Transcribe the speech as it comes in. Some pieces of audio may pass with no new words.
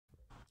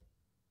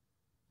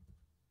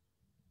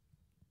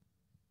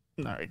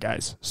All right,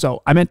 guys.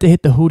 So I meant to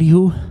hit the hootie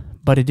hoo,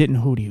 but it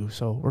didn't hootie hoo.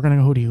 So we're gonna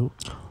go hootie hoo.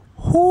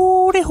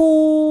 Hootie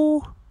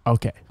hoo.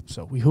 Okay,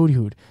 so we hootie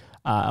hooed.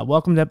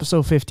 Welcome to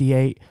episode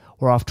 58.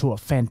 We're off to a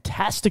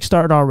fantastic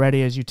start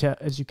already, as you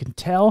can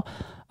tell.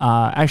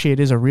 Actually,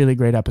 it is a really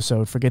great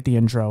episode. Forget the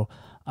intro.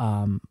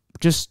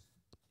 Just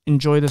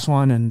enjoy this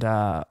one, and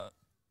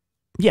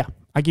yeah,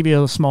 I give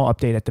you a small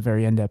update at the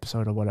very end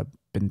episode of what I've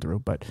been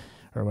through,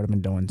 or what I've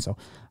been doing. So,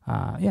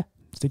 yeah,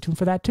 stay tuned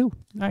for that too.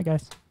 All right,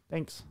 guys.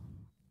 Thanks.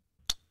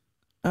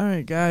 All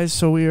right, guys.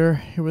 So we are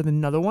here with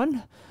another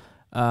one.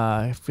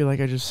 I feel like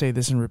I just say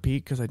this and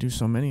repeat because I do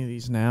so many of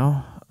these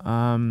now.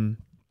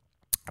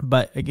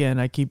 But again,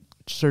 I keep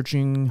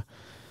searching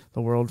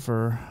the world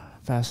for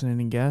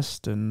fascinating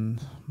guests, and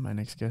my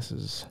next guest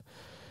is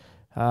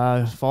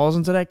falls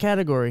into that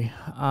category.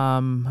 I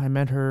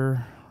met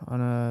her on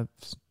a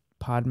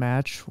pod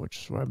match,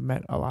 which is where I've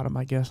met a lot of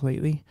my guests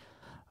lately.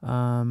 So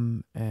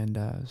why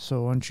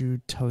don't you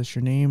tell us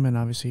your name and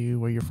obviously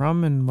where you're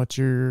from and what's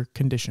your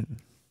condition?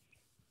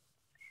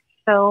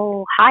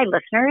 So, hi,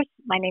 listeners.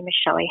 My name is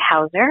Shelly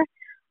Hauser.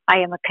 I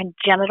am a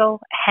congenital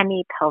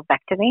Hemi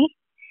pelvectomy,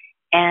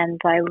 and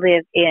I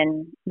live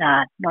in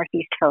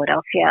northeast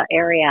Philadelphia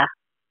area,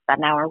 about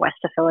an hour west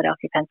of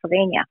Philadelphia,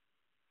 Pennsylvania.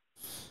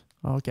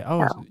 Okay.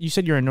 Oh, so you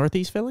said you're in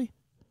northeast Philly?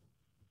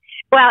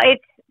 Well,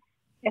 it's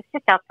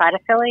just outside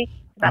of Philly,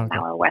 about an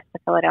hour west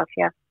of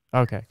Philadelphia.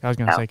 Okay. I was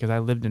going to say, because I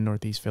lived in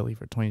northeast Philly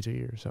for 22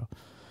 years. So.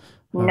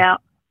 No.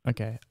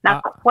 Okay.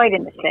 Not quite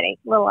in the city,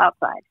 a little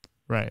outside.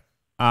 Right.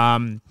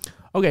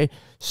 Okay.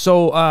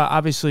 So,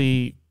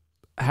 obviously,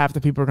 half the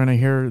people are going to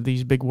hear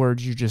these big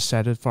words you just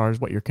said as far as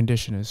what your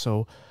condition is.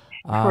 So,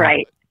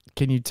 right.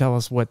 Can you tell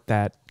us what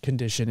that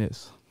condition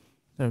is?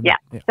 Yeah.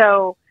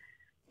 So,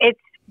 it's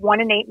 1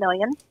 in 8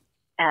 million.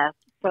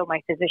 So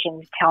my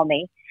physicians tell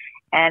me.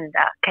 And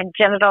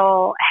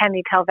congenital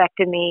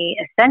hemipelvectomy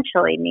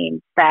essentially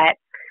means that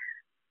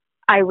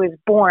I was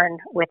born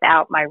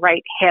without my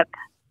right hip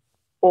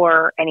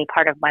or any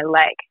part of my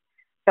leg.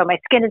 So my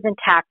skin is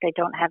intact. I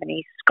don't have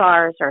any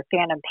scars or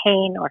phantom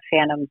pain or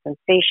phantom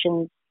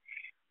sensations,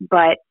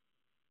 but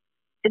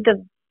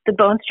the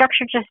bone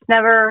structure just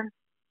never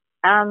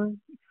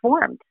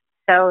formed.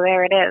 So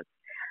there it is.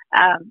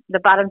 The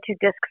bottom 2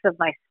 discs of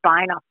my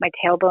spine off my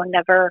tailbone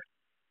never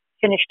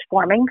finished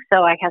forming.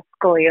 So I have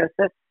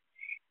scoliosis,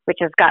 which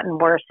has gotten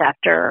worse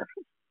after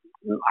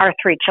our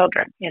 3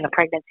 children,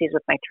 pregnancies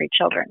with my 3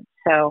 children.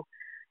 So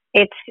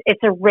it's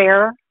a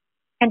rare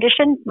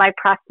condition. My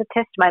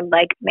prosthetist, my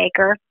leg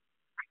maker,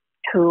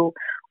 who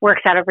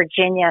works out of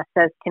Virginia,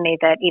 says to me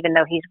that even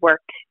though he's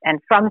worked and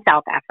from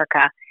South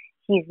Africa,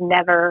 he's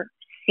never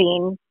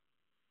seen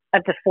a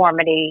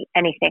deformity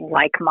anything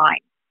like mine.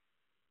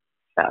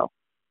 So,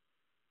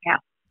 yeah.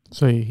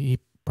 So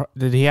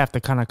did he have to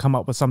kind of come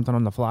up with something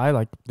on the fly?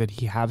 Like, did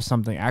he have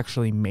something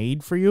actually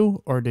made for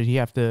you, or did he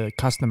have to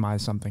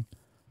customize something?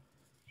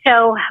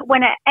 So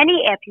when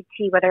any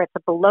amputee, whether it's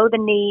a below the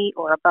knee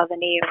or above the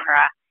knee or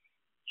a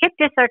hip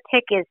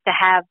dysartic, is to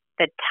have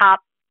the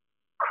top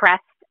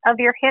crest of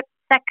your hip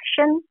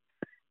section,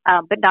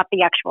 but not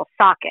the actual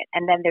socket.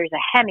 And then there's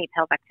a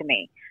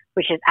hemipelvectomy,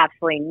 which is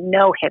absolutely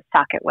no hip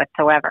socket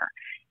whatsoever.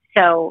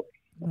 So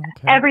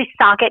every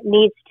socket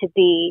needs to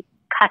be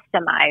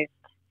customized,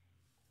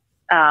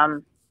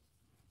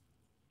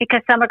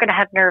 because some are going to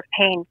have nerve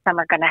pain, some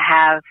are going to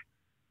have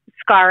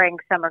scarring,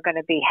 some are going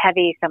to be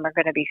heavy, some are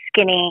going to be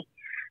skinny.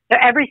 So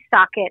every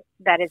socket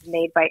that is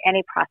made by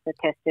any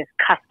prosthetist is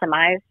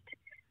customized.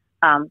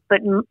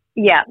 But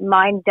yeah,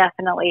 mine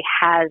definitely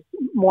has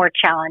more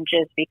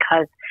challenges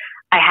because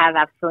I have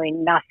absolutely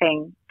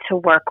nothing to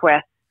work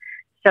with.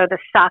 So the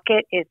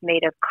socket is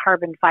made of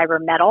carbon fiber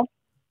metal.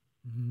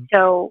 Mm-hmm.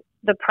 So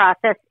the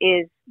process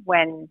is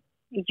when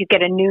you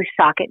get a new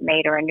socket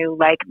made or a new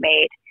leg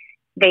made,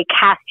 they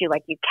cast you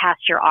like you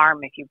cast your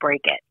arm if you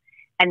break it.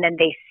 And then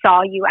they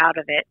saw you out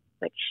of it,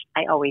 which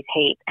I always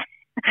hate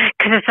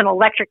because it's an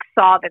electric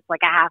saw that's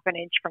like a half an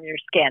inch from your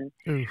skin.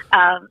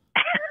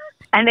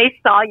 And they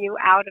saw you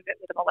out of it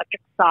with an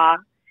electric saw.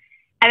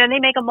 And then they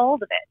make a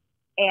mold of it.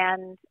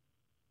 And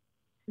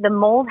the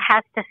mold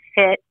has to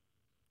fit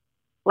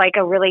like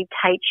a really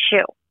tight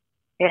shoe.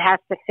 It has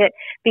to fit.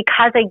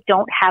 Because I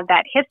don't have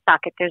that hip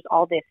socket, there's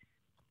all this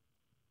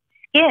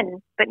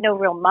skin, but no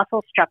real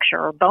muscle structure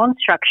or bone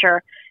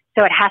structure.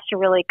 So it has to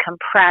really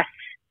compress,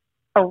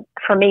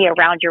 for me,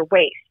 around your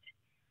waist.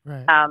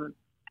 Right.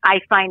 I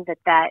find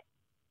that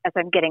as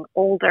I'm getting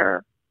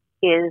older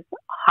is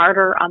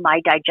harder on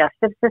my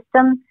digestive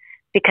system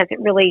because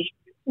it really,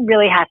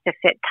 really has to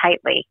fit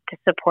tightly to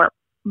support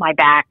my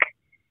back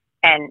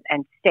and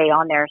stay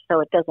on there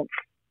so it doesn't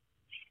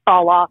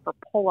fall off or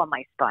pull on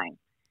my spine.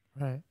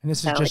 Right. And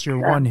this is just your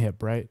one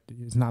hip, right?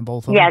 It's not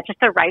both of them? Yeah, just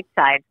the right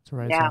side. It's the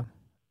right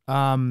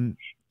side.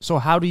 So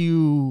how do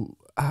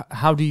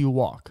you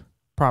walk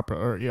proper,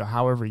 or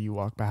however you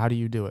walk, but how do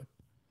you do it?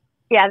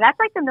 Yeah, that's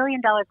like the $1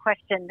 million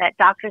question that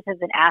doctors have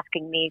been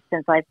asking me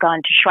since I've gone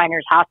to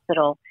Shriners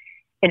Hospital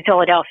in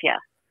Philadelphia.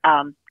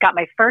 Got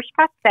my first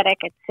prosthetic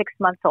at 6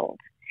 months old.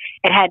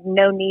 It had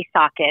no knee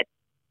socket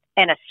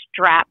and a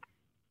strap,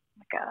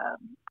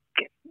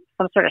 like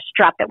some sort of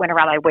strap that went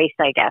around my waist,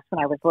 I guess,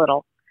 when I was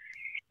little.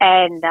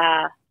 And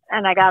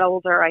I got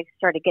older, I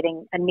started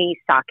getting a knee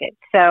socket.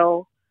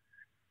 So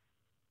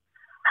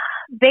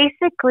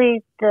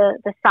basically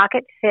the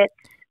socket fits.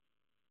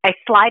 I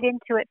slide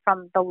into it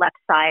from the left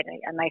side,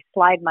 and I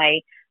slide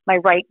my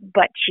right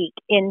butt cheek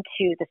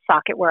into the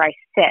socket where I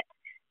sit.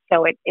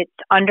 So it's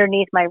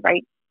underneath my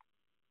right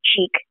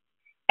cheek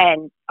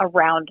and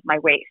around my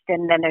waist.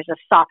 And then there's a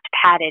soft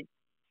padded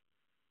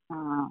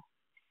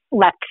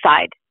left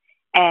side.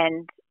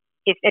 And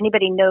if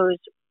anybody knows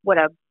what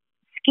a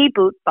ski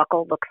boot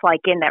buckle looks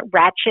like in that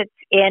ratchets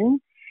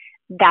in,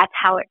 that's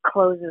how it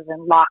closes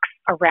and locks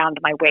around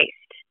my waist.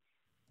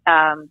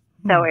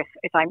 So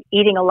if I'm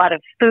eating a lot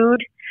of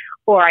food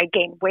or I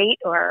gain weight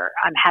or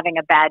I'm having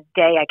a bad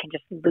day, I can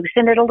just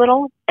loosen it a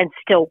little and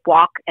still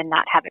walk and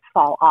not have it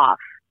fall off.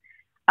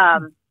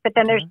 But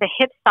then there's the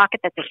hip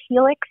socket that's a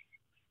helix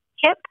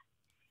hip,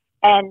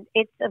 and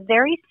it's a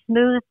very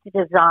smooth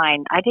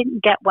design. I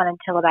didn't get one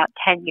until about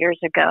 10 years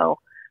ago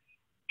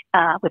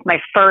with my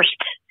first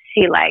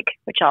sea leg,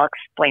 which I'll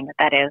explain what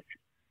that is.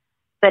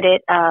 But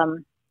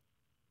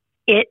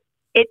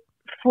it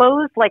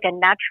flows like a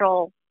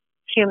natural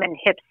human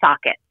hip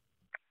socket,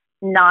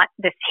 not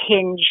this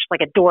hinge,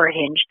 like a door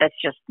hinge that's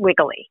just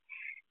wiggly.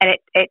 And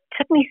it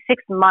took me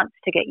 6 months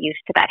to get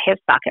used to that hip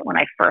socket when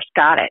I first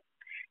got it,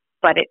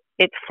 but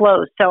it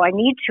flows. So I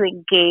need to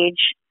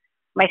engage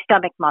my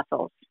stomach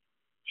muscles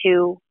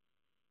to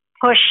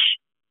push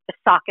the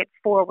socket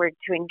forward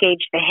to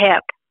engage the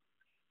hip,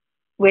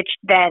 which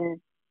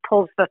then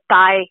pulls the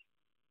thigh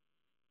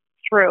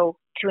through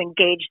to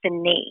engage the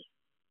knee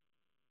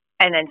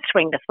and then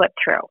swing the foot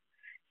through.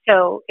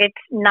 So it's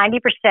 90%,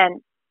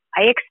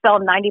 I expel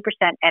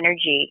 90%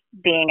 energy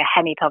being a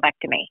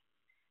hemipelvectomy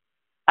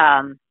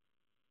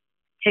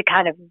to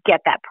kind of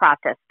get that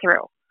process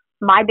through.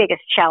 My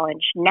biggest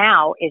challenge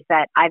now is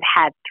that I've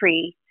had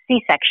 3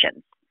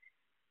 C-sections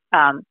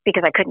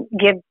because I couldn't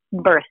give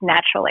birth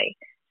naturally.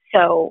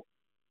 So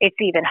it's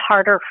even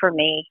harder for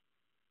me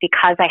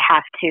because I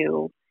have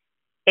to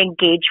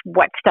engage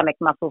what stomach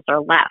muscles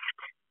are left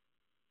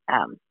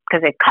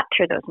because they cut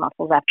through those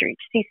muscles after each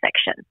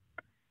C-section.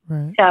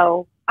 Right.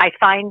 So I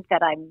find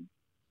that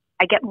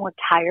I get more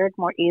tired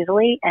more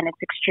easily, and it's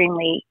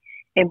extremely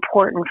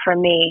important for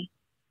me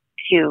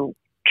to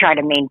try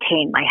to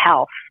maintain my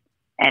health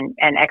and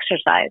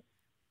exercise.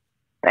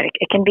 But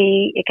it can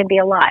be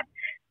a lot.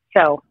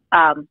 So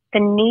the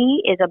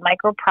knee is a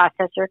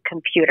microprocessor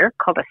computer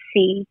called a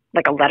C,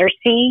 like a letter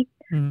C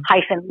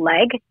hyphen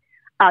leg.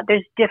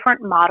 There's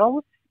different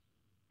models.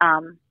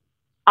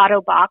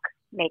 Autobach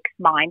makes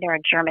mine. They're a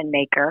German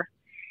maker.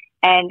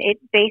 And it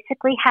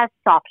basically has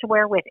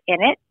software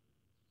within it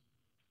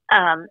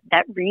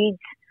that reads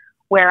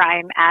where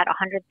I'm at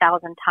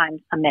 100,000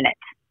 times a minute.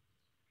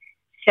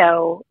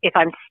 So if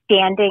I'm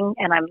standing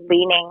and I'm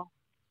leaning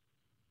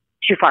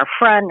too far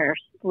front or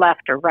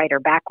left or right or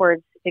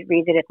backwards, it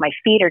reads it if my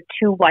feet are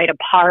too wide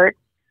apart,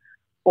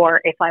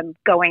 or if I'm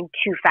going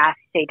too fast,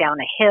 say down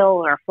a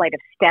hill or a flight of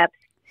steps,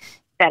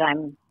 that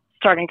I'm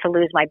starting to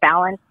lose my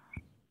balance.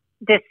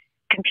 This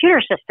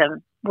computer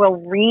system will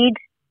read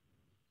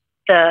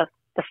the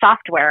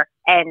software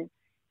and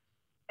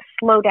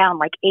slow down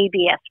like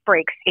ABS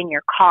brakes in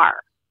your car.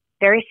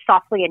 Very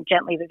softly and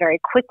gently, but very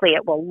quickly,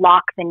 it will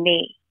lock the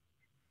knee.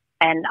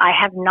 And I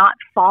have not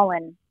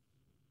fallen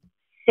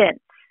since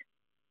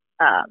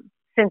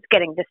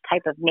getting this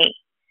type of knee.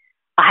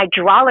 A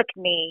hydraulic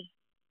knee,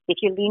 if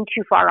you lean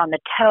too far on the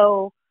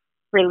toe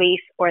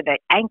release or the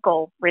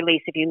ankle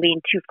release, if you lean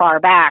too far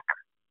back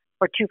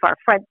or too far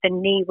front, the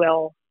knee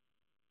will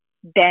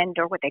bend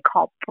or what they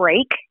call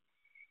break,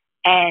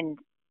 and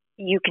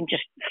you can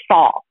just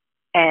fall.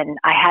 And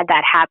I had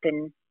that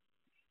happen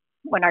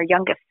when our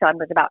youngest son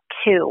was about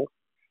 2.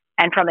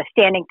 And from a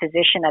standing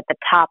position at the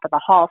top of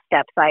the hall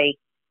steps, I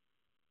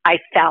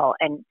fell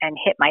and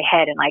hit my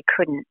head, and I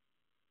couldn't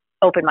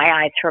open my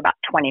eyes for about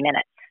 20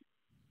 minutes.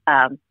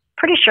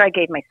 Pretty sure I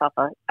gave myself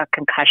a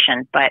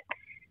concussion, but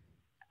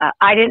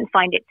I didn't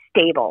find it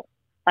stable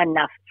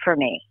enough for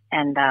me.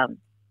 And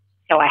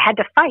so I had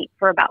to fight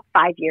for about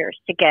 5 years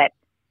to get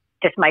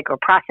this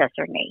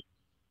microprocessor knee.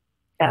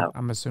 So,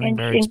 I'm assuming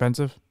very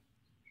expensive?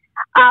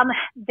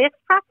 This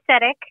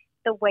prosthetic,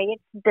 the way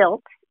it's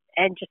built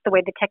and just the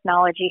way the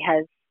technology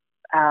has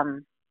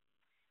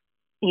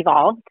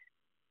evolved,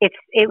 it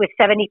was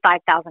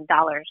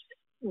 $75,000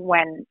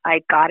 when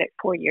I got it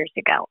 4 years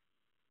ago.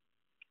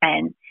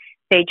 And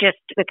they just,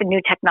 with the new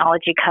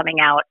technology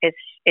coming out,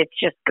 it's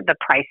just, the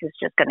price is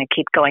just going to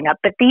keep going up.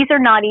 But these are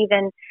not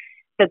even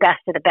the best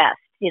of the best.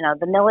 You know,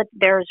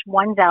 there's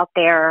ones out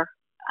there.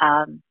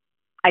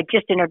 I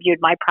just interviewed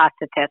my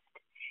prosthetist,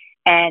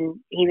 and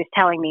he was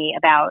telling me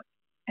about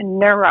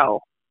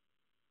neuro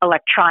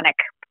electronic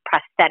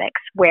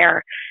prosthetics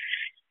where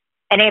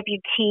an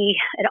amputee,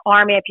 an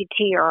arm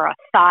amputee or a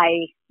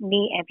thigh,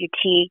 knee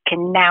amputee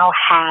can now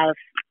have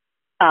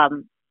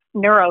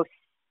neuro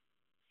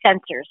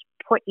sensors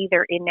put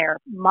either in their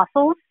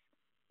muscles,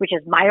 which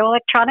is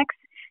myoelectronics,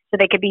 So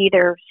they could be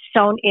either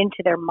sewn into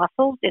their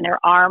muscles in their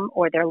arm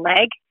or their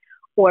leg,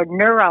 or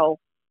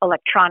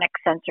neuroelectronic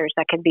sensors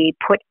that can be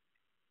put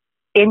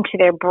into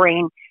their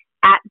brain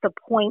at the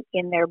point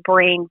in their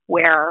brain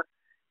where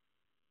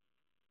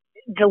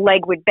the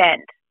leg would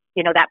bend,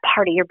 that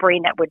part of your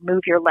brain that would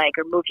move your leg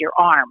or move your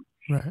arm.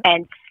 Right.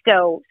 And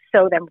sew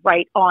them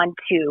right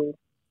onto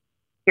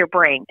your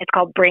brain. It's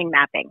called brain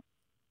mapping.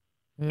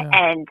 Yeah.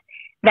 And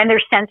then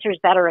there's sensors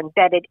that are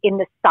embedded in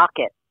the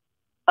socket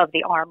of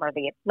the arm or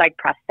the leg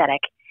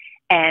prosthetic,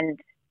 and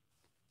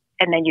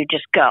then you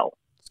just go.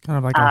 It's kind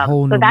of like a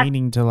whole new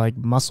meaning to like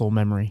muscle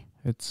memory.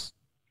 It's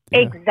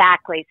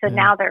exactly. So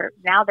now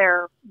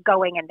they're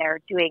going and they're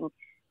doing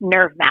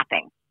nerve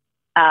mapping.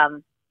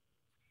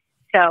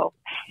 So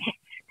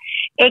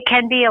it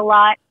can be a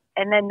lot.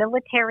 And then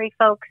military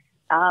folks,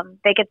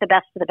 they get the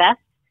best of the best.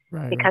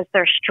 Right, because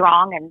they're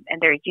strong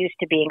and they're used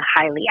to being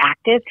highly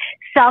active.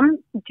 Some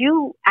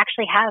do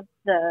actually have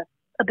the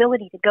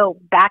ability to go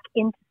back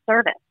into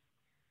service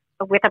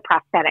with a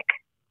prosthetic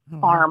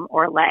arm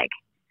or leg.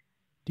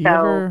 Do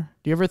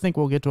you ever think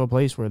we'll get to a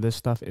place where this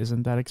stuff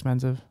isn't that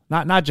expensive?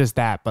 Not just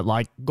that, but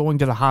like going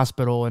to the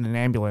hospital in an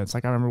ambulance.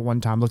 Like I remember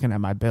one time looking at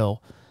my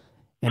bill,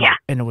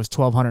 and it was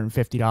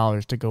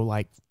 $1,250 to go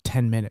like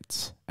 10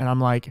 minutes, and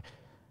I'm like,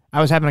 I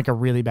was having like a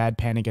really bad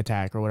panic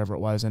attack or whatever it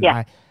was,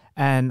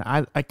 and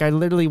I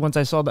literally, once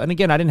I saw that, and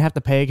again, I didn't have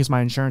to pay because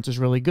my insurance is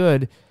really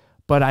good,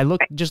 but I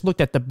just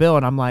looked at the bill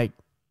and I'm like,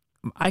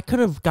 I could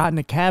have gotten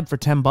a cab for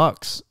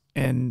 $10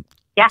 and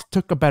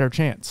took a better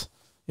chance.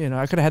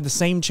 I could have had the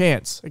same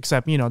chance,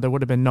 except, there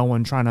would have been no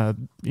one trying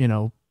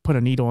to, put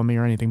a needle in me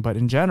or anything. But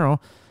in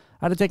general,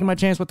 I'd have taken my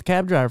chance with the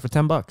cab driver for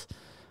 $10.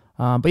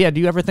 But yeah,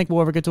 do you ever think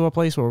we'll ever get to a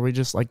place where we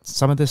just like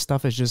some of this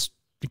stuff is just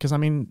because, I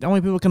mean, the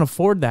only people who can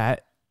afford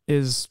that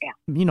is,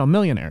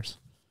 millionaires.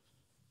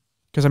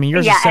 Because, I mean,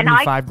 yours is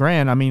 75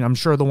 grand. I mean, I'm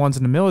sure the ones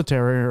in the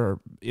military are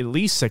at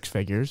least six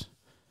figures.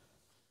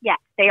 Yes,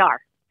 they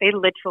are. They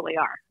literally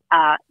are.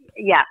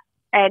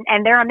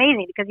 And they're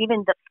amazing because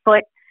even the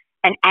foot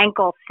and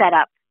ankle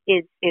setup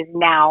is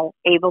now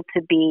able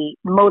to be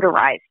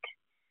motorized.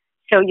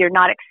 So you're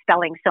not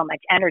expelling so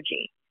much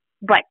energy.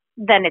 But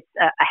then it's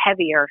a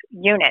heavier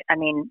unit. I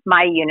mean,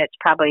 my unit's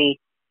probably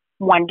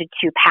 1 to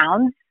 2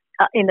 pounds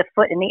in the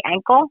foot and the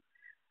ankle.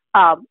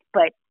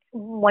 But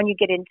when you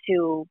get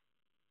into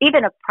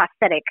even a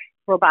prosthetic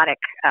robotic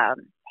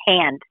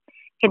hand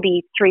can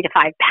be 3 to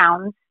 5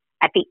 pounds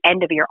at the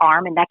end of your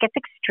arm, and that gets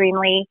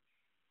extremely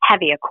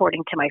heavy,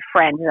 according to my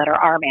friends that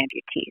are arm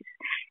amputees.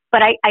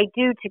 But I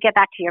do, to get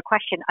back to your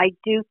question, I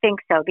do think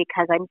so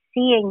because I'm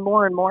seeing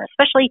more and more,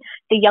 especially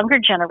the younger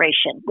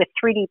generation with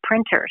 3D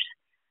printers.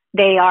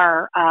 They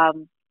are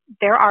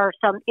there are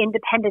some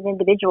independent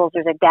individuals.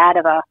 There's a dad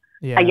of a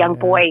young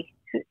boy,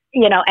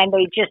 and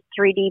they just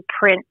 3D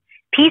print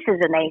pieces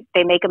and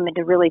they make them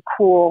into really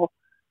cool,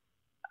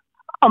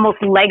 almost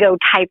Lego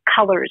type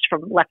colors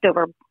from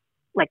leftover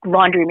like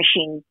laundry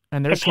machine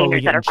and they're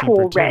containers that are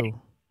cool red.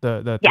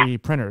 The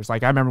 3D printers.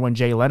 Like I remember when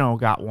Jay Leno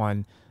got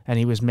one and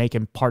he was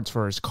making parts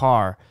for his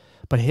car,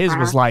 but his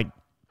was like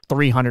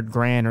 300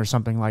 grand or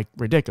something like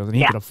ridiculous, and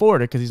he could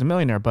afford it because he's a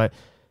millionaire. But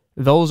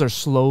those are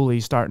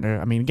slowly starting to,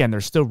 I mean, again,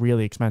 they're still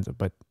really expensive,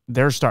 but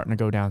they're starting to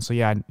go down. So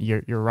yeah,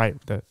 you're right.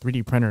 The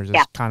 3D printers is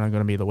kind of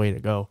going to be the way to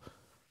go.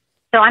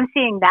 So I'm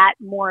seeing that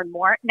more and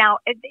more. Now,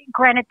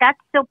 granted, that's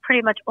still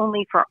pretty much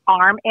only for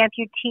arm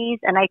amputees,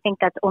 and I think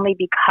that's only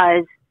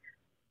because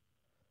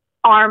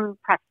arm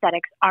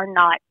prosthetics are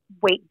not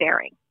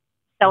weight-bearing.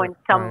 So in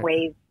some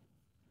ways,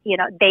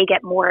 they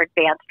get more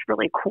advanced,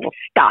 really cool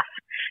stuff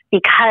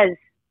because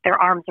their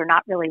arms are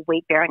not really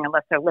weight-bearing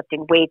unless they're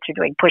lifting weights or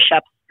doing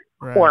push-ups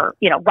or,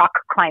 rock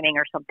climbing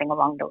or something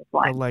along those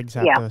lines. The legs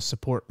have to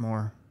support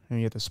more. And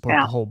you have to support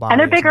the whole body. And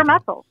they're bigger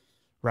muscles.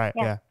 Right,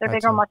 They're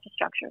bigger muscle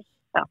structures.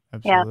 So,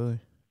 absolutely.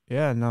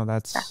 Yeah, no,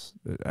 that's,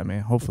 I mean,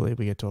 hopefully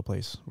we get to a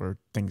place where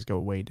things go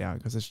way down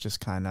because it's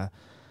just kind of,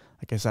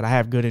 like I said, I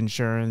have good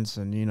insurance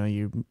and,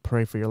 you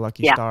pray for your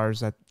lucky stars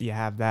that you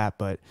have that.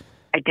 But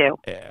I do.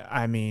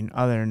 I mean,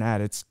 other than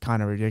that, it's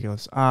kind of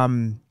ridiculous.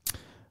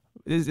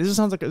 This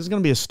sounds like this is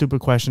going to be a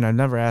stupid question. I've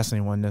never asked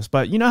anyone this,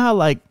 but you know how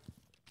like,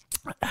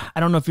 I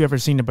don't know if you've ever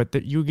seen it,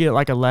 but you get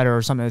like a letter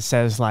or something that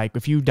says like,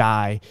 if you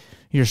die,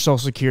 your Social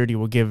Security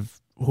will give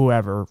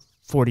whoever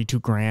 42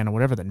 grand or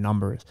whatever the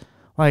number is.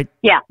 Like,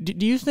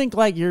 do you think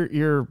like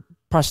your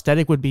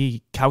prosthetic would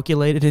be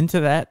calculated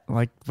into that?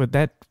 Like, would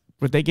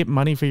they get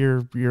money for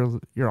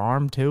your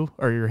arm too,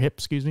 or your hip?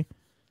 Excuse me.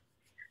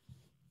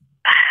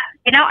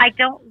 I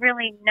don't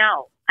really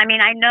know. I mean,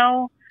 I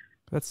know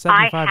that's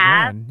 75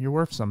 grand. You're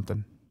worth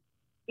something.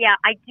 Yeah,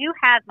 I do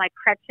have my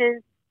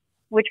crutches,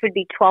 which would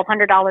be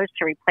 $1,200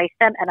 to replace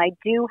them, and I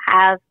do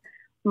have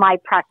my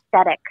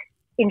prosthetic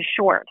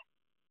insured.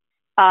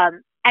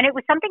 And it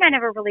was something I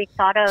never really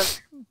thought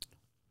of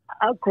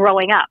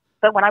growing up.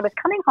 But when I was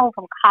coming home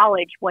from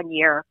college one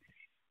year,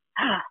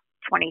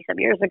 20-some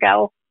years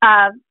ago,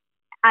 I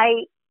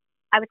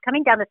was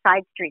coming down the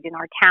side street in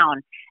our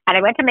town, and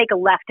I went to make a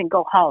left and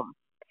go home.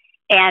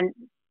 And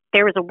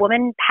there was a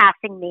woman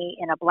passing me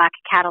in a black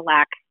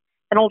Cadillac,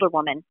 an older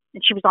woman,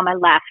 and she was on my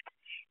left.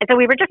 And so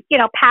we were just,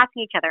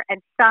 passing each other.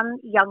 And some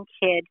young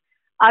kid,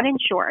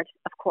 uninsured,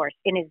 of course,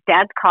 in his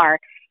dad's car,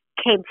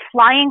 came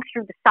flying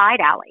through the side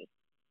alley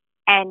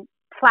and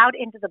plowed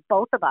into the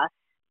both of us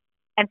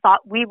and thought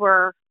we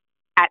were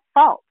at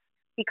fault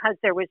because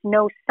there was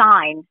no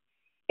sign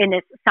in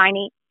this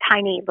tiny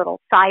little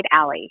side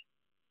alley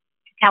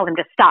to tell him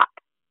to stop.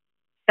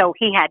 So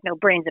he had no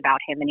brains about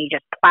him, and he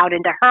just plowed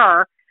into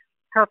her.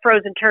 Her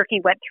frozen turkey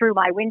went through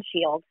my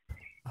windshield,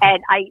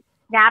 and I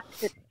snapped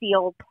the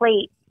steel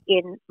plate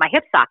in my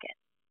hip socket,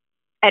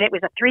 and it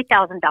was a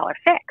 $3,000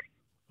 fix.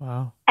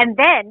 Wow. And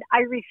then I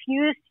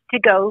refused to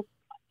go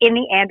in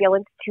the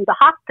ambulance to the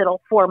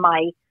hospital for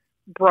my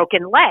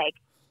broken leg.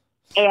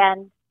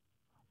 And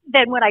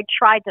then when I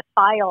tried to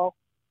file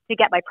to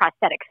get my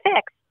prosthetic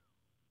fixed,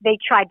 they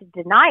tried to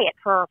deny it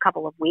for a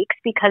couple of weeks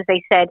because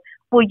they said,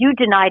 well, you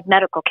denied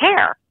medical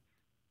care.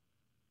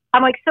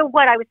 I'm like, so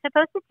what? I was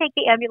supposed to take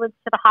the ambulance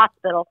to the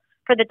hospital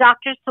for the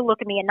doctors to look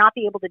at me and not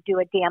be able to do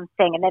a damn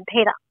thing and then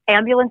pay the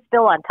ambulance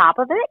bill on top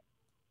of it?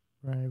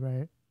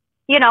 Right.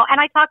 And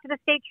I talked to the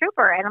state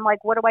trooper and I'm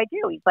like, what do I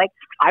do? He's like,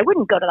 I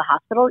wouldn't go to the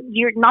hospital.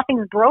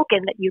 Nothing's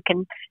broken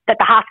that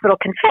the hospital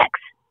can fix.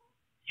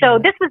 So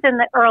this was in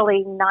the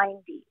early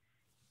 90s.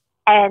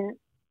 And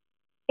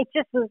it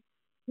just was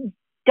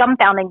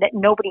dumbfounding that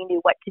nobody knew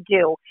what to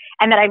do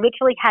and that I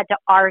literally had to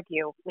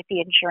argue with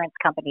the insurance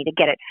company to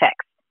get it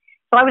fixed.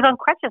 So I was on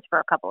crutches for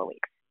a couple of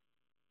weeks.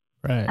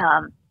 Right.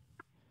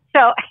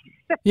 So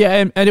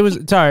yeah, and it was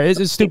sorry, it's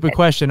a stupid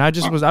question. I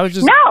was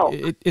just no.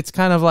 It's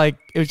kind of like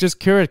it was just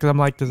curious because I'm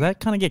like, does that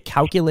kind of get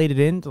calculated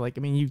into like?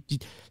 I mean, you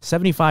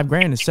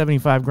 $75,000 is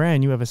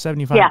 $75,000. You have a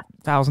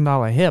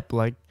 $75,000 hip.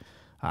 Like,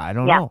 I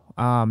don't know.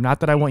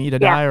 Not that I want you to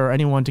die or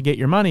anyone to get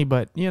your money,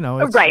 but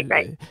it's, right.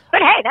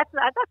 But hey, that's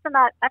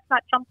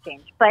not chump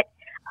change. But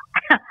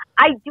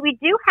we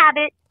do have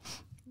it,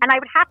 and I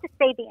would have to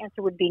say the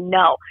answer would be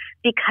no,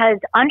 because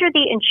under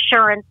the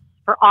insurance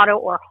for auto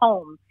or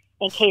home,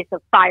 in case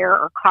of fire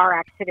or car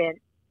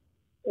accident,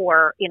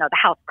 or the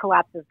house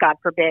collapses, God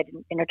forbid,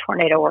 in a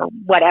tornado or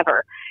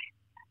whatever,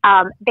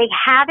 they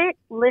have it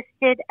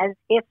listed as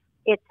if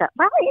it's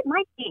it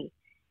might be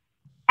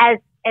as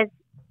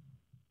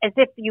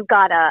if you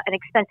got an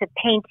expensive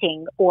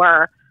painting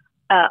or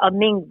a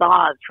Ming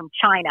vase from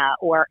China,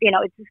 or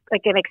it's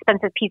like an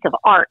expensive piece of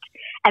art,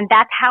 and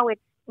that's how it's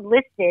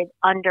listed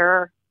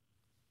under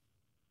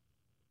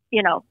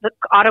the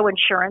auto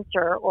insurance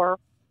or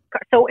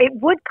so it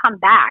would come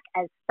back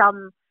as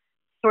some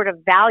sort of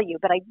value,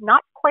 but I'm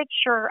not quite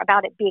sure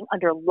about it being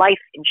under life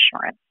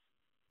insurance.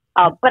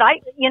 But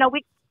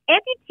we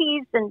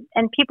amputees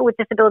and people with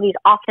disabilities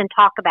often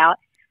talk about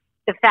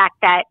the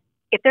fact that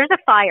if there's a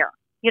fire,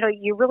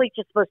 you're really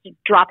just supposed to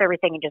drop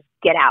everything and just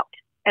get out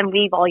and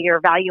leave all your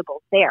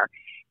valuables there.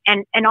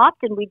 And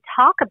often we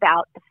talk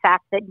about the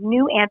fact that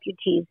new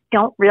amputees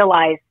don't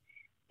realize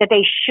that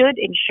they should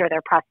insure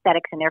their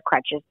prosthetics and their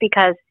crutches,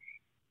 because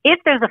if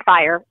there's a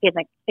fire in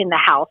the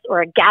house,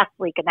 or a gas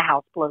leak in the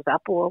house blows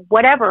up, or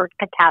whatever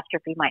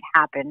catastrophe might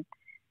happen,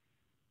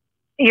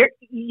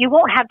 you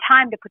won't have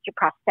time to put your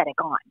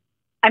prosthetic on.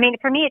 I mean,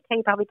 for me, it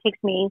probably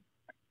takes me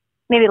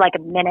maybe like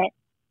a minute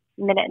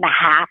and a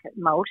half at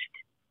most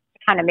to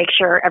kind of make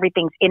sure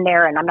everything's in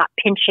there and I'm not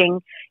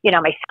pinching,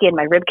 my skin,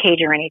 my rib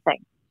cage or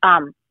anything.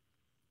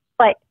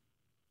 But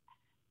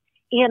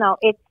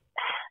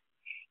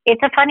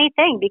it's a funny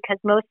thing because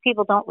most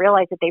people don't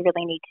realize that they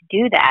really need to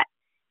do that.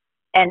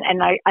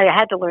 And I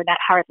had to learn that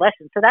hard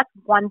lesson. So that's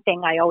one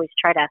thing I always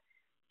try to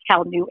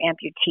tell new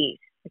amputees,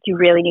 that you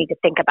really need to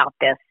think about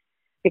this,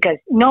 because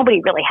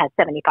nobody really has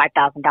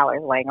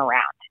 $75,000 laying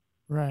around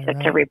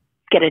to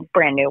get a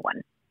brand new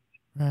one.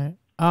 Right.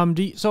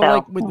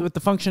 Like with the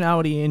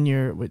functionality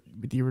in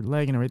with your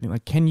leg and everything,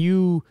 like can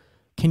you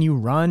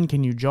run?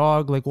 Can you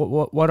jog? Like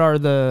what are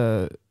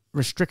the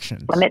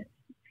restrictions?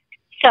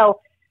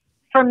 So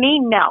for me,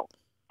 no,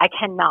 I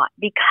cannot,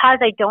 because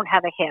I don't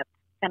have a hip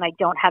and I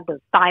don't have those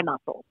thigh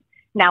muscles.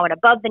 Now, an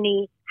above the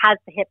knee has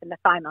the hip and the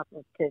thigh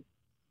muscles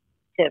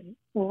to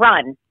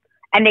run,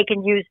 and they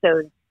can use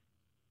those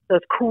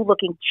cool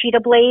looking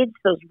cheetah blades,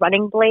 those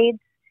running blades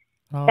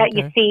that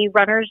you see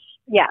runners.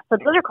 Yeah, so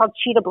those are called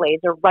cheetah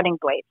blades or running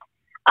blades.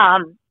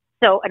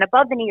 So an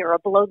above the knee or a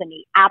below the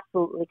knee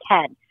absolutely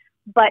can.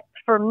 But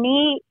for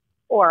me,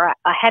 or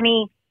a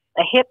Hemi,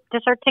 a hip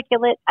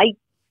disarticulate,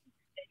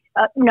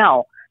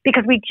 no,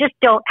 because we just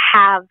don't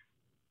have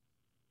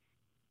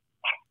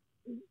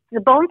the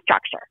bone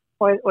structure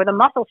or the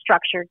muscle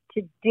structure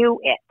to do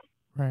it.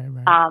 Right.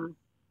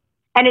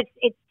 And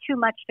it's too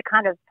much to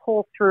kind of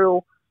pull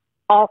through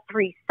all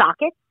three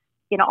sockets,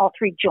 all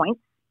three joints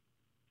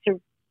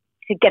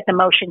to get the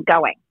motion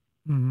going.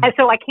 Mm-hmm. And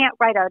so I can't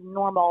ride a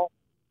normal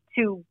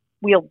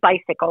 2-wheel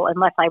bicycle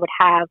unless I would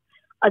have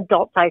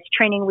adult-sized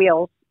training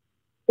wheels,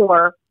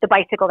 or the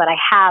bicycle that I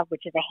have,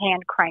 which is a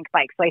hand crank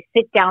bike. So I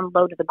sit down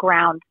low to the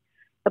ground.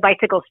 The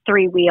bicycle's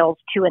 3 wheels,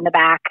 2 in the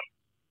back,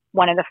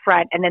 1 in the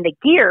front, and then the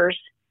gears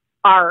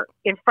are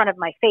in front of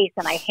my face,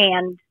 and I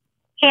hand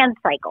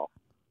cycle.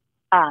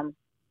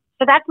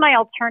 So that's my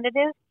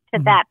alternative to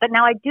that. But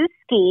now I do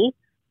ski.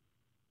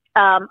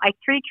 I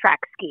 3-track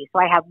ski. So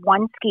I have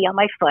one ski on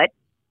my foot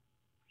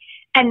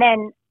and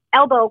then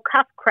elbow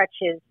cuff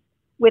crutches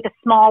with a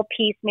small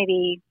piece,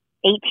 maybe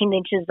 18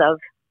 inches of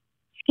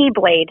ski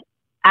blade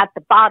at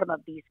the bottom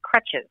of these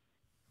crutches,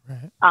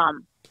 right.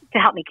 To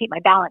help me keep my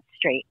balance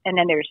straight. And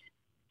then there's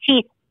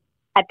teeth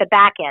at the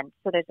back end.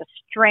 So there's a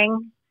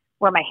string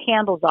where my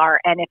handles are.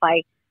 And if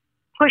I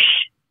pull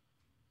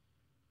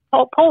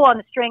on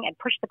the string and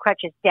push the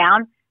crutches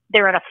down,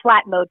 they're in a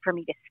flat mode for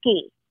me to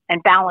ski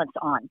and balance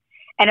on.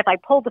 And if I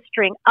pull the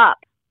string up,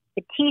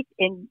 the teeth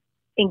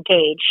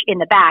engage in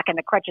the back and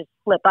the crutches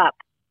flip up.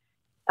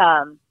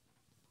 And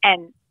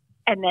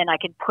then I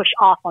can push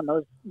off on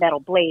those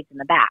metal blades in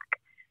the back.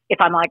 If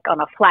I'm like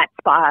on a flat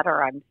spot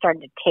or I'm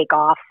starting to take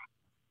off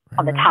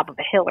on the top of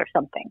a hill or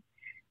something.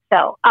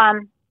 So,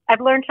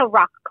 I've learned to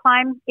rock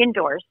climb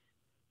indoors.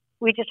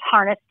 We just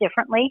harness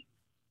differently.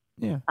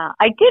 Yeah.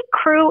 I did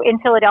crew in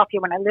Philadelphia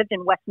when I lived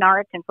in West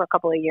Norriton for a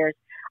couple of years.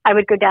 I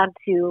would go down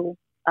to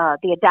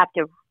the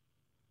adaptive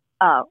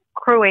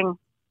crewing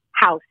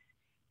house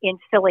in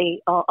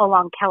Philly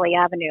along Kelly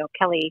Avenue,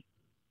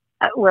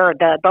 where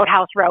the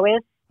boathouse row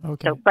is.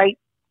 Okay. So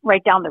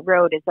right down the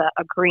road is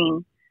a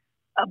green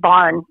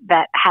barn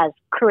that has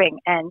crewing.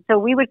 And so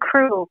we would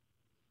crew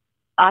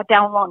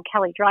down along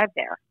Kelly Drive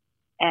there.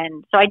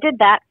 And so I did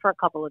that for a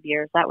couple of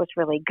years. That was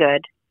really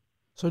good.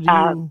 So do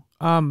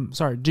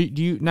you,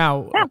 do you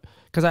now,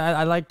 because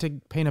I like to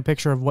paint a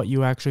picture of what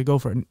you actually go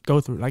through.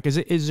 Like,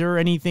 is there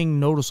anything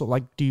noticeable?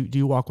 Like, do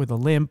you walk with a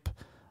limp?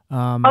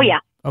 Oh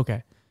yeah.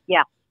 Okay.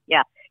 Yeah,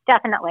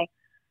 definitely.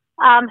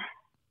 I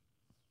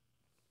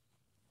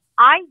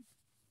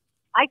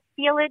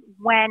feel it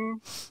when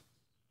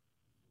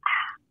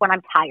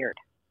I'm tired,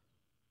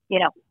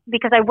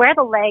 because I wear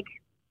the leg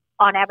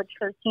on average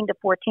 13 to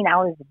 14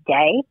 hours a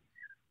day,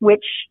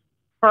 which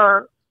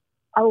for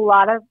a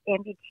lot of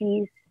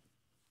amputees,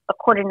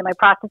 according to my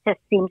prosthetist,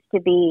 seems to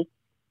be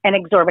an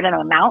exorbitant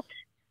amount.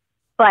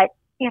 But,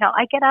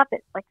 I get up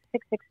at like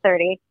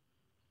 6:30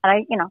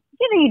 and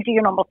you do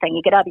your normal thing.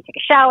 You get up, you take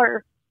a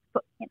shower,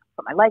 put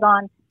my leg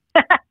on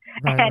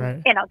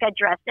and, get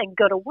dressed and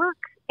go to work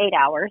 8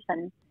 hours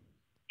and,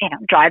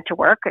 drive to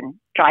work and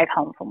drive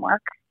home from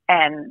work.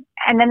 And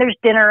then there's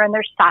dinner and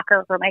there's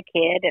soccer for my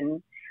kid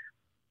and,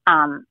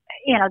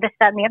 this,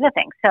 that, and the other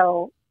thing.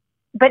 So,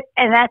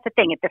 and that's the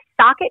thing. If the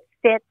socket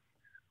fits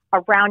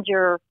around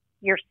your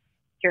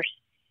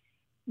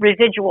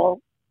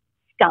residual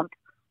stump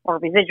or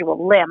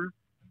residual limb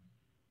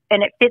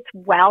and it fits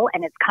well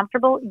and it's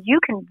comfortable, you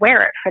can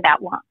wear it for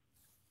that long.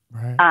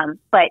 Right.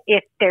 But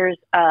if there's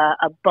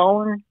a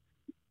bone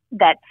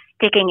that's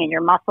sticking in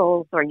your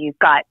muscles or you've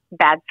got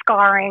bad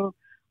scarring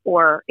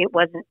or it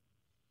wasn't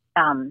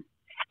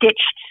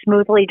stitched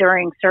smoothly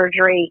during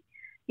surgery,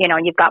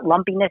 and you've got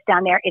lumpiness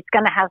down there, it's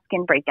going to have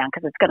skin breakdown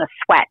because it's going to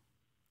sweat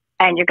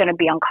and you're going to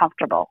be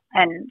uncomfortable.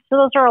 And so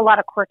those are a lot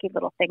of quirky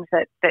little things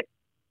that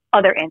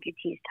other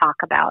amputees talk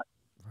about.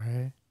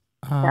 Right.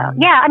 So,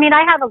 yeah,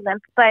 I have a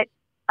limp, but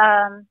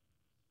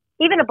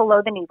even a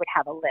below the knee would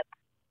have a limp.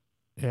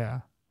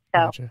 Yeah.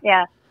 So, Gotcha.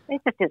 yeah,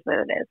 it just is what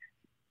it is.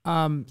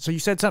 So you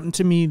said something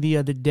to me the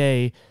other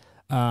day.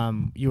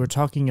 You were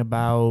talking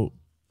about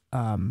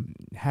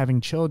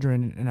having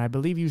children, and I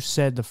believe you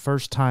said the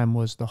first time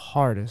was the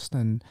hardest.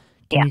 And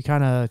can you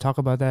kind of talk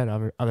about that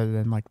other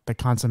than like the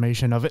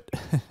consummation of it?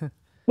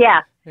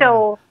 Yeah.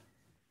 So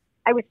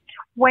I was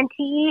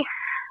 20,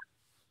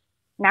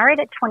 married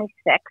at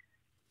 26.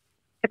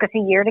 Took us a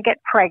year to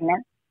get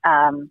pregnant.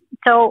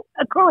 So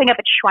growing up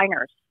at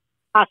Shriners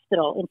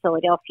Hospital in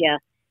Philadelphia,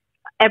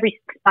 every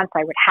 6 months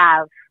I would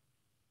have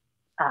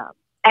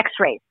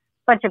x-rays,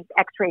 a bunch of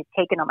x-rays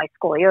taken on my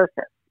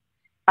scoliosis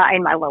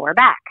in my lower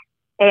back.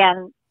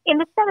 And in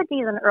the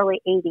 70s and early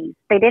 80s,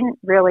 they didn't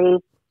really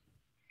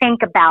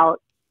think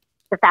about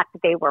the fact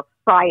that they were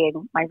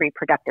frying my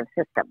reproductive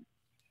system.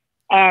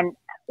 And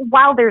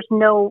while there's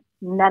no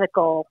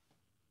medical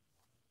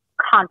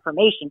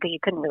confirmation, because you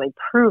couldn't really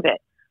prove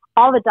it,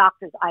 all the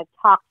doctors I've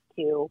talked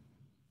to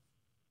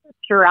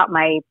throughout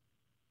my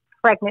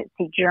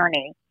pregnancy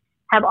journey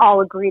have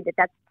all agreed that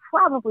that's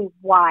probably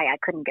why I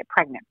couldn't get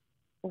pregnant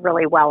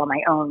really well on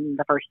my own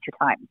the first 2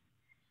 times.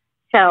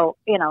 So,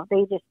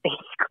 they just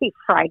basically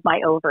fried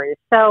my ovaries.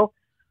 So,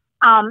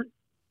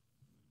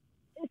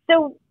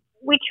 so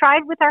we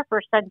tried with our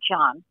first son,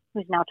 John,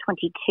 who's now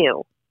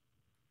 22,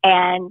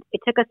 and it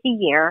took us a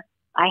year.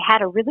 I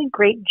had a really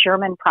great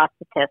German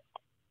prosthetist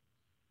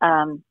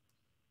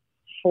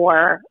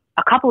for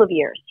a couple of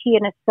years. He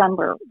and his son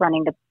were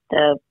running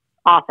the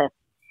office,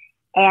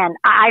 and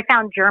I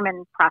found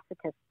German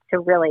prosthetists to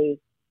really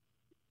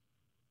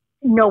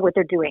know what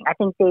they're doing. I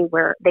think they've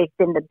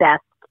been the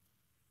best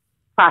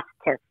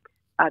prosthetists.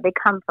 They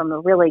come from a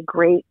really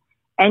great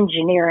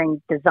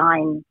engineering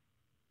design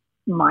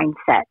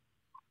mindset.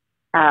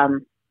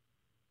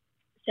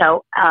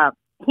 So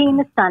he and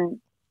his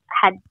son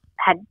had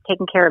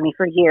taken care of me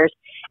for years,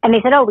 and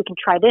they said, "Oh, we can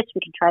try this,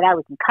 we can try that,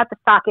 we can cut the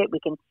socket, we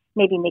can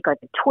maybe make like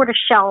a tortoise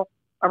shell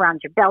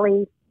around your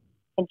belly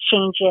and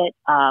change it."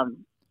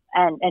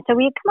 And so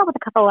we had come up with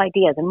a couple of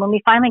ideas. And when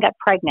we finally got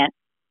pregnant,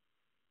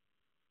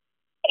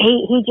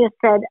 he just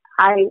said,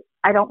 I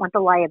don't want the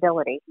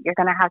liability. You're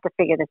going to have to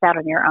figure this out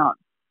on your own.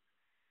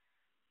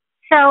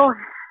 So,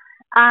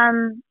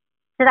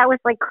 so that was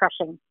like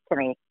crushing to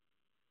me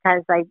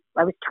because I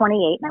was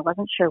 28 and I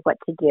wasn't sure what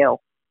to do.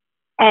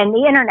 And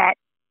the internet,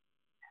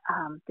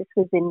 this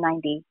was in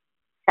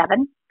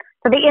 97.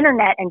 So the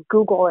internet and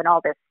Google and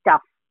all this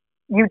stuff,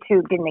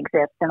 YouTube didn't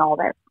exist and all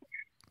this.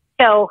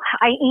 So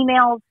I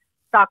emailed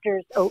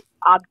doctors,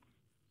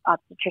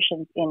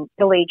 obstetricians in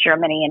Italy,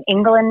 Germany, and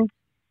England.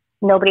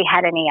 Nobody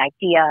had any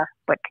idea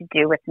what to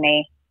do with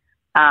me.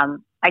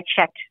 I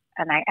checked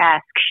and I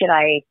asked, should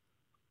I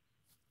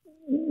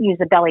use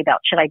a belly belt?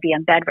 Should I be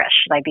on bed rest?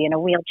 Should I be in a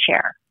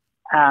wheelchair?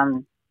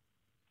 And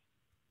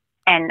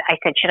I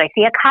said, should I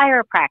see a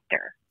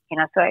chiropractor?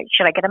 So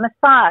should I get a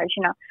massage?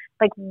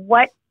 Like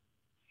what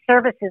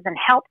services and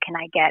help can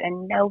I get?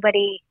 And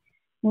nobody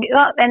knew.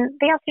 And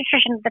the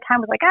obstetrician at the time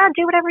was like,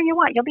 do whatever you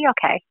want. You'll be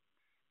okay.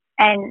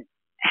 And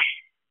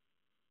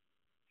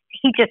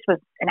he just was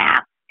an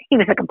ass. He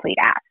was a complete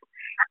ass.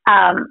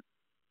 And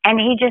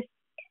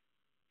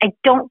I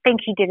don't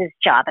think he did his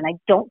job. And I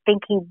don't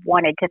think he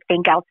wanted to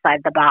think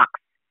outside the box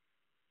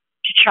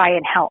to try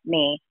and help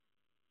me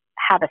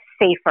have a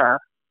safer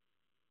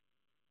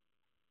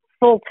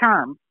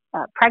full-term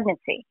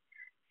pregnancy.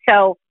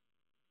 So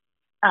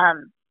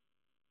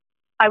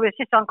I was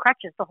just on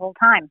crutches the whole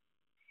time.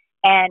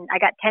 And I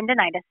got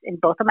tendonitis in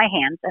both of my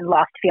hands and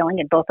lost feeling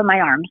in both of my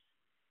arms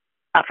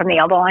from the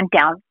elbow on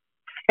down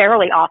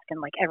fairly often,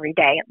 like every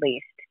day at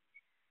least,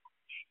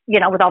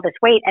 with all this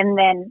weight. And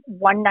then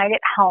one night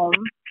at home,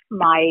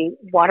 my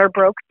water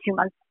broke 2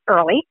 months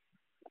early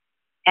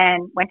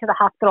and went to the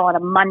hospital on a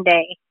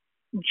Monday.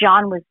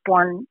 John was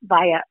born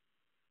via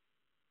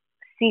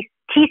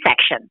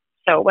C-section.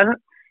 So it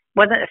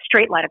wasn't a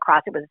straight line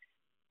across. It was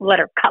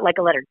cut like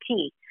a letter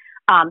T,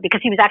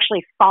 because he was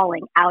actually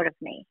falling out of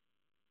me.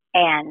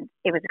 And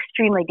it was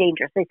extremely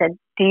dangerous. They said,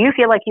 do you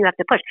feel like you have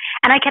to push?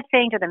 And I kept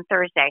saying to them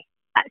Thursday,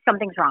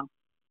 something's wrong.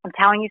 I'm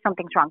telling you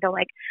something's wrong. They're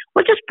like,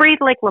 well, just breathe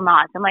like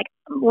Lamaze. I'm like,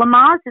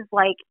 Lamaze is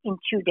like in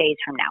 2 days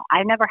from now.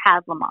 I never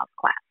had Lamaze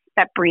class,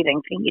 that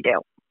breathing thing you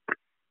do.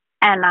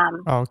 And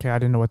oh, okay. I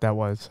didn't know what that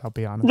was. I'll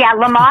be honest. Yeah,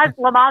 Lamaze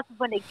is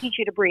when they teach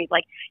you to breathe,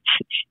 like,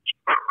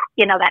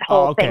 that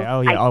whole thing.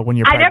 Oh, yeah. When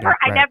you're pregnant.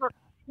 I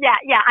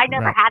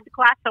never had the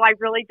class, so I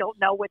really don't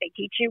know what they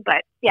teach you.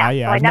 But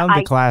yeah, I've known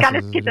the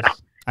classes.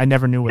 I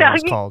never knew what it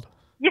was called.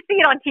 You see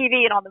it on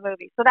TV and on the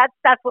movies. So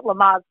that's what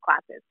Lamaze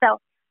class is. So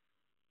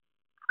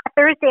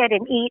Thursday I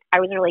didn't eat. I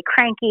was really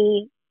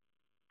cranky.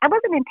 I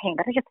wasn't in pain,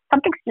 but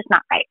something's just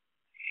not right.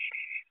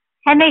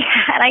 And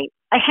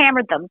I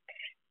hammered them.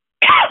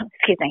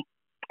 Excuse me.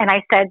 And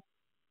I said,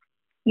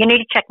 you need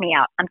to check me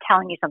out. I'm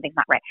telling you something's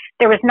not right.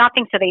 There was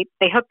nothing. So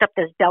they hooked up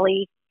this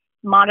belly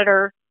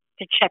monitor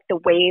to check the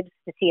waves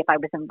to see if I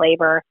was in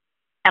labor,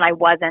 and I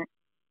wasn't.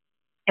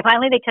 And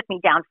finally, they took me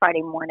down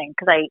Friday morning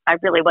because I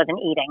really wasn't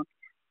eating.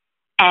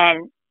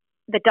 And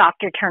the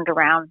doctor turned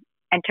around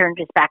and turned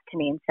his back to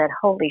me and said,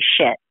 holy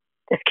shit,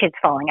 this kid's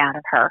falling out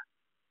of her.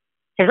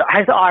 His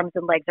arms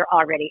and legs are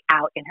already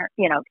out in her,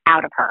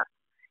 out of her.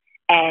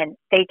 And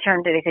they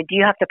turned and they said, do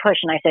you have to push?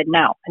 And I said,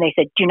 no. And they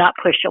said, do not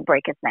push. You'll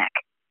break his neck.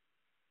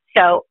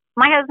 So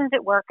my husband's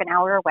at work an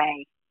hour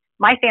away.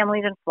 My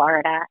family's in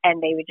Florida.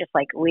 And they were just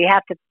like, we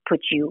have to put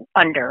you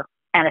under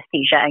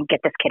anesthesia and get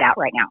this kid out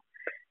right now.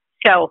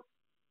 So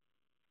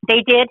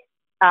they did.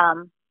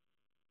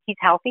 He's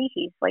healthy.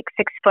 He's like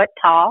 6 foot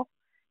tall.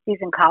 He's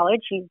in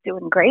college. He's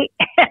doing great.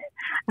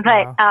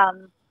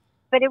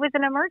 But it was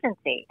an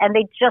emergency, and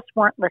they just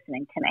weren't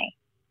listening to me,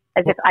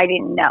 as if I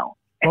didn't know.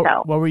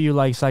 What were you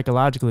like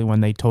psychologically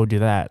when they told you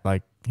that?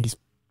 Like, he's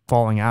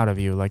falling out of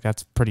you. Like,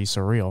 that's pretty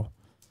surreal.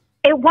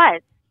 It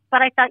was.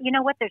 But I thought, you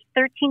know what? There's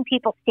 13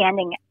 people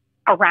standing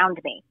around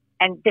me,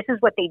 and this is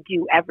what they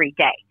do every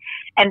day.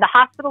 And the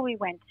hospital we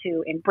went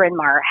to in Bryn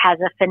Mawr has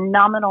a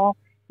phenomenal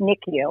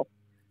NICU,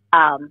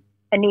 a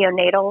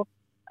neonatal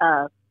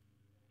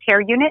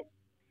care unit.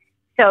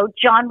 So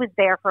John was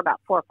there for about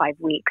 4 or 5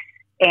 weeks,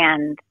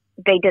 and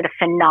they did a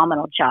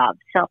phenomenal job.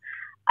 So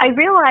I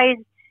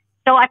realized,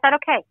 so I thought,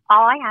 okay,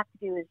 all I have to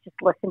do is just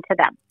listen to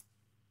them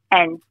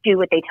and do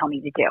what they tell me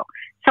to do.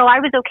 So I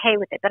was okay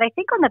with it. But I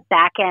think on the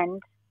back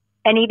end,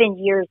 and even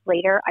years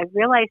later, I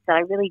realized that I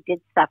really did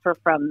suffer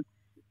from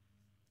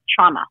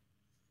trauma,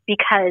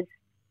 because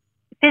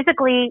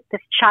physically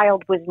this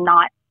child was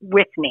not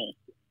with me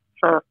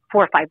for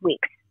 4 or 5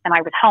 weeks. And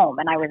I was home,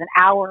 and I was an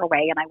hour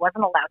away, and I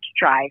wasn't allowed to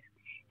drive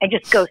and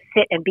just go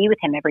sit and be with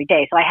him every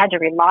day. So I had to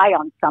rely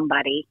on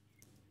somebody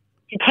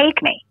to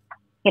take me,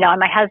 and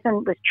my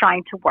husband was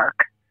trying to work.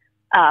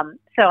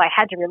 So I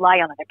had to rely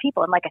on other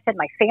people. And like I said,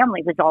 my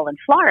family was all in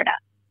Florida.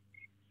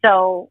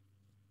 So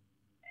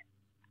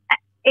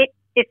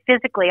it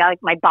physically,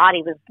 my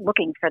body was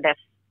looking for this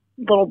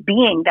little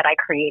being that I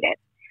created.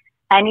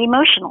 And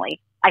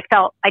emotionally, I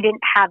felt I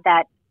didn't have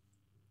that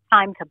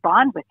time to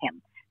bond with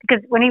him,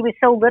 because when he was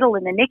so little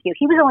in the NICU,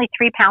 he was only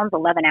 3 pounds,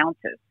 11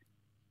 ounces.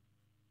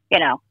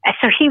 And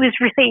so he was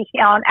really,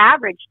 on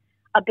average,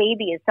 a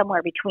baby is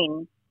somewhere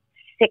between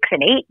 6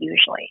 and 8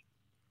 usually.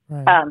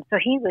 Right. So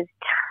he was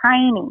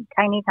tiny,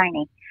 tiny,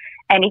 tiny,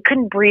 and he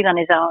couldn't breathe on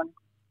his own.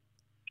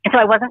 And so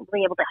I wasn't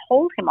really able to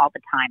hold him all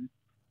the time.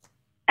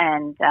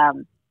 And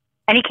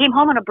he came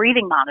home on a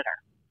breathing monitor.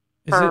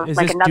 Is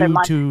this another due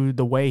month. to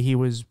the way he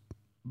was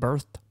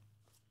birthed?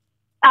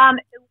 I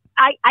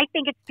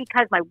think it's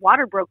because my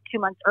water broke 2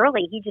 months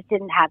early. He just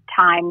didn't have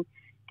time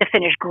to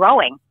finish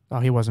growing. Oh,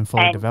 he wasn't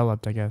fully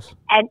developed, I guess.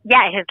 And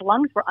yeah, his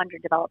lungs were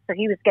underdeveloped. So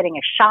he was getting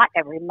a shot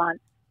every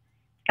month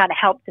to kind of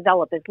help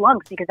develop his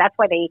lungs, because that's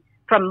why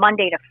from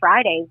Monday to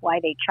Friday, why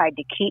they tried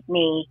to keep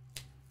me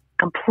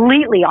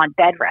completely on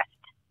bed rest.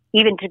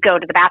 Even to go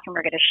to the bathroom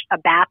or get a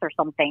bath or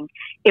something,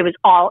 it was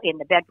all in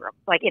the bedroom,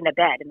 like in the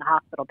bed, in the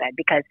hospital bed,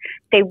 because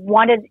they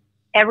wanted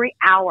every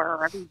hour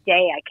or every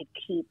day I could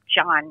keep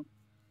John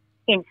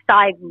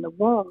inside in the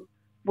womb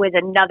with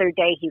another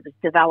day he was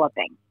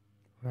developing.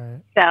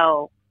 Right.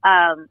 So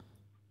I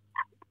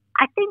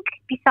think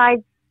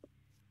besides,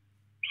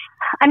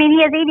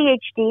 he has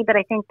ADHD, but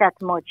I think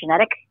that's more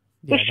genetic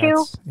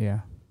issue.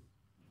 Yeah.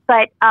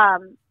 But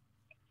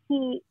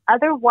he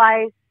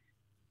otherwise,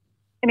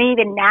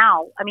 even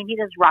now, he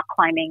does rock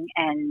climbing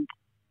and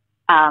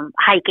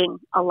hiking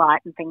a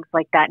lot and things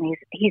like that, and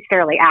he's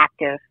fairly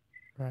active.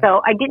 Right.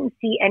 So I didn't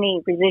see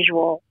any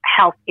residual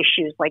health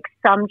issues like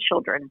some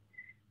children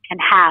can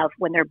have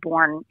when they're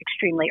born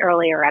extremely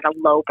early or at a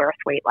low birth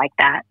weight like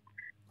that.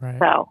 Right.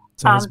 So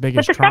his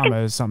biggest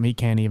trauma is something he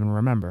can't even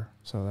remember.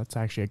 So that's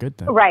actually a good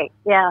thing. Right.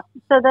 Yeah.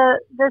 So the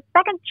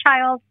second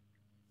child,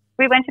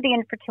 we went to the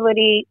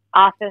infertility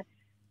office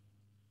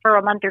for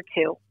a month or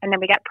two, and then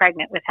we got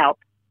pregnant with help.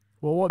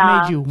 Well, what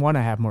made you want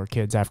to have more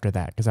kids after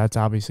that? Because that's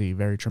obviously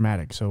very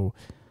traumatic. So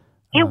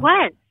it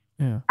was.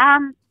 Yeah.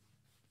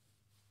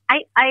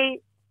 I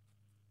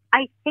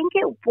think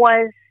it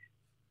was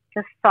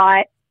the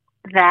thought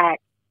that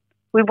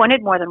we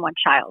wanted more than one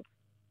child.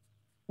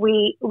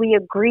 We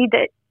agreed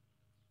that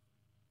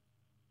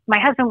my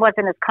husband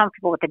wasn't as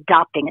comfortable with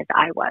adopting as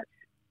I was,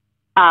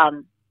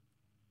 and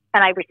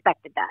I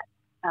respected that.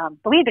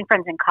 But we had been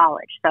friends in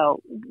college,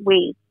 so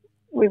we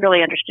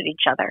really understood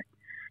each other.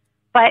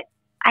 But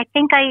I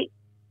think I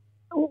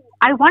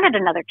wanted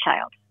another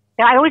child.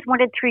 I always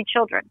wanted 3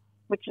 children,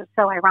 which is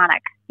so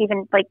ironic.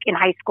 Even like in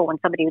high school, when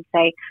somebody would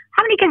say,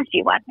 "How many kids do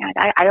you want?"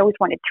 I always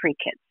wanted 3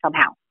 kids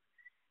somehow.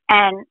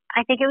 And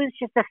I think it was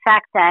just the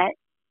fact that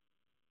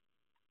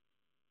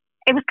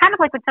it was kind of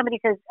like when somebody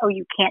says, "Oh,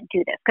 you can't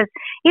do this." Because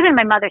even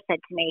my mother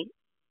said to me,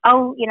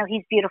 "Oh,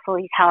 he's beautiful,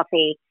 he's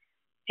healthy.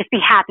 Just be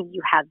happy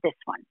you have this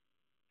one."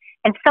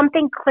 And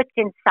something clicked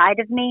inside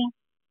of me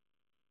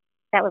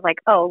that was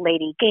like, "Oh,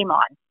 lady, game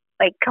on.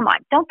 Like, come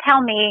on, don't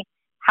tell me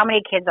how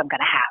many kids I'm going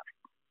to have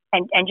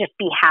and just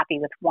be happy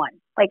with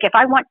one. Like, if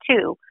I want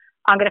 2,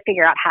 I'm going to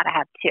figure out how to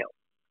have 2.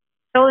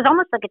 So it was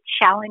almost like a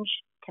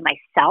challenge to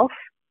myself.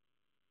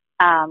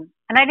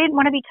 And I didn't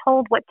want to be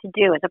told what to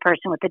do as a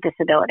person with a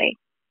disability.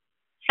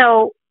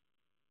 So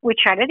we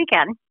tried it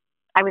again.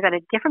 I was at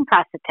a different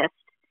prosthetist.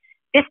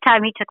 This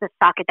time he took a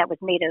socket that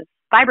was made of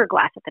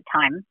fiberglass at the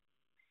time,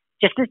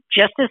 just as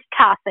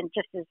tough and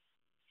just as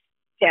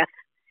stiff.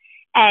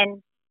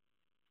 And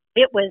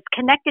it was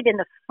connected in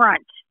the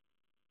front,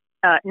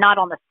 not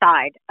on the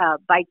side,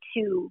 by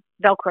 2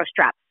 Velcro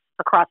straps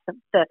across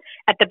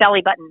at the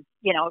belly button,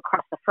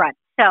 across the front.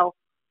 So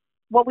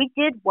what we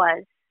did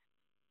was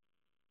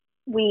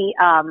we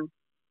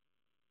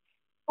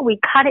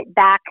cut it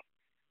back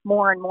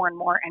more and more and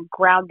more and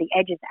ground the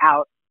edges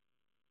out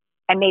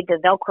and made the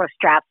Velcro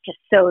straps, just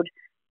sewed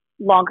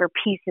longer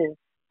pieces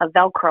of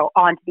Velcro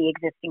onto the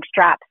existing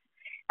straps.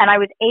 And I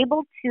was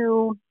able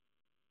to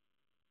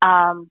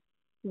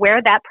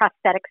wear that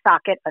prosthetic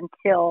socket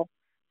until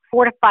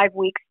 4 to 5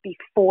 weeks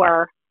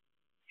before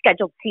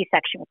scheduled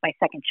C-section with my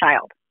second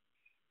child.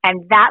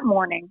 And that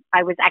morning,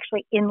 I was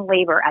actually in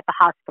labor at the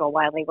hospital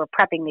while they were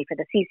prepping me for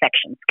the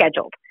C-section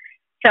scheduled.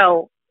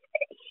 So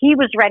he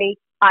was ready,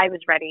 I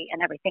was ready,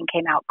 and everything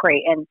came out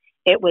great. And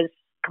it was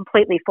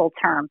completely full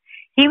term.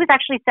 He was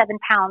actually 7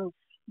 pounds,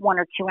 1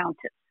 or 2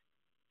 ounces.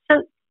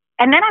 So,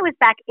 and then I was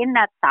back in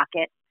that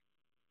socket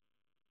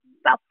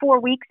about 4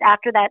 weeks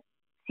after that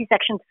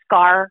C-section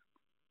scar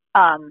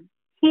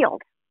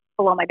healed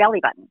below my belly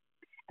button.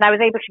 And I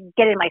was able to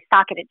get in my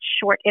socket at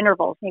short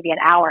intervals, maybe an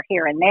hour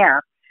here and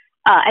there,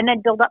 and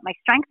then build up my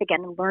strength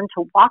again and learn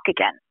to walk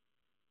again.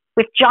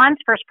 With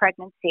John's first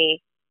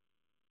pregnancy,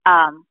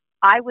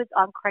 I was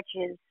on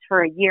crutches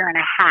for 1.5 years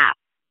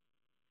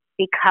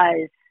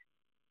because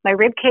my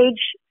rib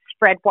cage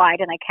spread wide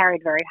and I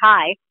carried very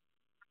high.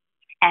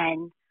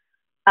 And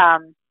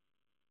the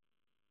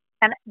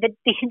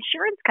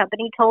insurance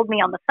company told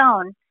me on the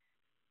phone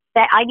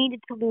that I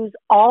needed to lose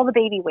all the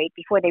baby weight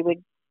before they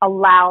would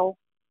allow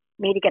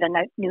me to get a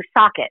new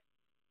socket.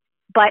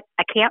 But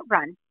I can't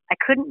run. I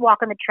couldn't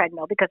walk on the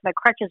treadmill because my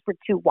crutches were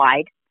too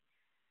wide.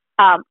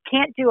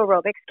 Can't do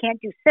aerobics, can't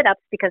do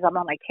sit-ups because I'm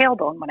on my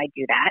tailbone when I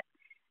do that.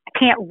 I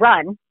can't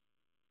run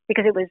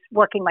because it was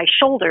working my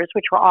shoulders,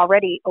 which were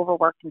already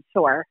overworked and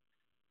sore.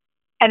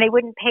 and they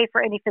wouldn't pay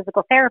for any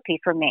physical therapy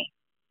for me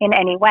in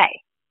any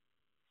way.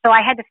 So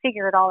I had to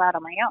figure it all out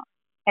on my own.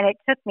 And it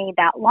took me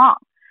that long.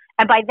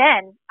 And by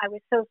then, I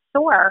was so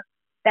sore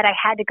that I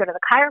had to go to the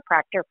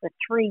chiropractor for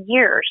 3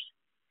 years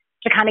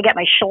to kind of get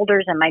my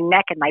shoulders and my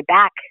neck and my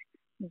back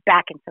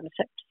in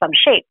some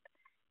shape.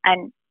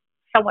 And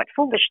somewhat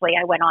foolishly,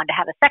 I went on to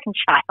have a second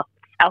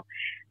child.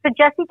 So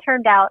Jesse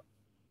turned out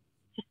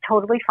just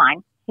totally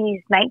fine.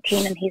 He's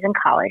 19 and he's in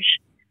college.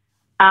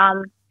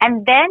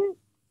 And then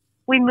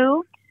we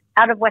moved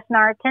out of West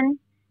Norriton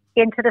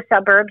into the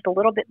suburbs a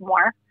little bit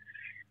more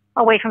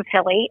away from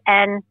Philly.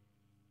 And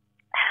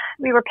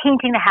we were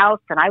painting the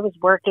house and I was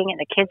working and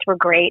the kids were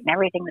great and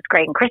everything was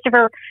great. And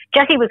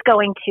Jesse was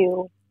going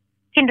to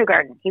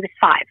kindergarten. He was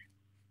 5.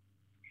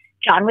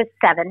 John was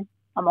 7,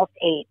 almost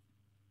 8.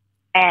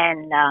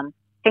 And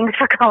things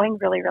were going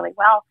really, really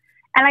well.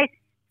 And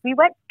we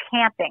went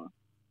camping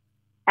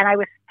and I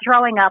was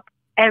throwing up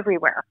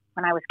everywhere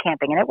when I was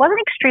camping. And it wasn't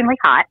extremely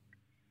hot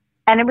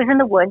and it was in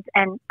the woods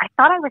and I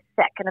thought I was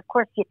sick. And of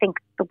course you think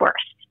the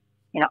worst,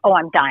 oh,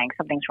 I'm dying.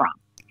 Something's wrong.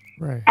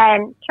 Right.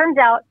 And turns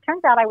out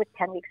I was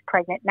 10 weeks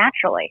pregnant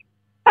naturally.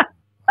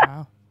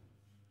 Wow.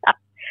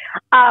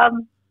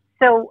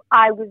 So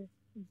I was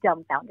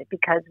dumbfounded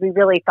because we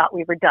really thought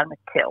we were done with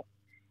 2.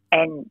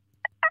 And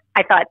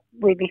I thought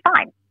we'd be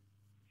fine.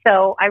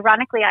 So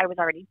ironically, I was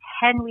already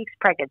 10 weeks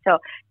pregnant. So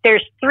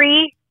there's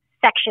 3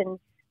 sections.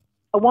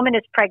 A woman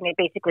is pregnant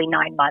basically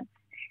 9 months.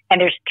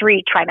 And there's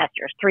 3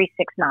 trimesters, 3,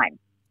 6, 9.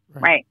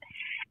 Right.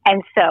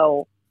 And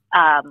so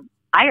I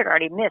had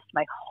already missed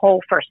my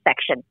whole first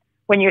section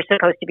when you're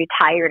supposed to be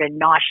tired and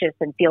nauseous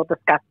and feel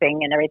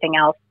disgusting and everything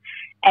else.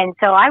 And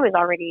so I was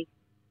already,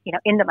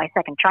 into my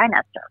second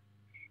trimester.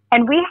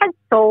 And we had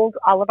sold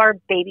all of our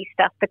baby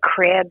stuff, the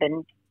crib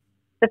and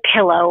the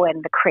pillow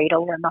and the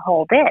cradle and the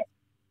whole bit.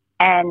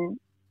 And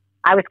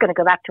I was going to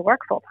go back to work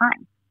full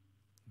time.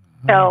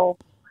 So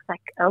I was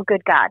like, oh,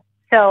 good God.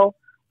 So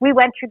we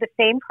went through the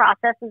same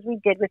process as we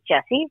did with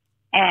Jesse.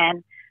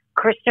 And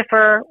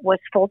Christopher was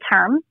full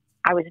term.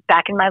 I was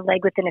back in my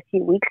leg within a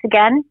few weeks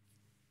again.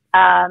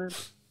 And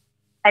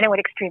it went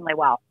extremely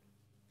well.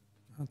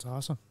 That's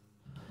awesome.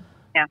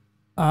 Yeah.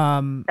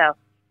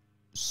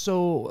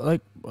 So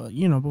like,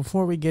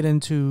 before we get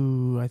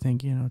into, I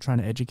think, trying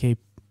to educate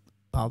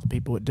all the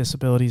people with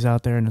disabilities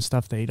out there and the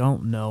stuff they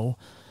don't know.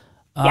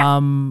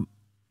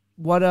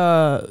 What,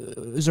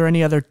 is there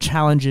any other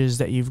challenges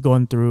that you've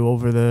gone through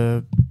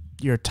over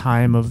your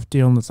time of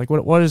dealing with, like,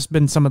 what has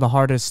been some of the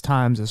hardest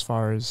times as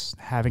far as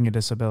having a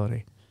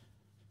disability?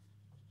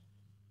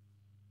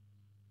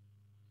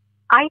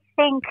 I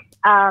think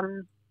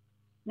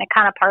that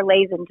kind of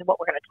parlays into what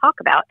we're going to talk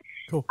about.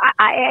 Cool.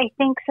 I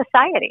think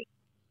society.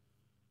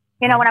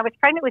 When I was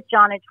pregnant with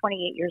John at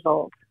 28 years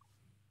old,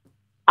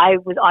 I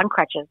was on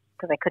crutches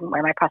because I couldn't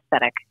wear my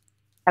prosthetic.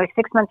 I was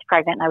 6 months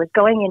pregnant and I was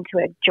going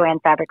into a Joanne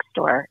fabric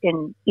store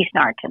in East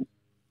Norriton.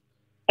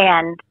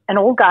 And an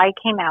old guy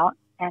came out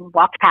and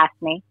walked past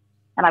me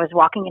and I was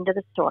walking into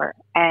the store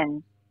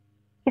and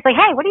he's like,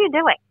 hey, what are you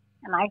doing?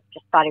 And I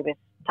just thought he was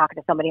talking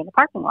to somebody in the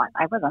parking lot.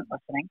 I wasn't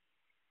listening.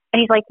 And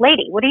he's like,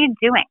 lady, what are you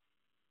doing?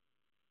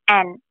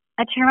 And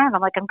I turned around.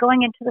 I'm like, I'm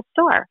going into the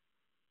store.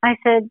 I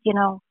said,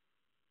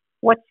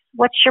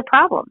 what's your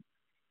problem?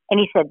 And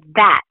he said,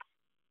 that.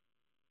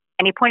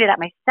 And he pointed at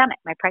my stomach,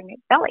 my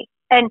pregnant belly.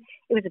 And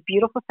it was a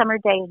beautiful summer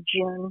day in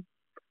June.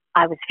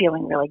 I was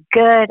feeling really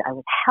good. I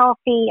was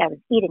healthy. I was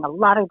eating a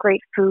lot of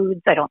great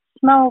foods. I don't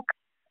smoke.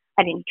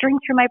 I didn't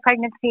drink through my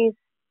pregnancies.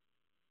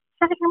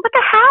 So I was thinking, what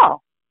the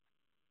hell?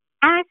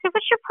 And I said,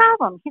 what's your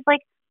problem? He's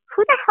like,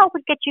 who the hell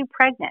would get you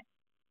pregnant?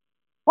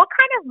 What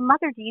kind of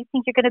mother do you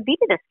think you're going to be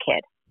to this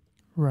kid?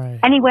 Right.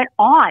 And he went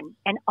on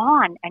and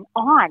on and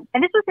on.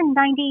 And this was in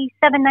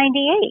 97,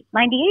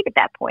 98 at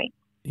that point.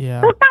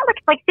 Yeah. So it's not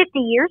like 50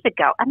 years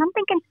ago. And I'm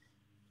thinking,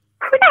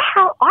 who the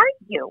hell are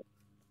you?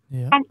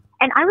 Yeah.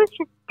 And I was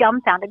just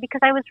dumbfounded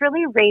because I was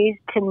really raised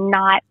to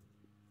not,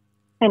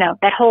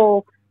 that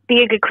whole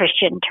be a good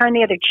Christian, turn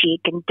the other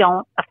cheek and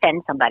don't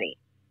offend somebody.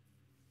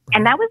 Right.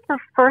 And that was the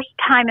first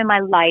time in my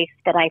life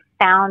that I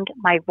found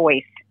my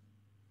voice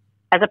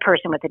as a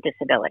person with a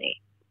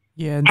disability.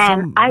 Yeah.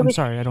 I'm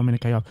sorry, I don't mean to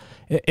cut you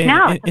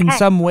off. In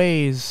some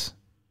ways,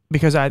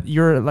 because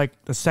you're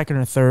like the second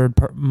or third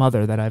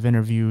mother that I've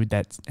interviewed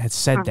that has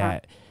said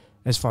that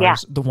as far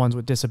as the ones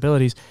with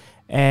disabilities.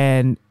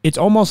 And it's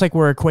almost like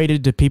we're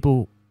equated to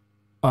people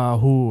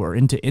who are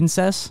into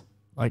incest.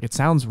 Like, it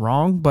sounds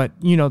wrong, but,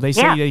 they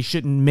say they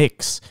shouldn't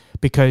mix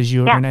because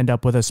you're going to end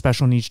up with a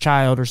special needs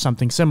child or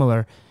something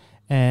similar.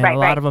 And a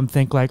lot of them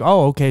think like,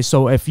 oh, okay,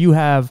 so if you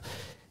have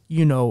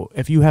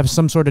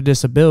some sort of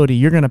disability,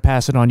 you're going to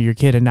pass it on to your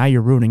kid and now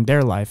you're ruining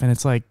their life. And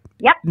it's like,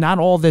 not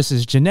all this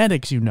is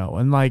genetics,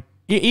 and like,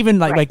 even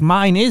like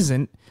mine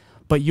isn't,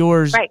 but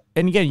yours,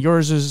 and again,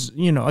 yours is,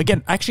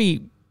 again,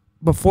 actually,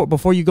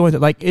 before you go into,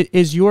 like,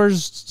 is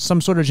yours some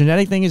sort of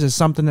genetic thing? Is it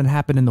something that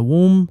happened in the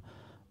womb?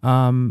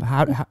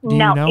 How do you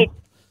know?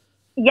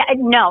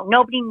 No,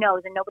 nobody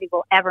knows and nobody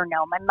will ever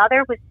know.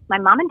 My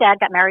mom and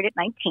dad got married at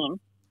 19.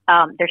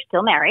 They're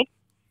still married.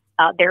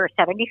 They're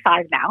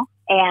 75 now.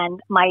 And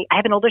I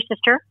have an older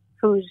sister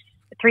who's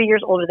 3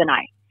 years older than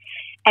I.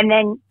 And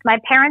then my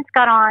parents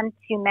got on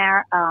to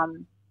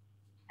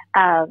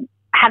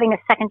having a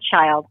second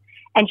child.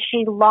 And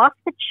she lost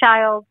the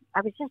child.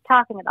 I was just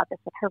talking about this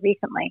with her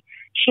recently.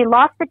 She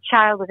lost the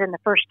child within the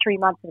first 3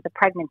 months of the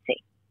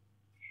pregnancy.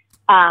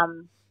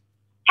 And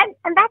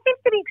that seems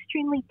to be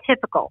extremely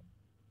typical,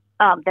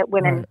 that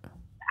women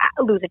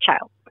lose a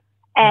child.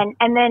 And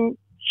then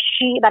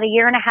about a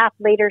year and a half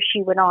later,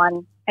 she went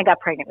on and got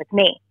pregnant with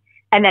me.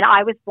 And then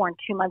I was born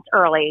 2 months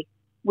early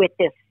with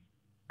this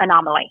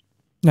anomaly.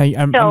 Now,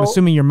 I'm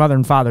assuming your mother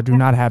and father do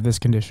not have this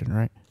condition,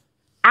 right?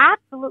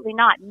 Absolutely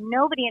not.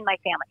 Nobody in my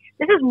family.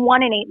 This is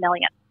 1 in 8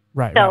 million.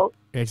 Right. So,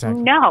 right.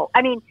 Exactly. No.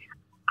 I mean,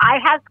 I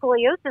have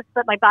scoliosis,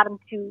 but my bottom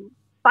 2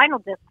 spinal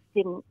discs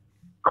didn't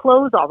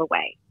close all the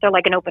way. They're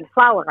like an open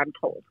flower, I'm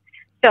told.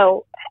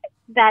 So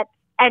that,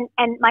 and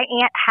my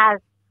aunt has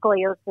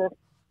scoliosis.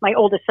 My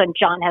oldest son,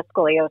 John, has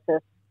scoliosis.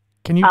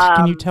 Can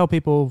you tell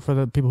people, for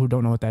the people who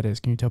don't know what that is,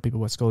 can you tell people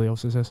what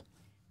scoliosis is?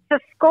 So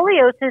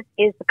scoliosis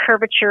is the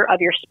curvature of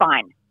your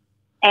spine.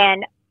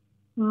 And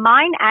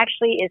mine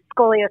actually is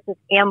scoliosis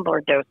and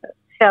lordosis.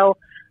 So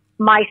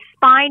my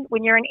spine,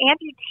 when you're an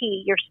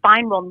amputee, your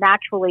spine will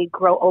naturally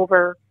grow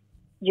over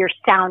your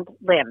sound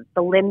limb,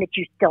 the limb that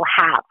you still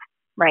have,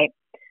 right?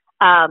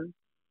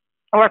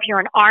 Or if you're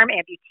an arm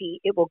amputee,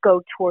 it will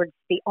go towards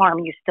the arm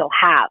you still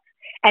have.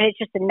 And it's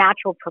just a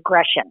natural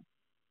progression.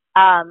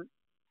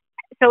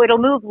 So it'll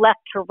move left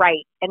to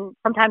right. And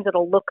sometimes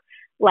it'll look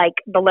like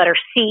the letter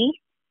C,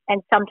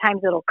 and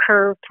sometimes it'll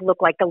curve to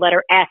look like the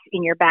letter S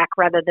in your back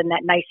rather than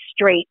that nice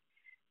straight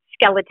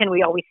skeleton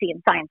we always see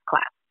in science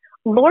class.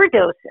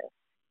 Lordosis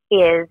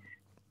is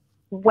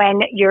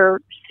when your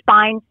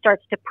spine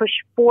starts to push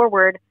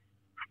forward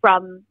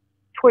from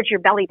towards your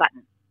belly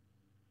button.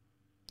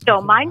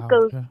 So mine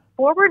goes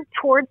forward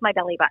towards my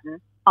belly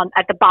button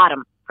at the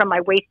bottom from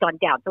my waist on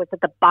down. So it's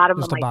at the bottom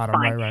just of my bottom,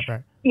 spine.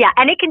 Right. Yeah,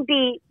 and it can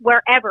be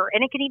wherever,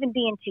 and it can even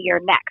be into your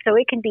neck. So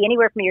it can be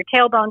anywhere from your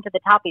tailbone to the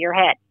top of your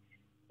head,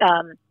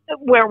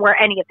 where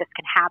any of this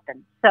can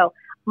happen. So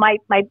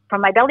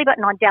from my belly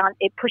button on down,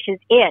 it pushes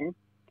in,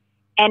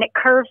 and it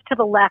curves to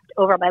the left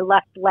over my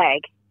left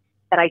leg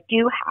that I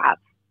do have,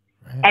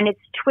 and it's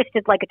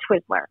twisted like a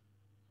Twizzler.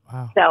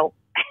 Wow. So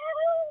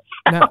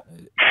now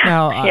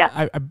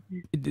yeah.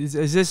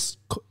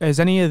 Is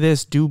any of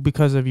this due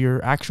because of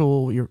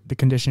the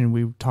condition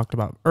we talked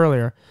about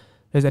earlier?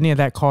 Is any of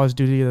that caused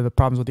due to the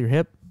problems with your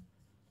hip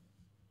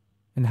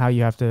and how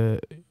you have to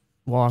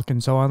walk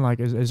and so on?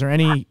 Like, is there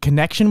any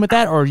connection with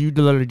that, or you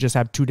literally just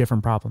have 2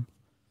 different problems?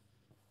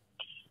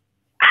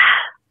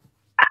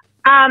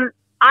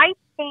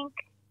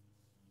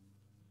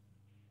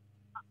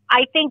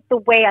 I think the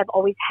way I've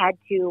always had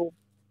to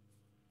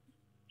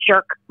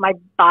jerk my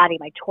body,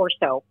 my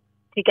torso,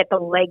 to get the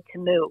leg to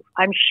move,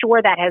 I'm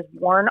sure that has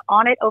worn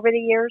on it over the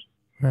years.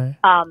 Right.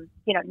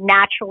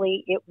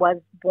 Naturally, it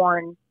was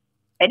born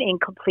an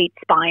incomplete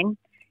spine.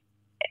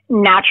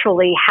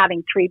 Naturally,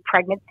 having 3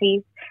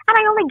 pregnancies, and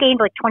I only gained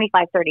like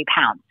 25, 30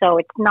 pounds. So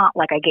it's not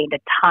like I gained a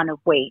ton of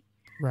weight.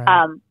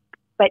 Right.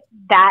 But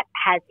that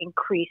has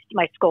increased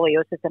my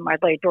scoliosis and my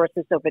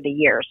lordosis over the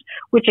years,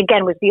 which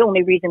again was the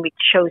only reason we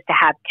chose to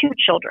have 2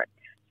 children.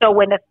 So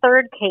when the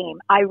third came,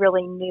 I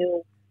really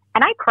knew,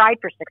 and I cried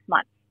for 6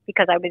 months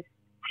because I was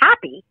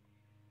happy,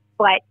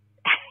 but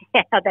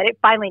that it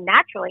finally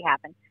naturally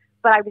happened.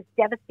 But I was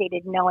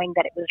devastated knowing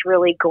that it was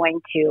really going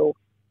to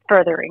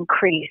further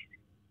increase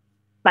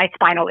my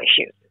spinal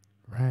issues.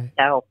 Right.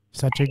 So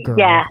such a girl.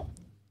 Yeah.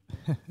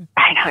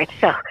 I know, it's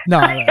so no,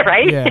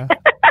 right? Yeah.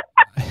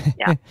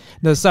 Yeah.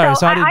 No, sorry.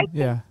 So I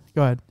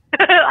go ahead.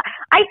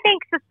 I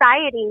think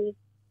society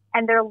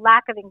and their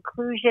lack of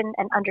inclusion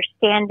and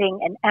understanding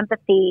and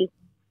empathy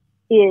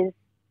is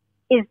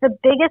the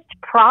biggest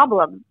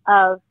problem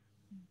of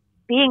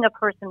being a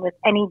person with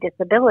any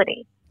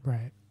disability.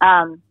 Right.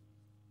 And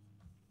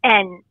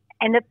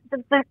the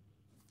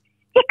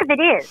kick of it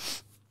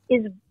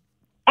is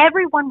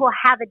everyone will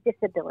have a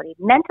disability,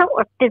 mental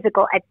or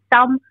physical, at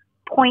some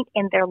point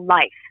in their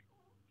life.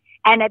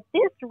 And at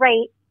this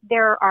rate,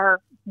 there are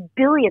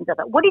billions of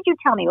it. What did you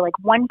tell me? Like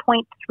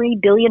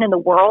 1.3 billion in the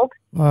world?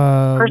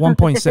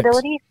 1.6.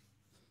 Disabilities?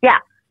 Yeah.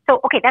 So,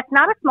 okay, that's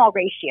not a small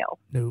ratio.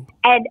 No.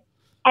 And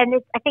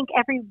it's, I think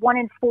every 1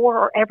 in 4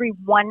 or every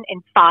 1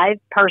 in 5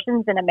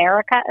 persons in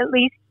America, at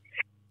least,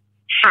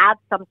 have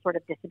some sort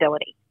of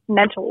disability,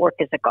 mental or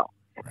physical.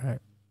 Right.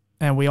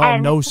 And we all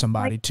know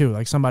somebody, too.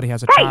 Like somebody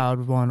has a child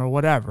with one or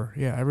whatever.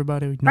 Yeah,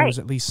 everybody knows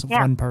at least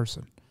one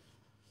person.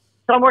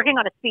 So I'm working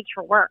on a speech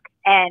for work.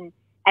 And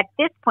at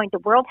this point, the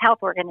World Health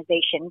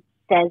Organization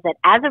says that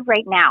as of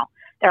right now,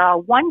 there are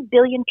 1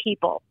 billion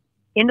people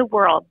in the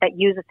world that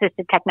use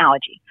assistive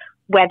technology,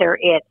 whether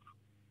it's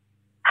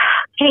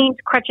canes,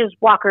 crutches,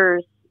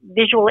 walkers,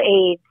 visual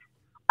aids,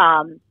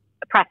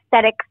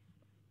 prosthetics,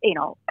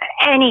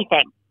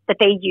 anything that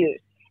they use.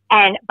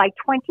 And by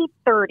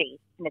 2030,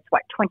 and it's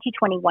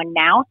 2021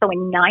 now, so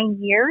in 9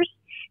 years,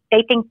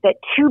 they think that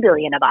 2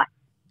 billion of us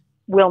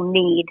will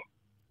need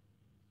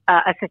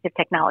assistive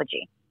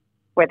technology.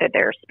 whether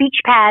they're speech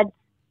pads,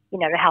 you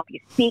know, to help you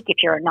speak if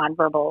you're a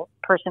nonverbal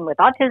person with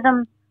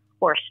autism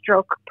or a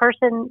stroke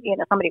person, you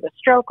know, somebody with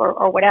stroke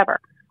or whatever.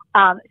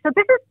 So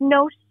this is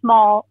no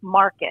small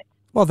market.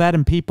 Well, that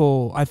and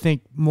people, I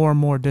think more and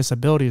more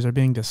disabilities are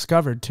being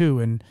discovered too.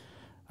 And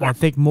I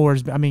think more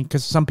is, I mean,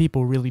 because some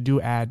people really do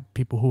add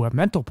people who have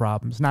mental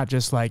problems, not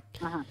just like,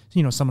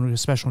 you know, someone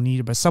who's special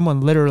needed, but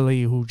someone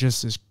literally who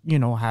just is, you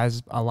know,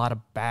 has a lot of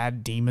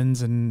bad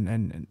demons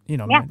and you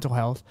know, mental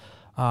health.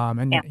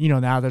 You know,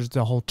 now there's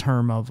the whole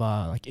term of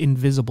like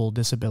invisible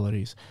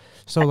disabilities.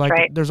 So That's like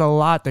right. there's a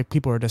lot that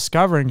people are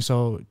discovering.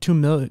 So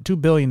 2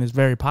 billion is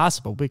very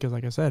possible because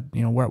like I said,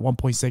 you know, we're at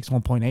 1.6,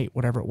 1.8,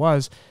 whatever it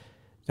was.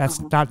 That's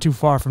not too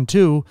far from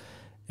 2.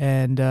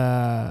 And,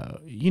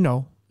 you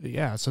know,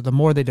 yeah, so the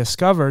more they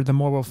discover, the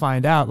more we'll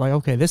find out, like,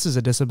 okay, this is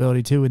a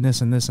disability too, and this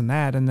and this and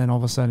that. And then all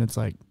of a sudden it's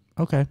like,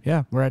 okay,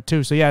 yeah, we're at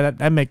 2. So yeah,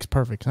 that makes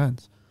perfect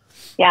sense.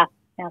 Yeah.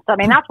 So, I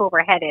mean, that's where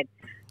we're headed.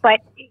 But,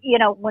 you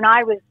know, when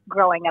I was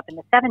growing up in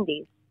the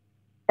 70s,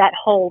 that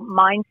whole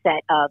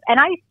mindset of, and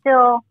I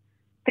still,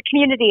 the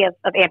community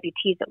of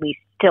amputees at least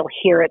still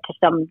hear it to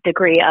some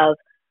degree of,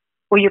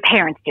 well, your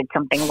parents did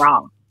something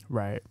wrong.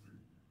 Right.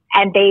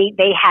 And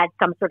they had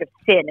some sort of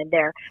sin in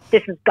there.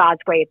 This is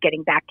God's way of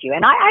getting back to you.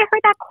 And I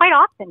heard that quite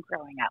often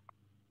growing up.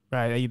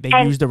 Right.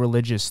 They use the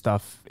religious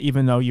stuff,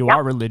 even though you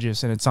are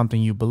religious and it's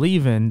something you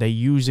believe in. They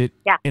use it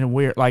in a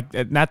weird, like,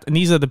 and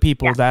these are the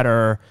people that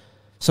are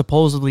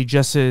supposedly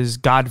just as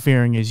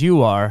God-fearing as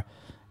you are.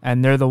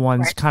 And they're the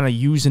ones kind of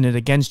using it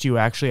against you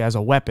actually as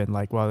a weapon.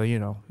 Like, well, you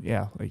know,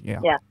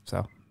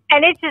 So.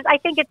 And it's just, I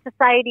think it's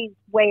society's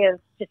way of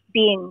just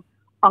being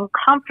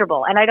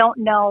uncomfortable. And I don't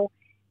know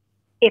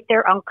if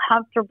they're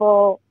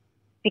uncomfortable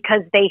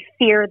because they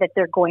fear that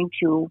they're going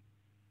to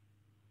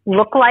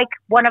look like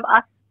one of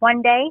us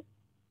one day.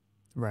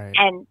 Right.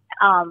 And,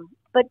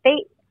 but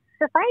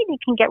society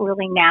can get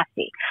really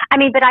nasty. I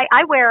mean, but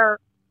I wear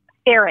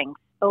fairings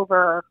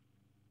over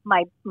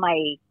my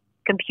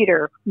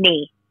computer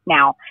knee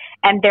now,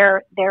 and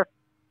they're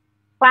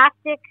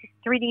plastic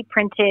 3D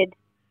printed,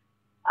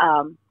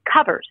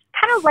 covers,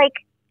 kind of like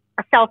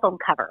a cell phone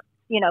cover.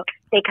 You know,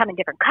 they come in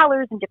different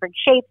colors and different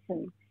shapes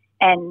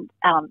and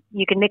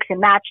you can mix and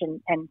match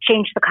and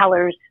change the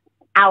colors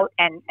out,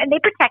 and they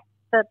protect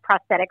the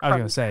prosthetic I was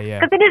going to say,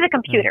 because it is a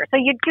computer. So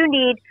you do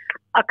need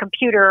a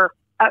computer,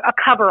 a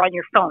cover on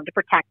your phone to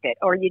protect it,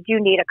 or you do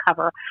need a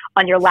cover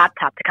on your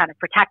laptop to kind of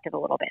protect it a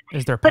little bit.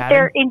 Is there padding? But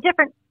they're in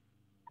different,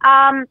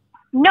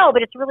 no,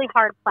 but it's really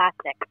hard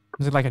plastic.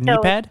 Is it like a knee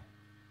pad?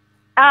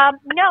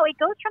 No, it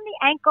goes from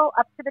the ankle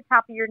up to the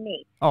top of your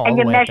knee. Oh, and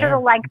you measure the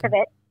length of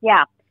it.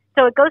 Yeah.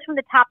 So it goes from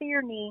the top of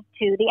your knee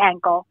to the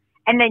ankle,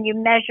 and then you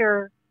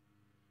measure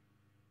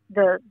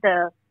the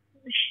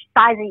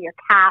size of your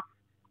calf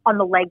on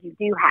the leg you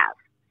do have.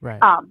 Right.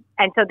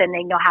 And so then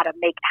they know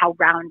how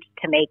round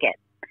to make it.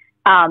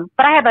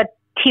 But I have a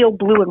teal,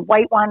 blue, and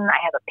white one. I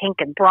have a pink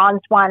and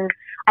bronze one.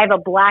 I have a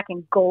black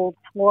and gold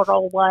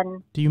floral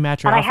one. Do you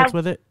match your outfits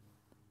with it?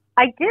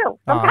 I do.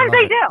 Sometimes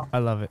I do. I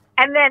love it.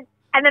 And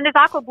then this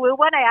aqua blue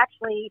one, I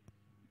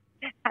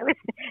was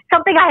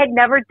something I had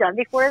never done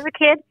before as a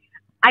kid.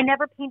 I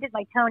never painted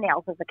my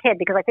toenails as a kid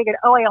because I figured,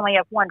 I only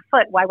have 1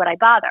 foot. Why would I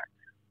bother?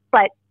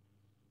 But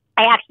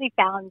I actually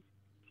found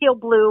teal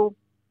blue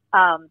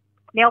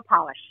nail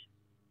polish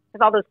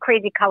because all those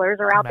crazy colors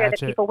are out there that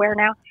people wear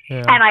now.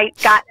 Yeah. And I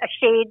got a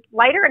shade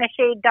lighter and a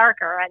shade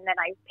darker, and then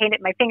I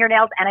painted my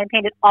fingernails and I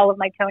painted all of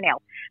my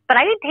toenails. But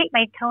I didn't paint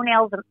my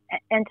toenails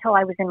until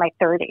I was in my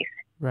 30s.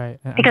 Right.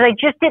 Because I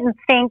just didn't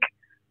think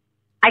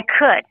I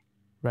could.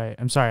 Right.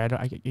 I'm sorry.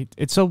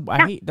 It's so,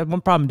 I hate that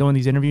one problem doing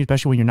these interviews,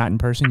 especially when you're not in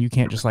person. You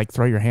can't just like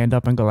throw your hand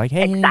up and go like,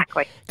 hey.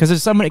 Exactly. Because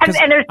there's somebody, because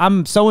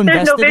I'm so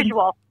invested. There's no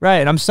visual. Right.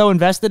 And I'm so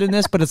invested in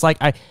this, but it's like,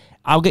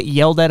 I'll get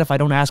yelled at if I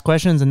don't ask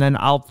questions, and then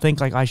I'll think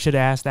like I should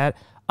ask that.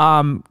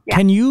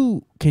 Can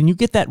you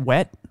get that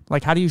wet?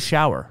 Like, how do you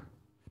shower?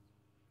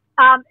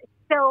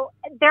 So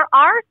there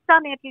are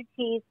some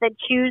amputees that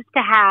choose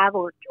to have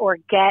or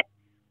get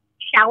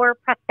shower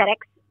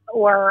prosthetics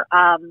or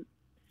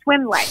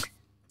swim legs.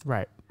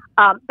 Right.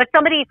 But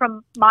somebody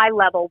from my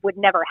level would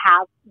never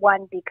have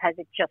one because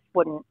it just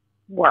wouldn't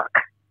work.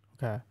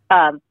 Okay.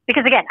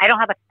 Because again, I don't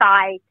have a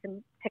thigh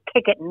to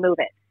kick it and move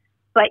it.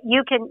 But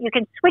you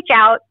can switch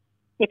out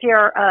if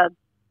you're a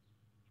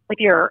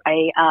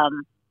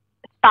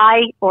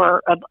thigh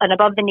or an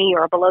above the knee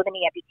or a below the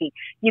knee amputee.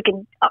 You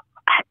can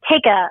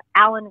take a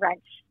Allen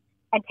wrench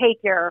and take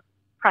your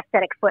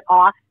prosthetic foot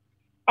off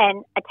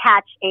and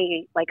attach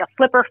a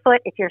flipper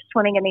foot if you're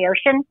swimming in the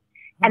ocean,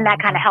 and that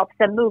kind of helps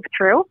them move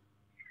through.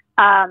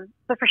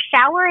 But for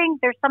showering,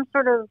 there's some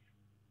sort of,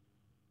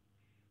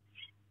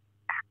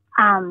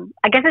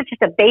 I guess it's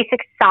just a basic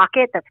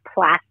socket that's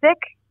plastic,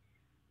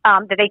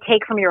 that they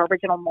take from your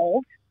original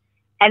mold.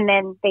 And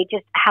then they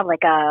just have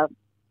like a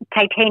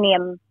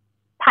titanium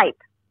pipe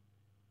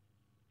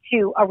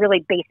to a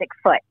really basic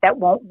foot that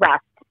won't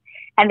rust.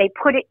 And they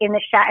put it in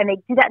the shower, and they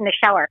do that in the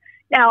shower.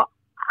 Now,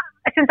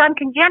 since I'm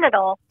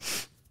congenital,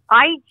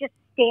 I just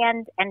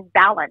stand and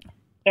balance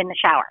in the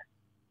shower.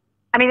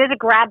 I mean, there's a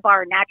grab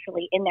bar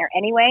naturally in there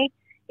anyway,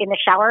 in the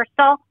shower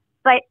stall.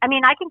 But I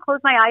mean, I can close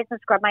my eyes and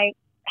scrub my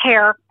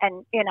hair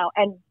and,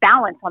 and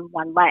balance on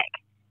one leg.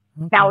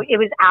 Okay. Now, it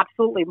was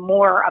absolutely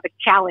more of a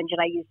challenge, and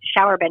I used a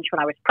shower bench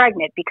when I was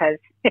pregnant because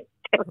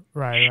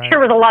right. there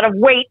was a lot of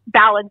weight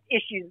balance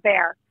issues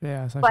there.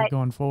 Yeah, especially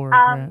going forward.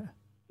 Right.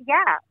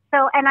 Yeah.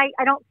 So, and I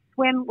don't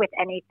swim with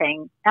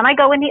anything. And I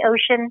go in the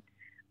ocean.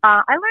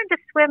 I learned to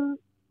swim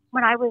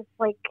when I was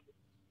like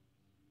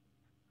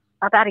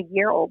about a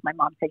year old, my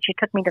mom said. She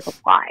took me to the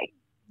Y.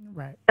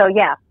 Right. So,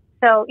 yeah.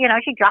 So,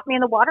 she dropped me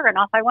in the water and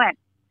off I went.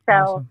 So,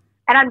 awesome.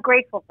 And I'm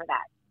grateful for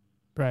that.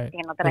 Right.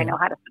 That I know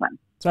how to swim.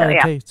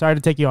 Sorry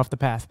to take you off the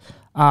path.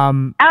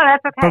 Oh,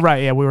 that's okay. But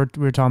right, yeah, we were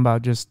talking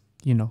about just,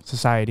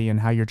 society and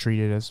how you're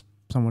treated as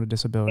someone with a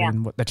disability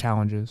and what the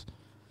challenge is.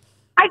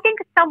 I think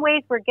in some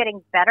ways we're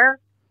getting better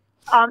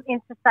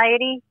in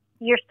society.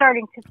 You're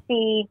starting to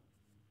see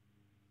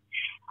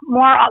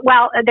more.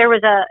 Well,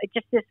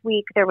 just this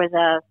week, there was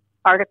a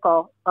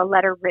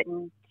letter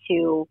written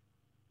to,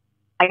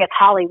 I guess,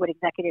 Hollywood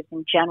executives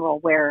in general,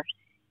 where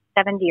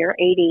 70 or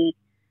 80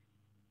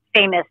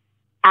 famous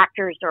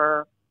actors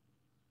or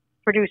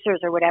producers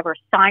or whatever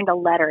signed a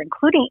letter,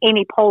 including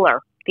Amy Poehler,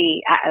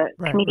 the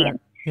comedian,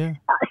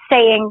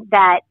 saying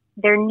that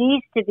there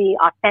needs to be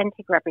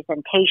authentic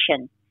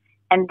representation,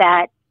 and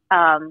that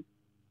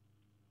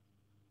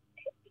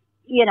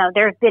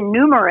there have been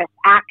numerous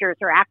actors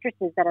or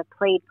actresses that have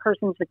played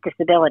persons with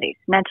disabilities,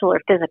 mental or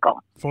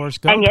physical,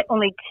 Forrest Gump. And yet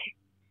only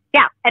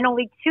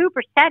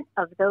 2%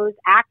 of those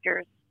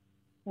actors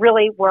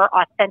really were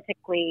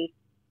authentically,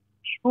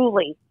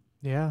 truly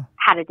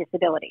had a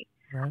disability.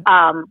 Right.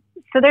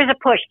 So there's a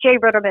push. Jay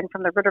Ruderman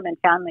from the Ruderman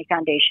Family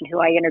Foundation, who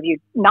I interviewed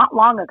not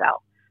long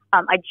ago.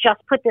 I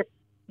just put this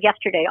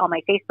yesterday on my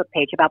Facebook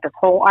page about this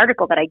whole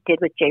article that I did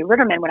with Jay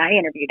Ruderman when I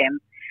interviewed him,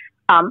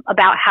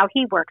 about how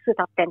he works with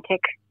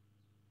authentic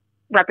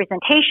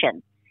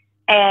representation.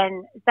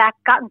 And Zach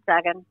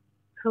Gottenshagen,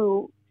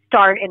 who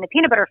starred in The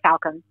Peanut Butter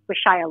Falcon with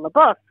Shia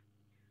LaBeouf,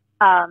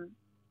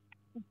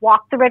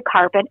 walked the red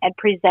carpet and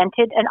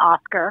presented an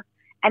Oscar.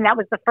 And that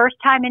was the first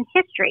time in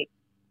history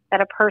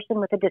that a person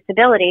with a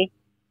disability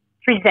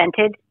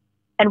presented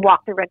and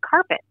walked the red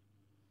carpet.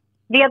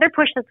 The other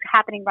push that's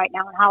happening right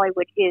now in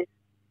Hollywood is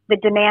the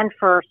demand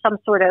for some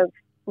sort of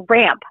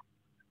ramp.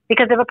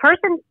 Because if a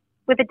person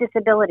with a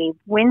disability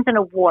wins an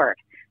award,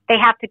 they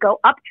have to go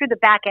up through the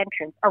back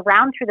entrance,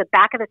 around through the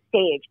back of the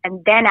stage,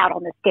 and then out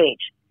on the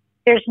stage.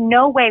 There's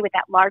no way with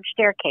that large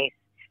staircase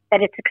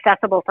that it's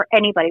accessible for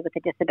anybody with a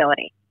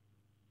disability.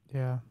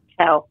 Yeah.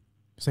 So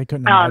they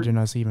couldn't imagine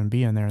us even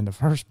being there in the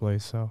first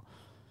place. So.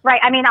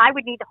 Right. I mean, I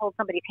would need to hold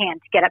somebody's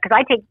hand to get up, because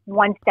I take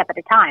one step at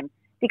a time,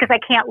 because I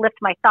can't lift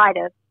my thigh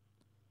to,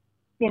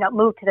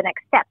 move to the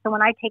next step. So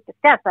when I take the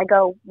steps, I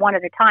go one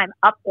at a time,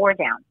 up or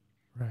down.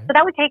 Right. So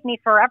that would take me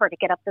forever to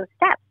get up those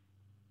steps,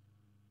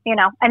 and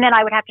then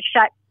I would have to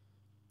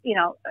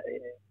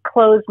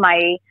close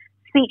my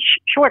speech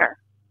shorter,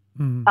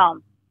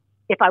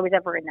 if I was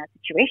ever in that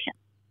situation.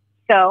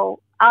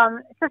 So,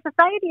 so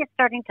society is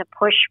starting to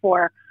push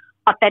for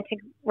authentic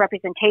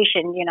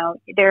representation.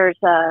 There's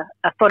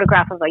a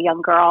photograph of a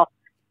young girl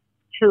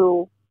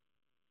who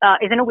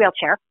is in a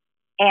wheelchair,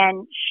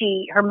 and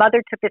her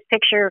mother took this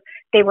picture.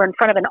 They were in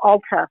front of an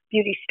Ulta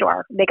beauty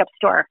store, makeup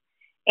store,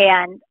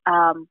 and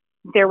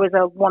there was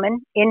a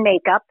woman in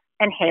makeup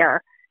and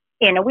hair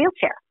in a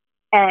wheelchair,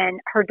 and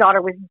her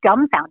daughter was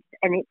dumbfounded,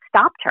 and it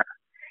stopped her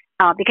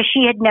because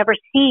she had never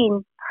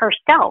seen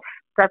herself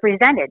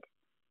represented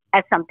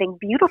as something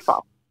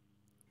beautiful.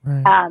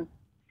 Right.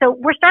 So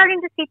we're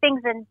starting to see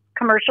things in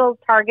commercials.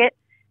 Target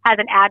has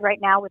an ad right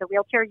now with a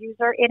wheelchair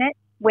user in it,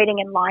 waiting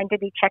in line to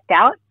be checked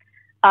out.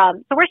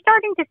 So we're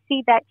starting to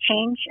see that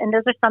change, and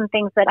those are some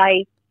things that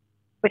I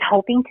was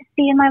hoping to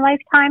see in my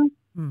lifetime.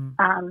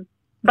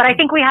 But I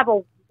think we have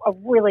a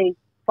really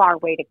far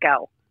way to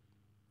go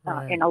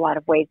in a lot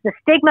of ways. The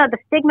stigma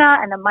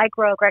and the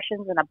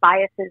microaggressions and the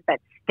biases that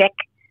stick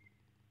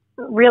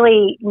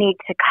really need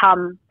to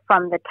come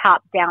from the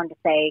top down to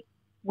say,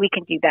 we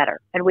can do better,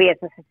 and we as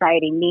a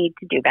society need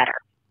to do better.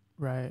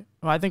 Right.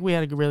 Well, I think we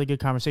had a really good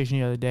conversation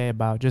the other day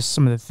about just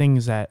some of the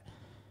things that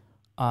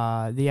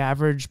the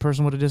average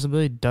person with a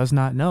disability does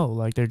not know.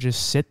 Like, they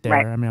just sit there.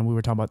 Right. I mean, we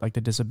were talking about like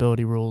the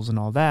disability rules and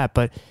all that,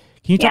 but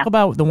can you talk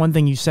about the one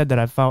thing you said that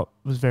I felt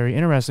was very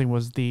interesting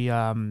was the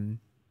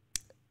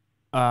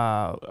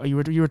you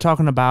were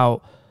talking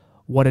about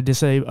what a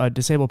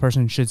disabled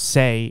person should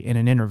say in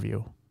an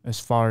interview as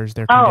far as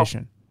their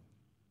condition.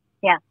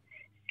 Yeah.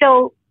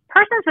 So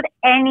persons with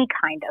any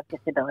kind of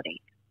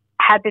disability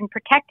have been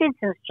protected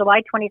since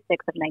July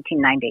 26th of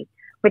 1990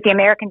 with the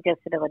American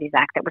Disabilities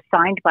Act that was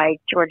signed by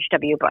George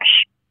W.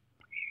 Bush.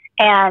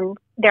 And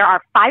there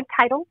are 5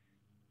 titles,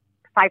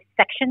 5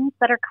 sections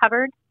that are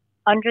covered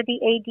under the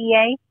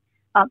ADA.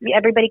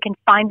 Everybody can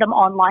find them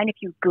online if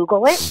you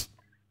Google it.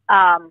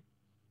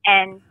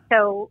 And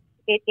so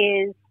it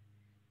is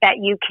that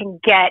you can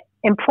get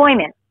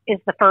employment is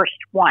the first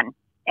one,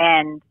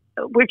 and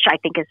which I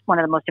think is one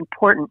of the most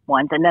important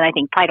ones. And then I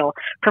think Title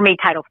V,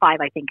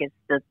 I think,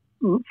 is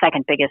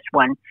second biggest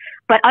one.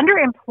 But under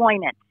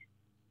employment,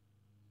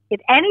 if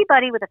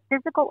anybody with a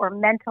physical or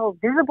mental,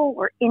 visible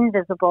or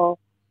invisible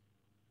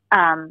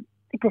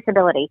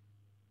disability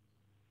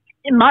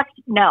must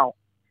know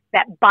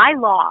that by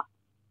law,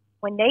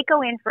 when they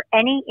go in for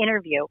any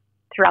interview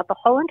throughout the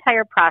whole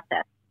entire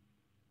process,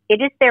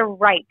 it is their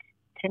right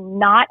to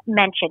not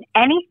mention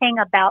anything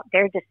about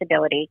their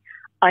disability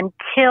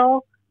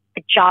until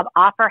the job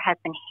offer has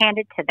been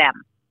handed to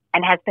them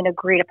and has been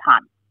agreed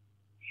upon.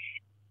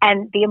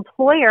 And the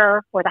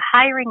employer or the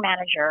hiring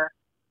manager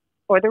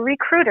or the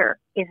recruiter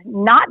is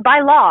not by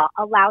law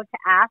allowed to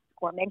ask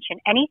or mention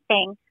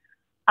anything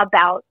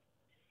about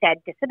said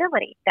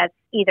disability that's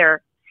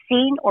either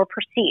seen or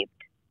perceived.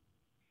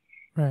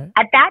 Right.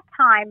 At that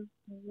time,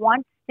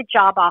 once the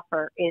job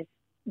offer is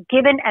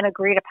given and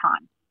agreed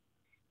upon,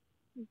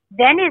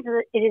 then it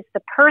is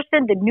the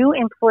person, the new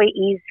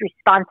employee's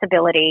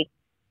responsibility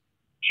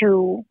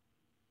to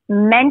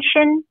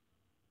mention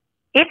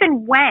if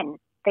and when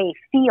they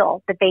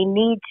feel that they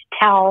need to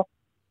tell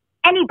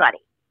anybody.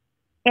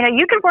 You know,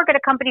 you can work at a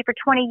company for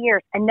 20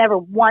 years and never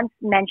once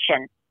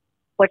mention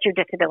what your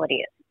disability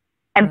is.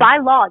 And by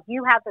law,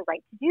 you have the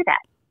right to do that.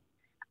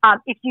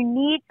 If you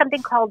need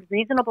something called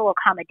reasonable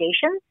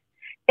accommodations,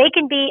 they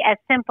can be as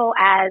simple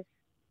as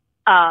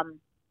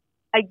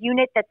a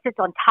unit that sits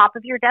on top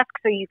of your desk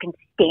so you can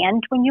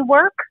stand when you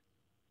work.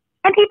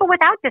 And people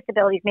without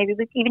disabilities, maybe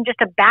with even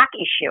just a back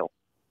issue,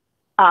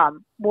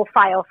 will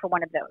file for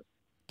one of those.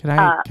 Can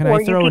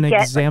I throw an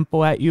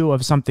example at you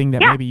of something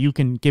that maybe you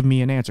can give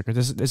me an answer?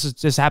 Because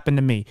this happened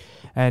to me,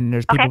 and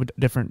there's people with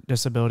different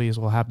disabilities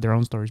will have their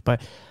own stories.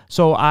 But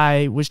so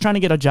I was trying to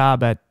get a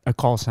job at a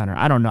call center.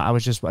 I don't know. I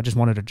just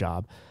wanted a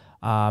job.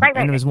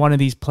 And it was one of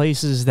these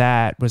places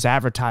that was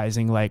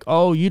advertising like,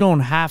 oh, you don't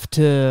have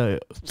to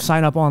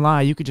sign up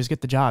online. You could just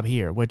get the job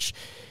here, which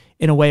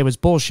in a way was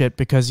bullshit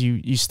because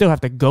you still have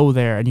to go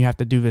there and you have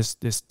to do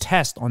this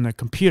test on the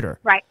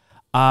computer. Right.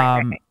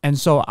 And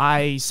so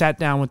I sat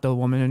down with the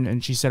woman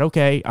and she said,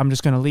 okay, I'm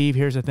just going to leave.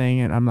 Here's the thing.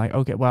 And I'm like,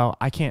 okay, well,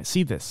 I can't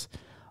see this.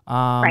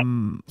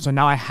 So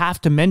now I have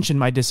to mention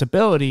my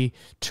disability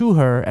to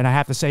her. And I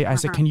have to say, I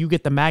said, can you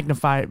get the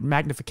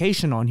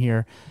magnification on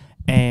here?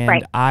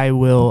 And I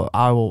will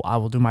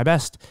do my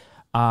best.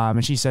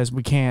 And she says,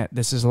 we can't,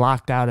 this is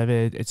locked out of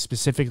it. It's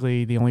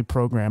specifically the only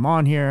program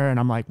on here. And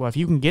I'm like, well, if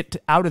you can get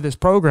out of this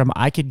program,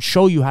 I could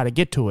show you how to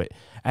get to it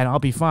and I'll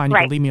be fine. You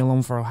can leave me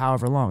alone for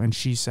however long. And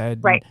she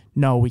said,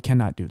 no, we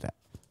cannot do that.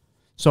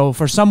 So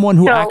for someone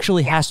who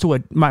actually has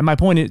to, my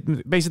point is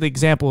basically the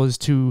example is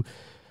to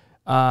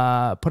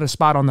put a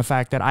spot on the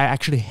fact that I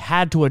actually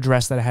had to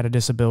address that I had a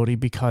disability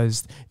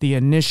because the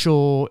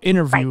initial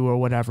interview or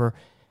whatever,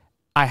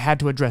 I had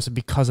to address it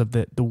because of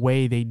the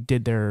way they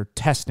did their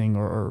testing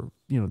or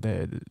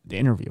the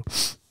interview.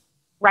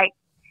 Right.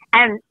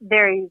 And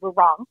they were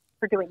wrong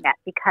for doing that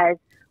because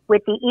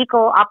with the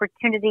equal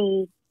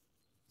opportunity,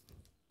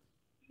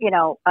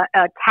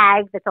 a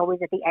tag that's always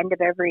at the end of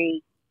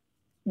every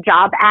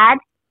job ad,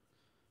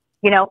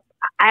 and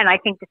I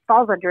think this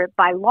falls under it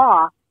by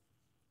law.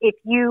 If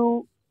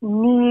you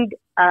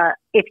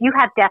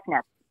have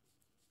deafness,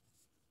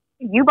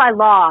 you by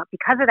law,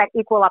 because of that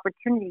equal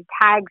opportunity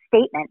tag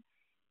statement,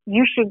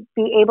 you should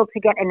be able to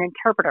get an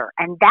interpreter.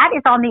 And that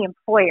is on the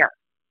employer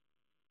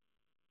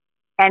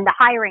and the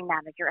hiring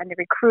manager and the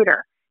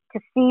recruiter to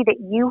see that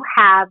you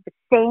have the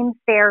same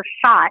fair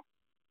shot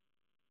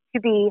to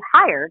be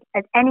hired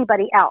as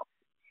anybody else.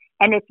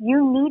 And if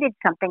you needed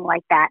something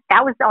like that,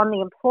 that was on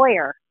the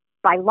employer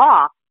by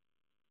law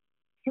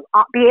to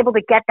be able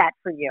to get that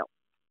for you.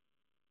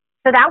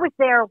 So that was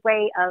their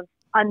way of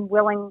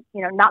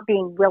not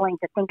being willing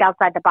to think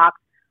outside the box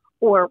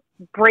or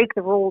break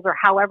the rules or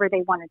however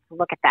they wanted to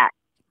look at that.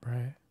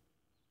 Right.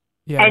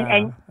 Yeah.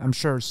 And I'm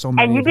sure so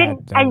many. And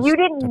you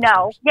didn't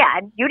know. Yeah.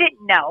 And you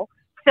didn't know.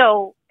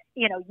 So,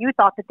 you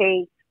thought that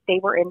they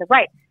were in the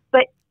right.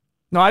 But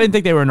no, I didn't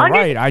think they were in the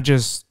right.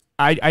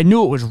 I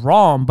knew it was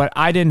wrong, but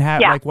I didn't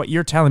have like what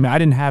you're telling me. I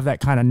didn't have that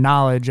kind of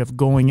knowledge of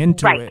going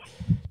into it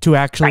to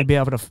actually be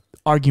able to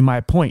argue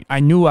my point. I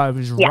knew I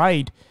was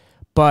right,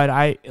 but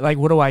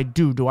what do I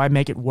do? Do I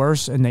make it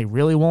worse and they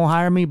really won't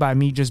hire me by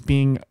me just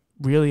being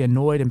really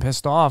annoyed and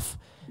pissed off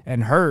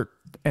and hurt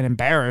and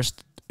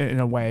embarrassed in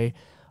a way?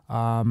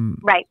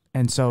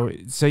 And so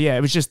yeah,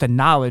 it was just the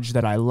knowledge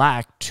that I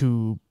lacked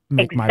to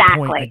make my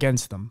point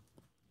against them.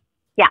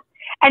 Yeah.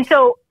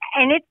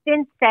 And it's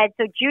been said,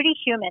 so Judy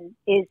Heumann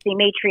is the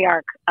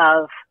matriarch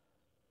of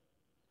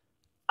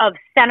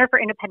Center for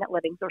Independent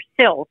Living, or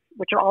CILs,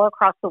 which are all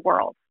across the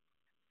world.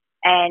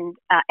 And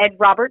Ed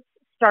Roberts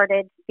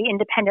started the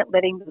independent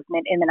living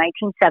movement in the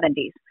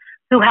 1970s,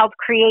 who helped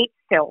create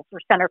CILs, or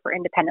Center for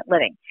Independent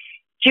Living.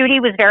 Judy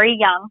was very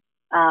young.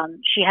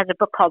 She has a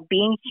book called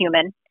Being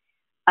Human.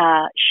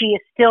 She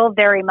is still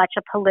very much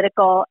a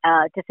political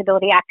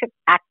disability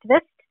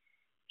activist.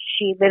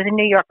 She lives in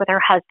New York with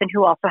her husband,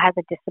 who also has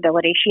a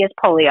disability. She has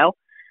polio.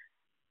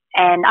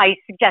 And I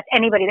suggest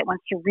anybody that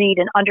wants to read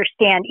and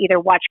understand, either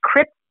watch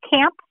CRIP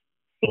Camp,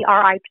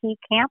 CRIP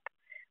Camp,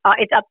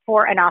 It's up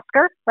for an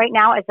Oscar right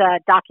now as a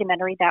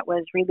documentary that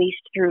was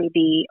released through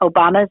the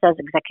Obamas as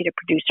executive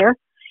producer,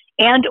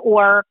 and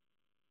or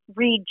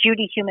read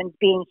Judy Heuman's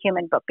Being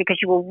Human book, because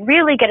you will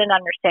really get an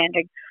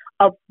understanding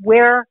of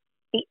where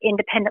the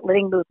independent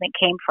living movement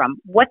came from,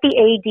 what the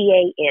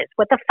ADA is,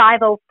 what the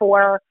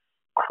 504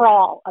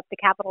 crawl up the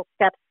Capitol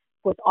steps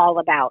was all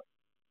about,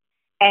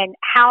 and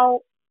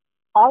how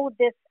all of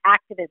this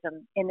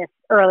activism in the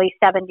early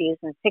 70s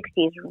and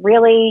 60s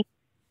really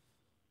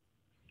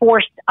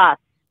forced us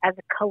as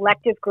a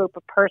collective group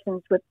of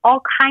persons with all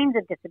kinds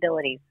of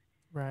disabilities.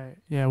 Right.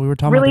 Yeah, we were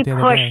talking about it the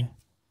other day.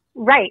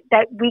 Right,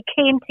 that we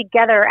came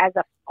together as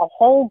a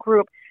whole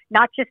group,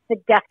 not just the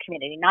deaf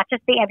community, not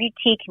just the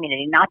amputee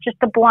community, not just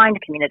the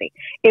blind community.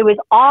 It was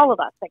all of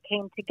us that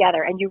came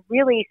together, and you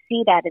really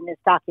see that in this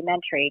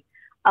documentary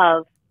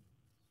of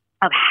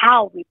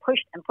how we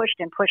pushed and pushed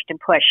and pushed and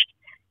pushed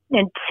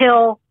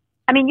until,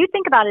 I mean, you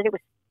think about it, it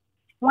was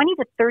 20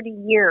 to 30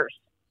 years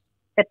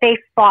that they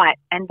fought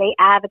and they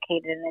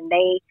advocated and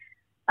they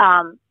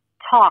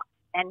talked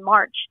and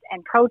marched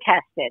and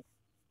protested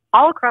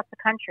all across the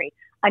country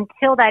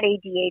until that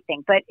ADA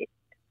thing. But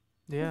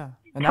yeah,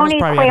 and that was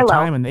probably at a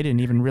time when they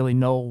didn't even really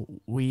know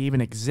we even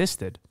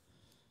existed.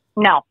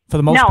 No, for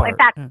the most part. No, in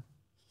fact,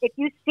 if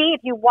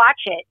you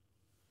watch it,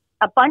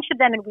 a bunch of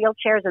them in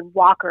wheelchairs and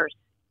walkers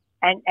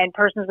and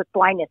persons with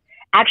blindness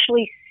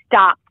actually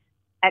stopped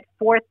at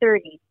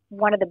 4:30,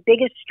 one of the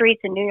biggest streets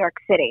in New York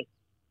City,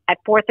 at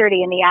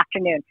 4:30 in the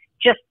afternoon,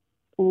 just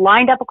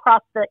lined up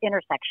across the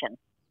intersection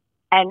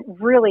and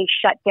really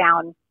shut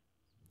down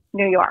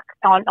New York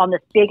on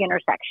this big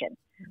intersection.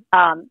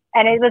 And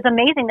it was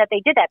amazing that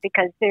they did that,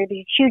 because there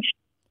these huge,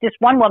 this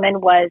one woman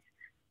was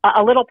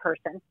a little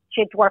person,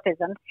 she had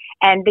dwarfism,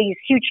 and these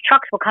huge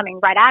trucks were coming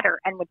right at her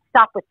and would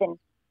stop within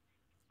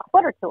a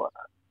foot or two of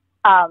her.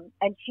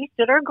 And she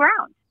stood her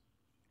ground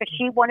because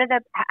she wanted to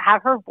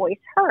have her voice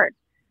heard.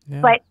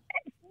 Yeah. But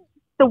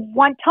the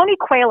one, Tony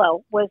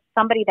Coelho was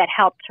somebody that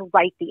helped to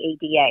write the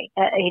ADA,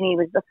 and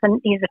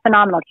he's a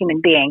phenomenal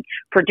human being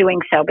for doing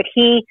so. But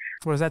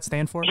what does that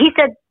stand for? He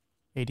said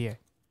ADA.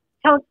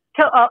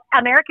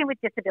 American with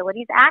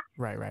Disabilities Act.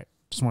 Right.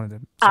 Just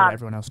wanted to so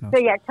everyone else knows. So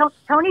yeah,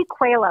 Tony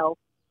Coelho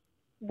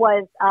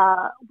was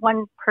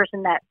one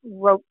person that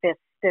wrote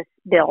this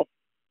bill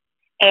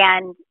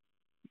and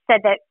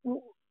said that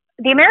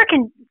the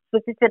American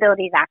with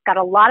Disabilities Act got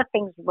a lot of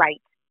things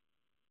right,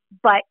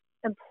 but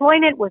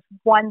employment was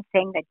one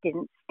thing that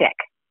didn't stick.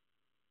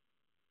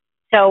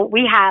 So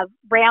we have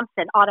ramps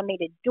and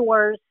automated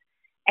doors,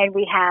 and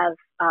we have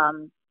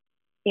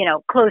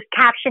closed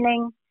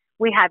captioning.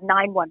 We have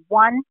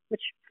 911,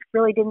 which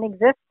really didn't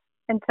exist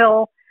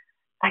until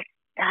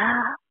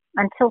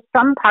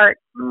some part,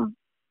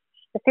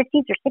 the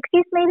 50s or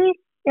 60s maybe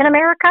in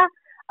America.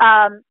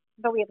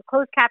 But we have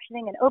closed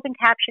captioning and open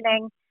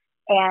captioning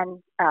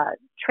and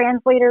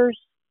translators.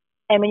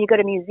 And when you go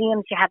to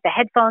museums, you have the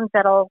headphones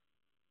that'll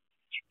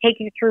take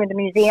you through the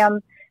museum.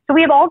 So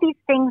we have all these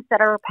things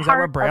that are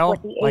part of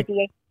what the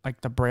ADA.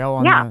 Like the Braille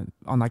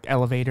on like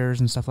elevators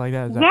and stuff like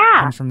that?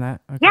 Comes from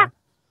that? Okay. Yeah.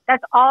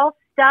 That's all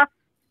stuff.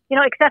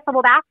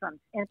 Accessible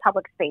bathrooms in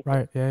public spaces.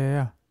 Right,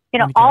 yeah.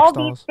 All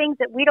these things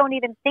that we don't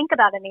even think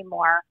about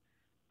anymore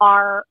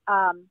are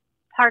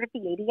part of the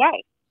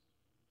ADA.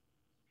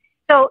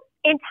 So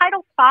in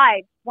Title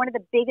V, one of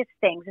the biggest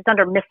things is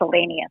under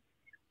miscellaneous.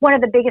 One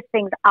of the biggest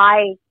things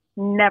I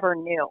never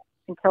knew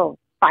until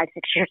 5-6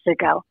 years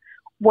ago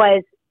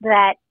was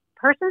that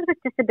persons with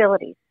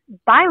disabilities,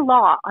 by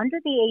law, under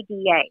the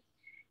ADA,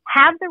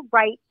 have the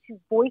right to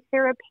voice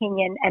their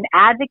opinion and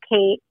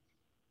advocate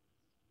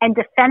and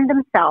defend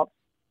themselves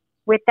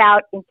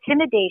without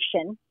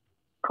intimidation,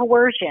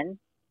 coercion,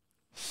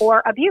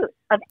 or abuse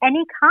of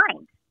any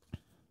kind.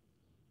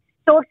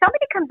 So if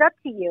somebody comes up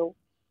to you,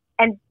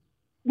 and,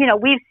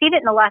 we've seen it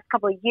in the last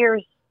couple of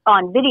years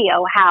on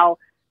video, how,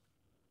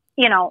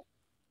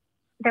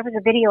 there was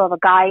a video of a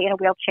guy in a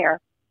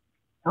wheelchair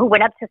who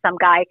went up to some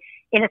guy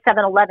in a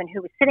 7-Eleven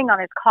who was sitting on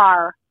his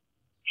car,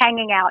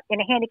 hanging out in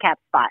a handicap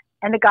spot.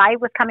 And the guy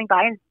was coming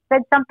by and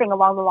said something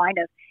along the line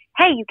of,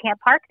 "Hey, you can't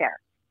park there."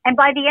 And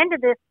by the end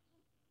of this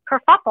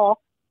kerfuffle,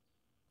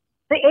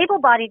 the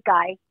able-bodied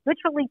guy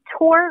literally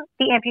tore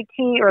the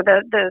amputee or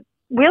the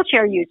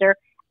wheelchair user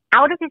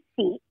out of his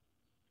seat,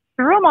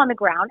 threw him on the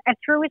ground, and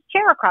threw his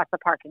chair across the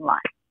parking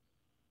lot.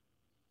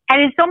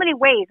 And in so many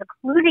ways,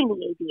 including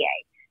the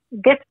ADA,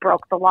 this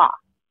broke the law.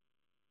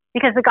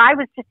 Because the guy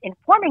was just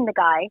informing the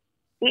guy,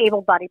 the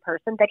able-bodied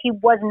person, that he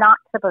was not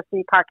supposed to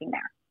be parking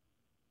there.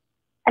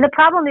 And the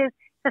problem is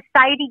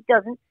society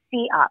doesn't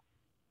see us.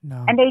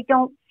 No. And they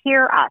don't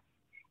hear us.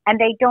 And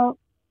they don't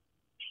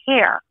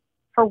care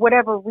for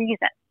whatever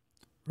reason.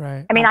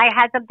 Right. I mean, I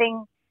had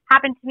something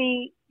happen to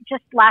me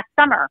just last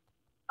summer.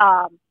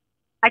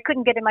 I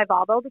couldn't get in my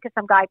Volvo because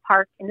some guy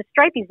parked in the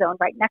stripey zone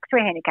right next to a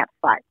handicap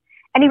spot.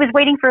 And he was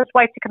waiting for his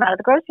wife to come out of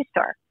the grocery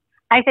store.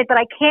 I said, "But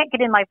I can't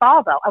get in my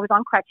Volvo." I was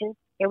on crutches.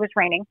 It was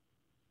raining.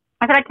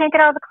 I said, "I can't get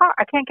out of the car.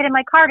 I can't get in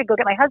my car to go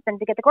get my husband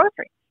to get the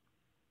groceries."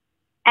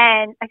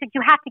 And I said,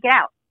 "You have to get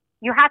out.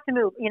 You have to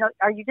move.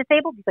 Are you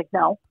disabled?" He's like,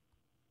 "No."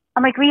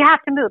 I'm like, we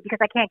have to move because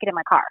I can't get in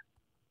my car.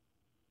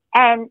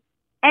 And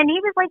he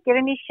was like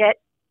giving me shit,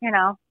 you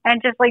know,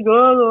 and just like,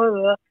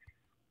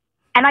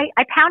 and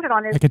I pounded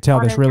on his. I could tell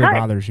this really hood.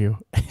 bothers you.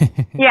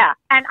 Yeah.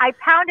 And I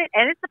pounded,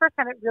 and it's the first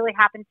time it really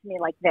happened to me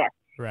like this.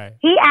 Right.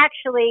 He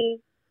actually,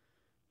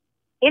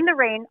 in the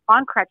rain,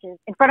 on crutches,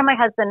 in front of my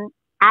husband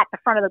at the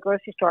front of the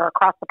grocery store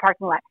across the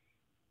parking lot,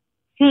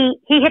 he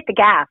hit the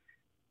gas,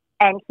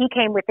 and he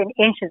came within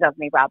inches of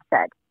me, Rob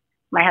said,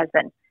 my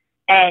husband.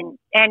 And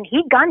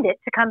he gunned it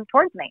to come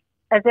towards me.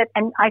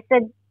 And I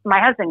said, my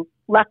husband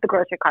left the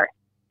grocery cart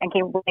and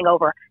came running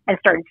over and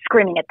started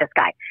screaming at this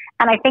guy.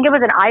 And I think it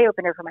was an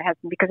eye-opener for my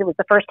husband because it was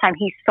the first time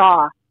he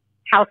saw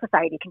how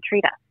society can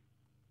treat us.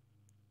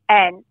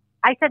 And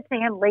I said to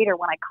him later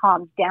when I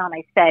calmed down,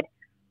 I said,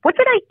 what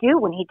did I do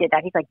when he did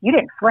that? He's like, you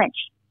didn't flinch.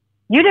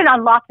 You didn't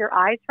unlock your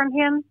eyes from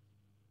him.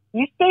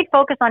 You stayed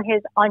focused on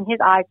his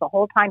eyes the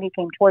whole time he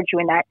came towards you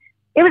in that.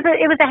 It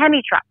was a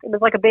Hemi truck. It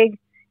was like a big,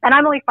 and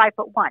I'm only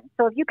 5'1".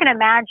 So if you can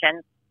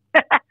imagine,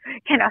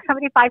 you know,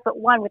 somebody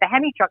 5'1" with a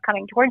Hemi truck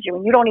coming towards you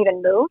and you don't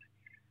even move.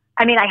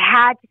 I mean, I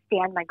had to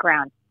stand my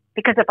ground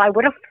because if I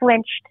would have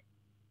flinched,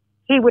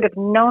 he would have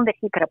known that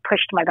he could have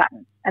pushed my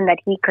buttons and that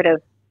he could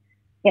have,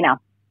 you know,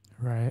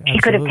 right, he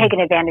could have taken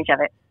advantage of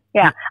it.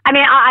 Yeah. I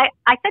mean, I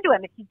said to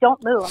him, if you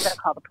don't move, I'm going to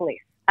call the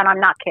police. And I'm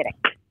not kidding.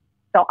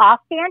 So I'll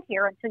stand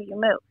here until you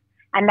move.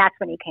 And that's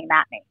when he came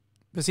at me.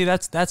 But see,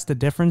 that's the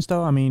difference,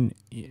 though. I mean,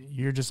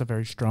 you're just a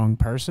very strong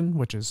person,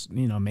 which is,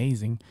 you know,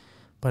 amazing.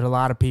 But a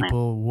lot of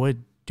people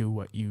would do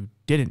what you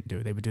didn't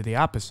do. They would do the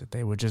opposite.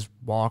 They would just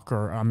walk,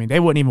 or I mean, they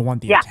wouldn't even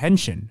want the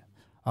attention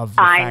of the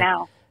fact. I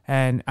know.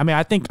 And I mean,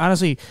 I think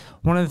honestly,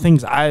 one of the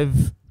things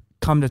I've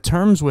come to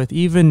terms with,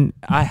 even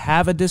I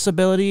have a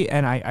disability,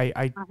 and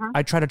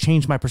I try to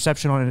change my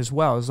perception on it as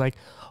well. Is like,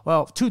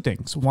 well, two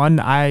things. One,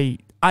 I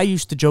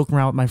used to joke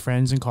around with my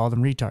friends and call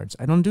them retards.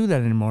 I don't do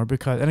that anymore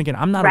because, and again,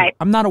 I'm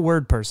not a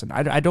word person.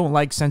 I don't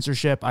like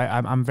censorship.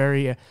 I'm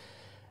very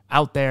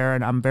out there,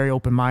 and I'm very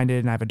open-minded,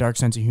 and I have a dark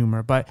sense of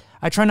humor. But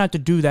I try not to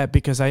do that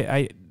because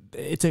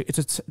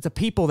it's a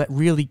people that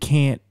really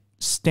can't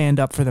stand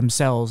up for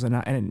themselves, and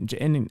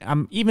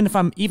I'm even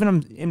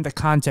in the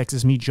context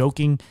as me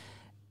joking,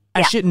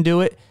 I shouldn't do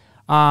it.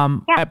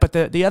 But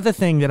the other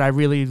thing that I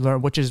really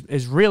learned, which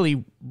is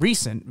really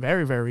recent,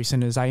 very, very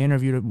recent, is I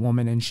interviewed a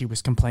woman and she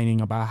was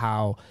complaining about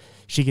how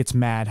she gets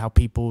mad how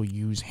people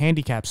use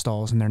handicap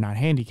stalls and they're not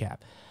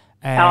handicapped.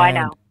 And I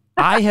know.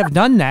 I have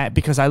done that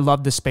because I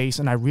love the space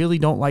and I really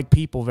don't like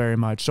people very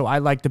much. So I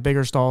like the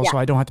bigger stalls so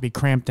I don't have to be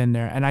cramped in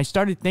there. And I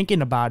started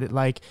thinking about it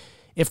like,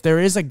 if there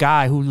is a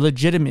guy who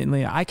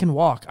legitimately, I can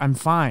walk, I'm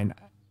fine.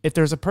 If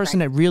there's a person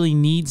that really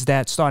needs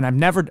that stall, and I've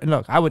never,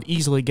 look, I would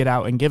easily get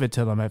out and give it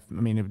to them. It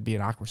would be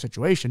an awkward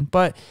situation,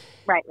 but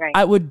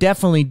I would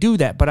definitely do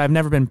that. But I've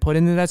never been put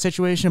into that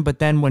situation. But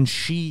then when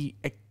she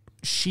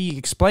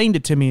explained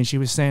it to me, and she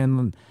was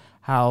saying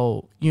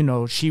how, you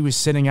know, she was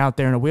sitting out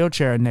there in a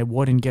wheelchair and they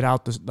wouldn't get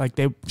out,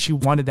 she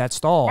wanted that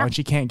stall and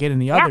she can't get in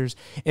the others.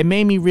 It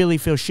made me really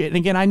feel shit. And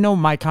again, I know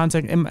my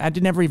context, and I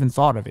never even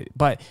thought of it,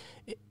 but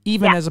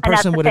even as a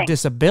person with a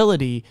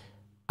disability,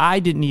 I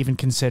didn't even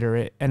consider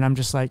it. And I'm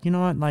just like, you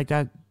know what, like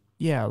that,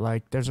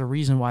 like there's a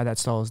reason why that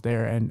stall is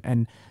there.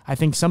 And I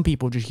think some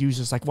people just use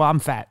this like, well, I'm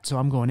fat, so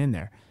I'm going in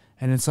there.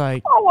 And it's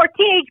like, oh, or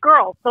teenage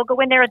girls, they'll go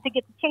in there to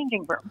get the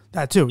changing room.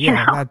 That too,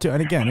 that too.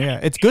 And again,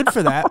 it's good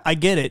for that. I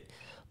get it.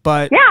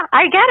 But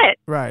I get it.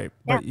 Right.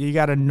 But you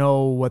got to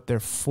know what they're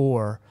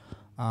for.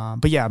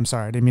 But yeah, I'm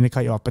sorry, I didn't mean to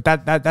cut you off. But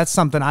that's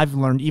something I've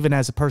learned even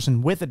as a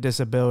person with a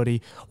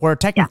disability, where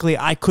technically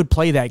I could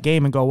play that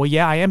game and go, well,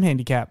 yeah, I am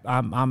handicapped.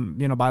 I'm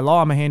you know, by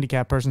law I'm a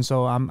handicapped person,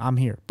 so I'm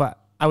here. But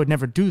I would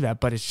never do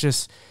that. But it's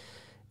just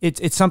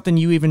it's something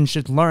you even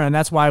should learn, and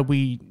that's why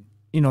we,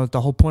 you know,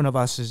 the whole point of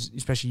us is,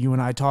 especially you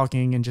and I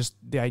talking, and just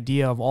the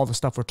idea of all the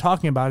stuff we're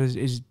talking about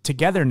is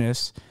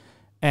togetherness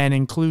and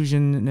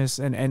inclusionness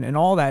and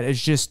all that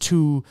is just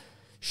to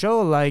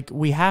show like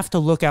we have to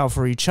look out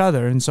for each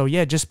other. And so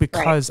just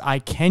because I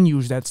can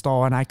use that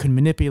stall and I can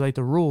manipulate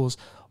the rules,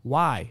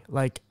 why?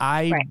 Like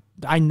I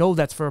know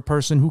that's for a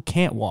person who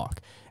can't walk,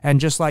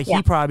 and just like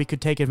he probably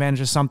could take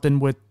advantage of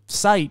something with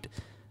sight,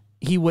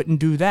 he wouldn't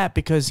do that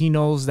because he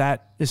knows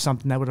that is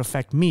something that would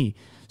affect me.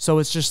 So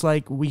it's just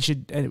like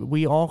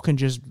we all can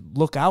just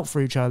look out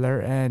for each other.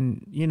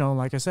 And, you know,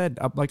 like I said,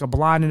 like a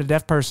blind and a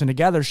deaf person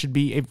together should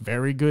be a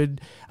very good,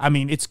 I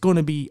mean, it's going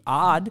to be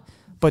odd,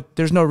 but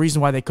there's no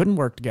reason why they couldn't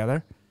work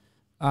together.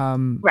 I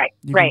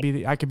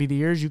could be the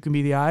ears, you can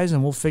be the eyes,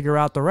 and we'll figure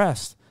out the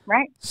rest.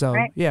 So,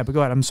 yeah, but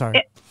go ahead. I'm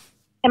sorry.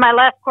 In my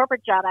last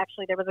corporate job,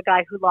 actually, there was a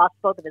guy who lost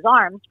both of his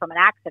arms from an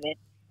accident,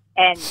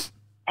 and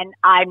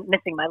I'm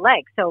missing my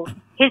leg. So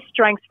his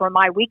strengths were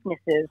my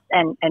weaknesses,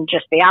 and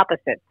just the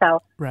opposite.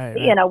 So,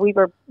 you know, we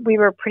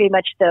were pretty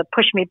much the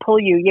push me, pull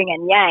you, yin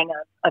and yang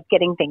of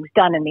getting things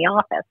done in the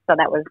office. So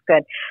that was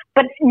good.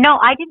 But no,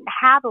 I didn't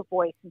have a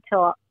voice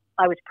until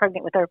I was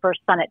pregnant with our first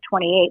son at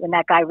 28, when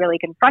that guy really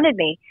confronted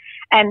me.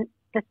 And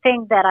the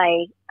thing that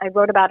I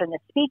wrote about in the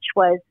speech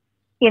was,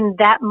 in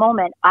that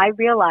moment, I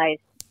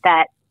realized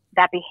that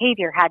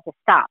behavior had to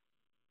stop.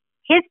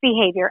 his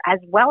behavior as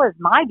well as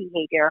my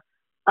behavior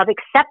of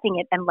accepting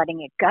it and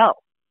letting it go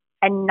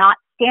and not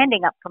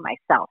standing up for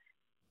myself.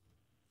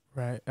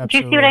 Right. Absolutely. Do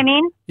you see what I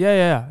mean?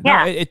 Yeah.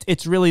 No,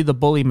 it's really the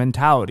bully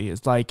mentality.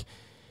 It's like,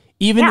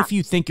 even if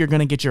you think you're going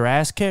to get your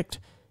ass kicked,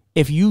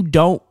 if you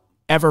don't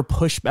ever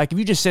push back, if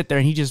you just sit there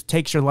and he just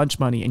takes your lunch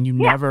money and you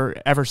never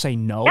ever say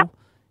no,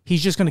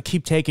 he's just going to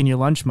keep taking your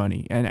lunch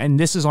money. And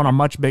this is on a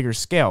much bigger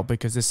scale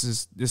because this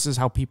is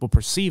how people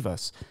perceive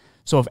us.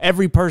 So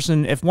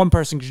if one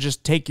person could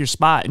just take your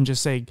spot and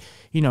just say,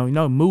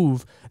 no,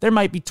 move, there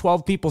might be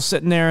 12 people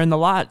sitting there in the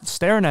lot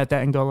staring at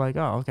that and go like,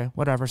 oh, okay,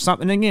 whatever.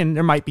 Something again,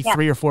 there might be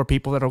 3 or 4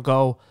 people that'll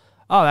go,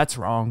 oh, that's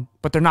wrong.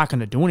 But they're not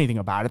going to do anything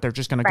about it. They're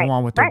just going to go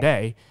on with their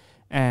day.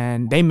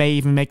 And they may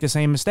even make the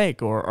same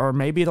mistake or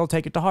maybe they'll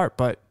take it to heart.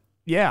 But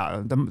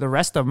yeah, the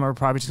rest of them are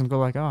probably just going to go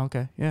like, oh,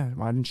 okay, yeah,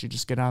 why didn't you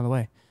just get out of the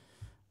way?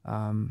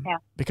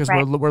 Because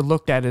we're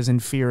looked at as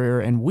inferior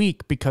and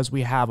weak because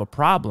we have a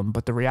problem.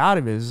 But the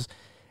reality is,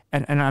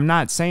 and I'm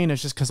not saying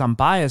it's just because I'm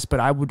biased, but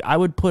I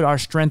would put our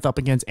strength up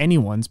against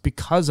anyone's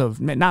because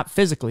of, not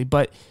physically,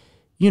 but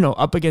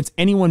up against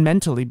anyone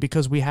mentally,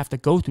 because we have to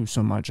go through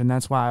so much. And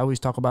that's why I always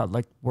talk about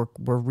like we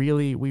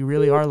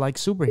really are like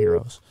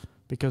superheroes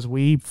because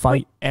we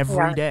fight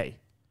every day.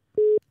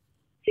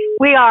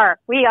 We are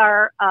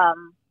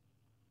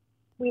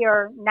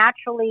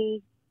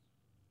naturally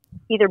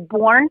either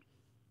born,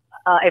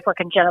 if we're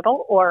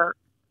congenital, or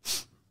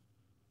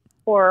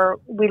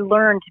we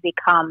learn to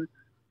become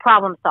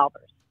problem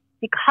solvers.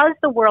 Because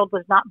the world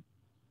was not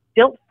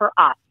built for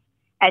us,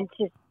 and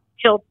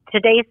till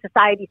today's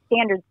society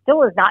standards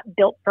still is not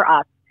built for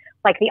us,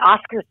 like the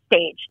Oscar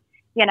stage.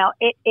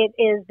 It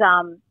is.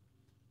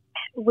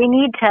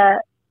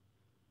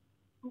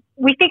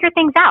 We figure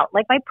things out,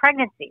 like my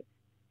pregnancy.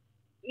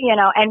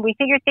 And we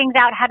figure things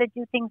out how to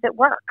do things at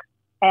work,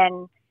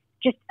 and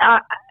just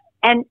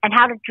and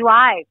how to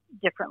drive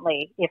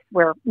differently if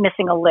we're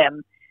missing a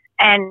limb,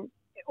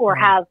 or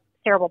have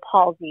cerebral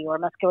palsy or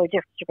muscular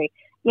dystrophy.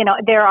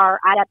 There are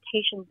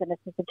adaptations in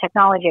assistive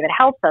technology that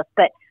helps us,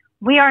 but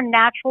we are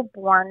natural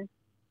born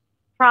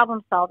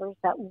problem solvers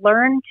that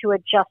learn to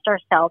adjust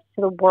ourselves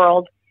to the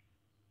world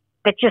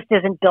that just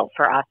isn't built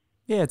for us.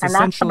 Yeah, and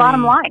that's the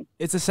bottom line.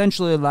 It's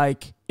essentially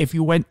like if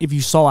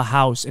you saw a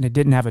house and it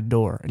didn't have a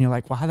door, and you're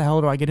like, well, how the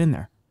hell do I get in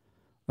there?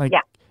 Like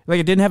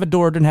it didn't have a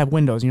door, it didn't have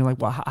windows, and you're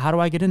like, well, how do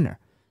I get in there?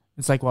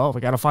 It's like, well,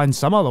 we got to find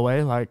some other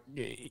way, like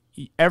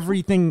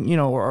everything,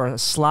 or a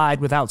slide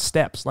without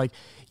steps. Like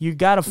you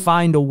got to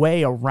find a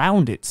way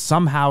around it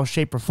somehow,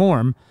 shape, or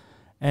form.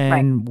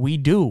 And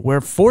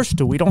we're forced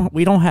to. We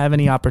don't have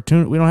any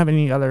opportunity. We don't have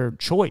any other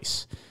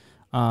choice.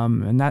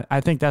 And that,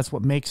 I think that's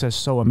what makes us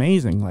so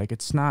amazing. Like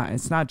it's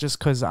not just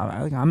because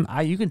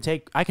I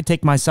could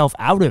take myself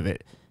out of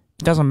it.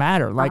 It doesn't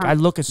matter. Like I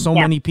look at so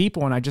many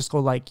people and I just go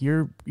like,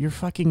 you're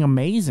fucking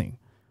amazing.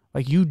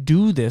 Like you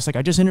do this. Like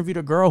I just interviewed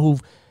a girl who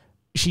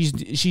she's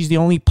the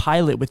only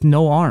pilot with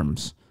no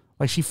arms.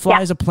 Like she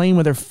flies a plane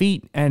with her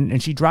feet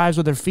and she drives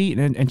with her feet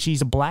and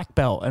she's a black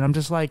belt. And I'm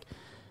just like,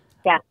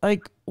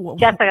 like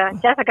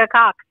Jessica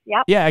Cox.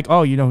 Yep. Yeah. Like,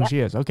 oh, you know who she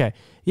is. Okay.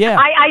 Yeah.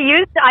 I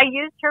used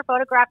her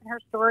photograph and her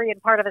story in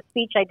part of a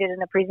speech I did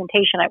in a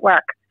presentation at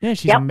work. Yeah.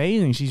 She's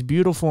amazing. She's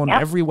beautiful in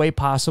every way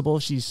possible.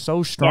 She's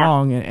so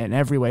strong in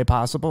every way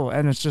possible.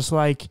 And it's just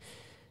like,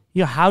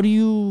 how do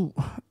you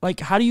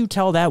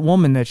tell that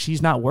woman that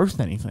she's not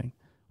worth anything?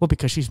 Well,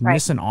 because she's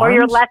missing arms. Or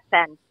you're less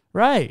than.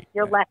 Right.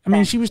 You're less than. I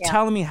mean, she was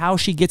telling me how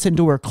she gets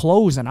into her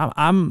clothes, and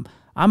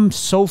I'm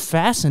so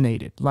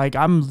fascinated. Like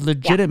I'm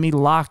legitimately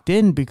locked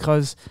in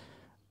because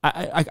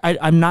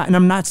I'm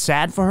not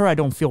sad for her. I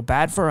don't feel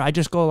bad for her. I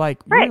just go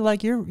like,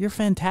 you're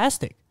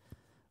fantastic.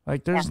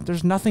 Like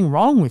there's nothing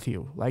wrong with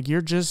you. Like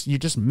you're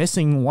just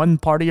missing one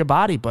part of your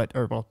body,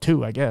 or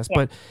two, I guess.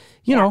 But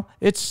you know,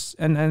 it's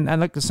and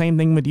like the same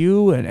thing with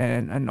you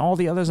and all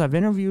the others I've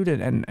interviewed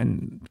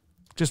and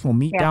just we'll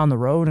meet down the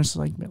road, and it's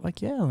like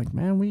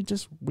man,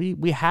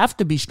 we have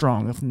to be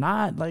strong. If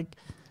not, like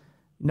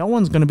no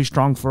one's going to be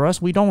strong for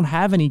us. We don't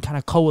have any kind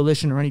of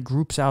coalition or any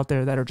groups out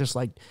there that are just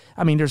like,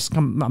 I mean,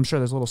 I'm sure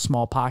there's little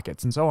small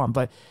pockets and so on,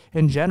 but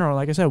in general,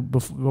 like I said,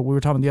 before, what we were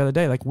talking the other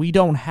day, like we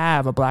don't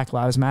have a Black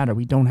Lives Matter.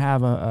 We don't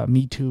have a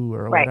Me Too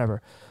or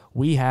whatever.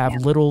 We have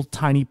little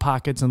tiny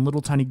pockets and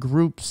little tiny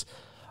groups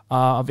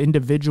of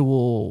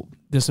individual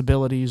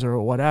disabilities or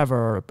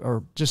whatever,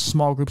 or just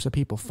small groups of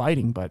people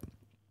fighting. But,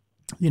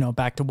 you know,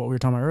 back to what we were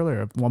talking about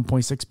earlier,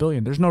 1.6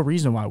 billion, there's no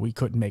reason why we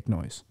couldn't make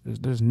noise.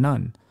 There's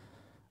none.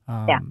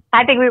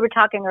 I think we were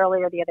talking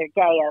earlier the other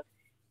day of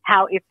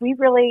how if we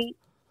really,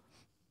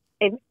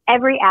 in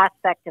every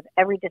aspect of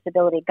every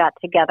disability got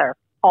together,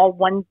 all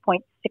 1.6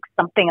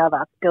 something of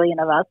us, billion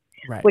of us,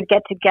 would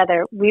get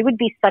together, we would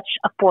be such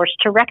a force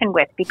to reckon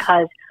with,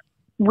 because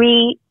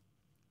we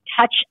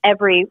touch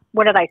every,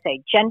 what did I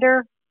say,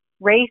 gender,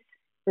 race,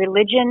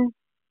 religion,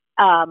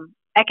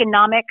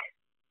 economic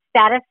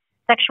status,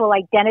 sexual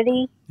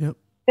identity. Yep.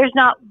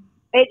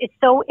 It's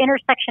so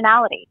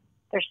intersectionality.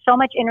 There's so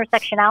much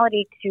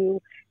intersectionality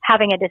to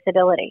having a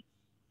disability.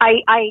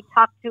 I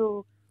talked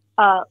to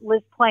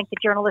Liz Plank, the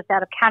journalist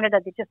out of Canada,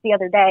 just the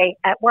other day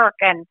at work,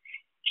 and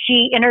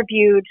she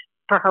interviewed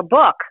for her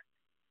book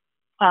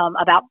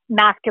about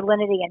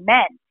masculinity in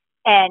men.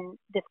 And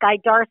this guy,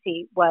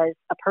 Darcy, was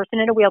a person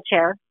in a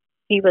wheelchair.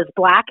 He was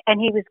black and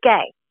he was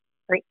gay,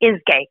 or he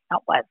is gay,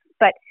 not was.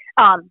 But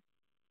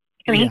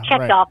he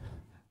checked off.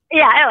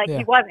 Yeah,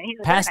 he wasn't. He's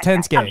a past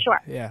tense guy, gay. I'm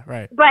sure. Yeah,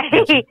 right. But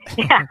so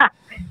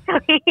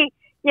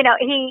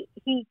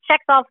he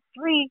checks off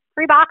three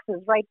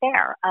boxes right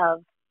there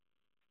of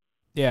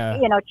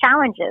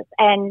challenges,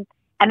 and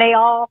they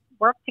all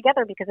work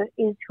together because it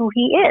is who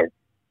he is.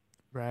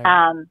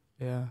 Right.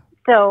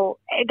 So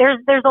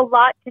there's a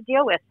lot to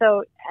deal with.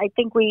 So I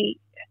think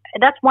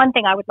that's one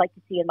thing I would like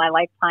to see in my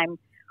lifetime,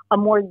 a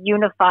more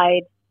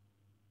unified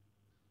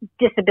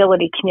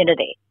disability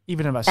community.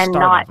 Even if I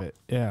start of it.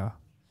 Yeah.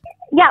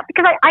 Yeah,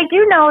 because I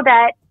do know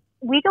that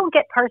we don't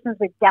get persons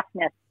with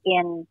deafness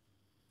in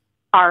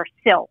our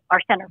CIL, our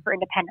Center for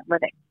Independent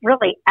Living,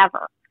 really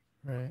ever.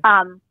 Right.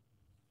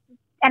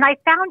 And I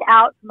found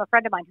out from a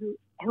friend of mine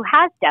who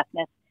has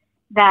deafness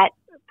that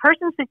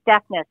persons with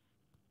deafness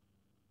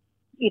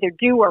either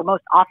do or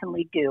most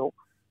oftenly do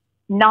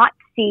not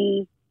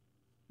see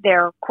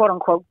their quote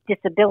unquote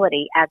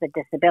disability as a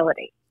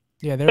disability.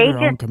 Yeah, they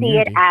just see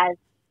it as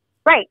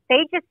right.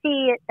 They just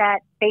see it that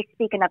they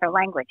speak another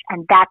language,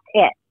 and that's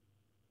it.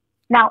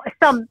 Now,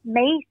 some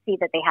may see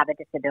that they have a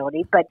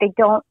disability, but they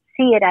don't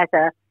see it as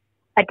a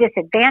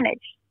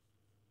disadvantage.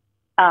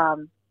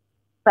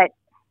 But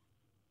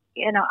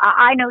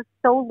I know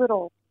so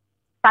little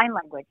sign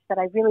language that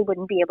I really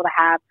wouldn't be able to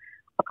have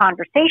a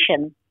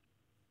conversation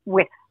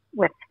with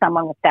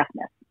someone with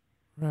deafness.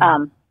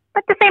 Right.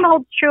 But the same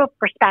holds true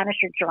for Spanish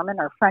or German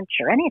or French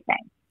or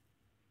anything.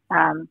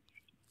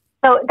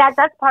 So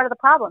that's part of the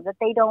problem, that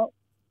they don't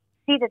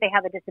see that they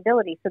have a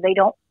disability, so they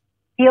don't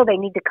feel they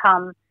need to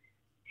come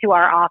to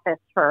our office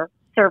for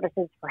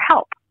services for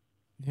help.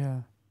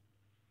 Yeah.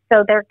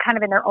 So they're kind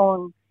of in their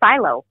own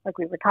silo, like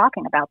we were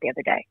talking about the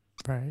other day.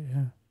 Right.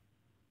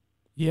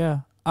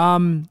 Yeah.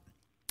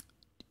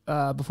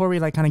 Yeah. Before we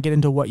kind of get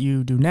into what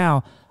you do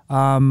now,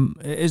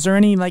 is there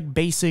any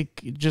basic,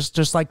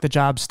 just like the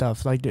job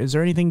stuff? Is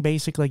there anything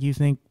basic you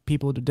think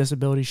people with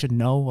disabilities should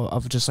know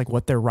of just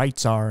what their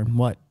rights are and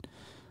what,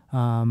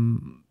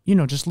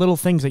 just little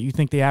things that you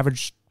think the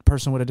average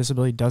person with a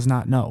disability does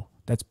not know?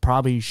 That's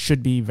probably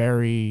should be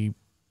very,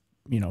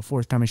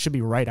 forthcoming. Should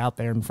be right out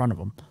there in front of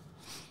them.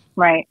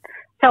 Right.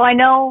 So I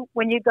know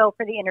when you go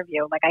for the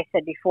interview, like I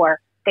said before,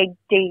 they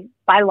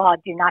by law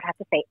do not have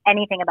to say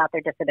anything about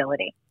their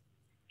disability.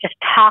 Just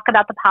talk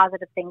about the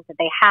positive things that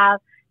they have.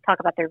 Talk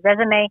about their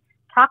resume.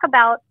 Talk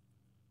about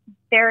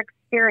their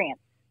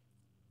experience.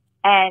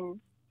 And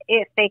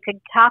if they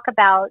could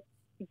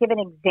give an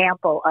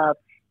example of,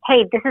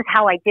 hey, this is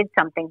how I did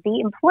something, the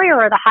employer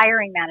or the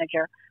hiring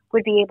manager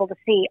would be able to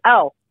see,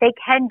 oh, they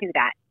can do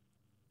that.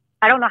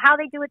 I don't know how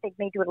they do it. They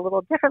may do it a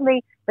little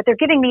differently, but they're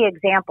giving me an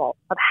example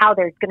of how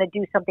they're going to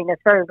do something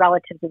that's very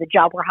relative to the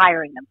job we're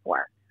hiring them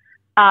for.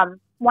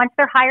 Once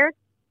they're hired,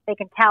 they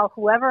can tell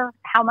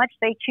how much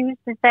they choose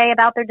to say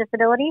about their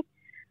disability.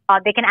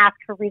 They can ask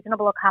for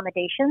reasonable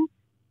accommodations,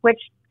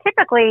 which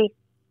typically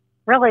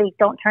really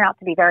don't turn out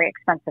to be very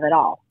expensive at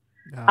all.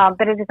 No.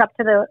 But it is up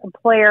to the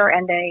employer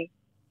and the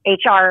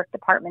HR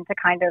department to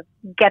kind of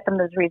get them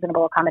those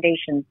reasonable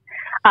accommodations.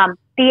 The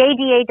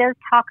ADA does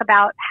talk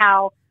about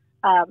how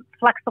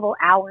flexible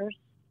hours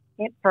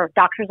for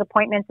doctor's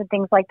appointments and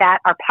things like that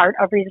are part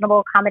of reasonable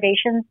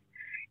accommodations.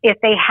 If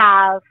they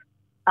have,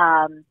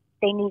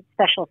 they need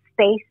special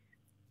space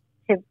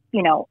to,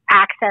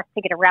 access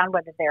to get around,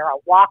 whether they're a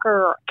walker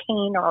or a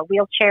cane or a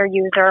wheelchair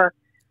user.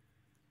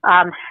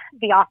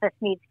 The office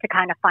needs to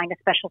kind of find a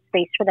special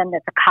space for them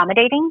that's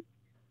accommodating.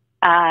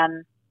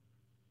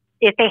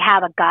 If they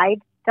have a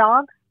guide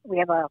dog, we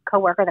have a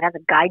coworker that has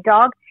a guide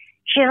dog.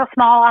 She has a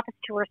small office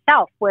to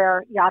herself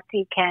where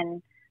Yahtzee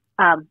can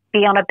be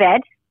on a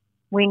bed.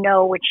 We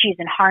know when she's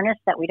in harness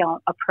that we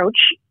don't approach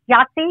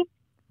Yahtzee.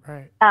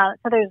 Right.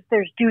 So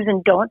there's do's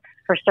and don'ts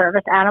for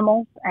service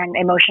animals and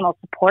emotional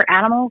support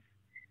animals.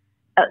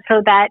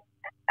 So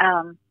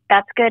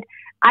that's good.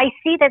 I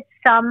see that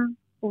some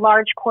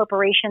large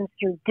corporations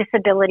through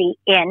Disability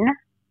In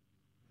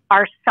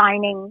are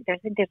signing.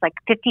 There's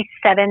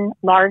 57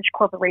 large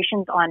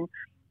corporations on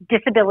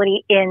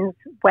Disability In's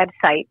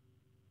website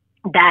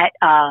that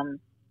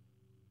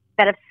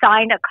have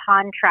signed a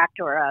contract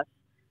or a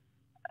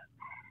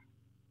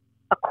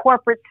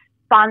corporate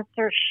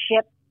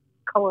sponsorship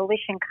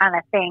coalition kind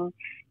of thing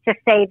to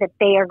say that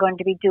they are going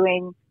to be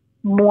doing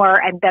more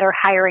and better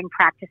hiring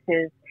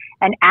practices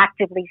and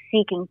actively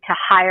seeking to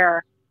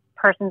hire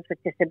persons with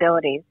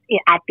disabilities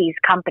at these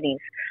companies.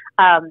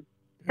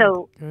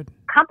 So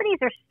companies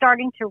are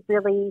starting to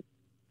really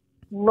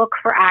look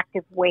for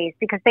active ways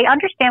because they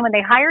understand when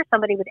they hire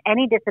somebody with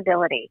any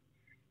disability,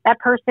 that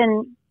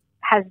person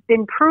has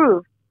been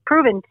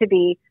proven to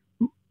be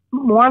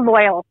more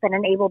loyal than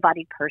an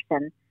able-bodied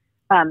person,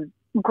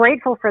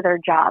 grateful for their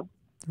job,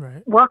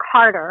 right, work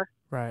harder,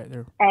 right,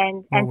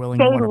 and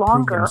stay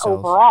longer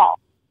overall.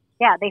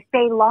 Yeah, they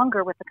stay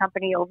longer with the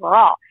company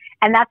overall.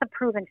 And that's a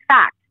proven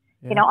fact,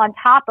 on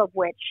top of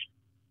which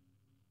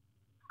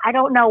I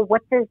don't know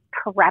what the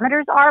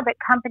parameters are, but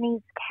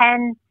companies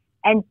can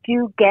and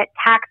do get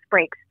tax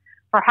breaks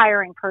for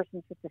hiring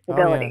persons with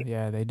disabilities. Oh,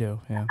 yeah, they do.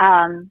 Yeah.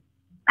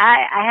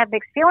 I have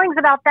mixed feelings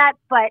about that,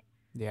 but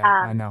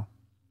I know.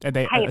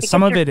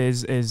 Some of it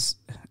is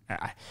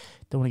I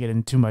don't want to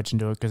get too much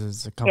into it because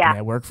it's a company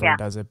I work for that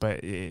does it, but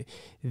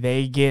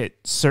they get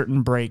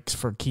certain breaks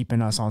for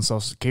keeping us on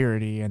Social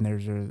Security, and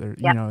there's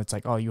it's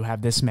like, oh, you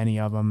have this many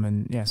of them,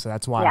 and so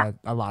that's why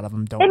a lot of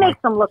them don't. It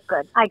makes them look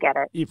good. I get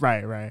it.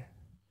 Right.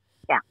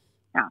 Yeah.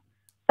 No.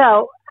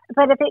 So,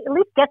 but if it at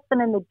least gets them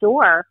in the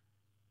door,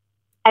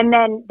 and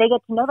then they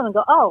get to know them and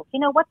go, oh, you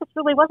know what, this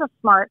really was a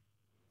smart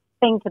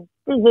thing to do.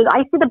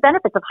 I see the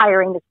benefits of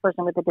hiring this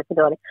person with a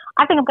disability.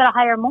 I think I'm going to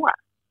hire more.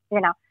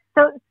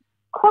 So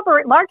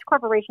large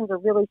corporations are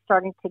really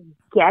starting to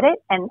get it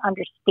and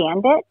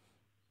understand it.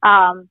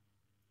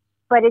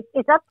 But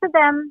it's up to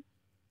them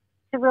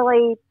to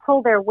really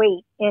pull their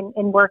weight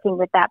in working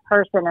with that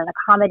person and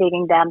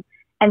accommodating them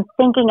and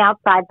thinking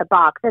outside the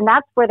box. And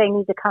that's where they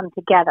need to come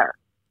together.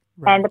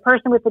 Right. And the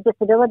person with the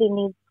disability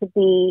needs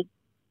to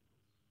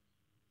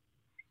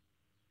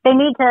they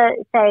need to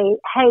say,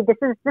 hey, this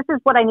is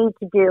what I need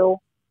to do.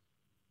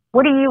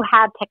 What do you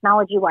have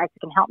technology-wise that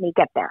can help me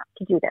get there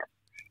to do this?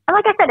 And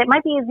like I said, it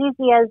might be as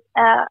easy as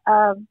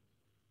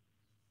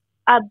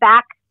a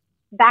back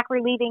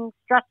relieving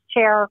stress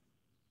chair,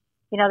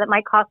 that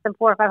might cost them $400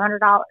 or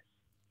 $500.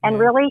 And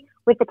really,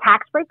 with the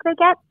tax break they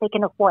get, they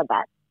can afford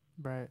that.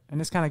 Right. And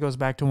this kind of goes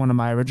back to one of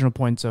my original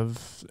points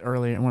of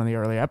one of the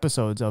early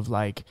episodes of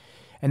like,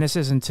 and this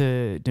isn't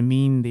to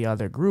demean the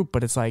other group,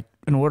 but it's like,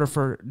 in order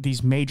for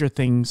these major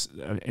things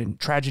and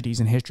tragedies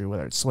in history,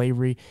 whether it's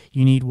slavery,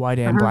 you need white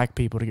and black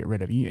people to get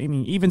rid of. I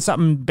mean, even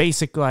something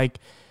basic like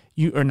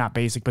or not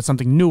basic, but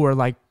something newer,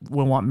 like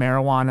we want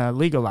marijuana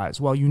legalized.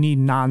 Well, you need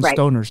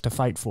non-stoners to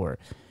fight for it.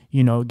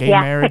 Gay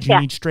marriage, you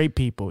need straight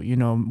people.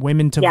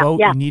 Women to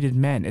vote, you needed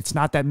men. It's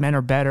not that men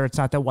are better. It's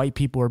not that white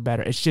people are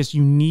better. It's just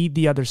you need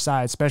the other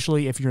side,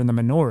 especially if you're in the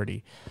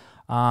minority.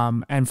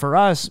 And for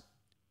us,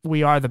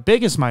 we are the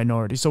biggest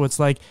minority. So it's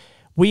like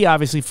we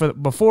obviously,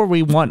 before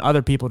we want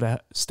other people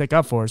to stick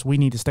up for us, we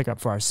need to stick up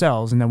for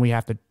ourselves. And then we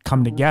have to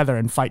come together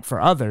and fight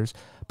for others.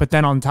 But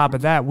then on top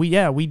of that,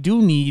 we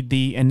do need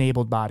the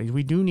enabled bodies.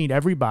 We do need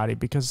everybody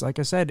because, like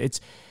I said,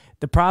 it's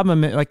the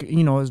problem,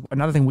 is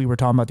another thing we were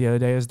talking about the other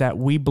day is that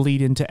we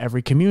bleed into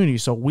every community.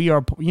 So we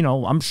are,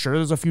 I'm sure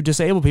there's a few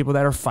disabled people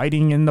that are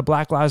fighting in the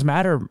Black Lives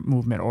Matter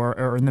movement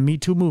or in the Me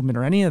Too movement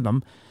or any of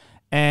them.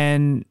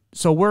 And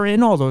so we're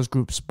in all those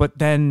groups, but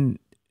then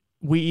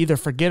we either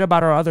forget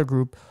about our other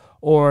group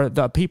or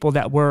the people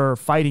that we're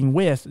fighting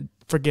with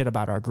forget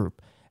about our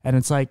group. And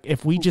it's like,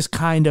 if we just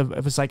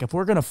if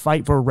we're going to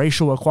fight for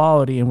racial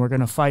equality and we're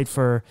going to fight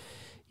for,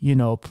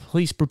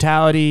 police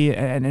brutality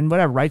and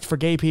whatever, rights for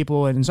gay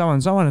people and so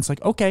on, it's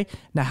like, okay,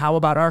 now how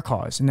about our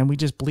cause? And then we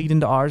just bleed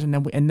into ours and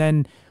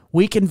then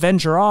we can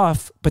venture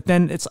off. But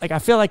then it's like, I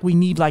feel like we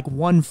need like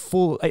one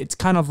full, it's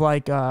kind of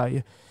like,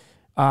 for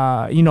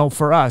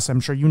us, I'm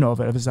sure of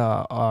it, it was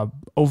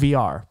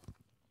OVR.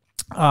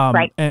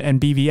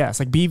 And BVS.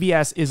 Like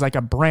BVS is like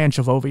a branch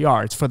of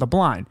OVR. It's for the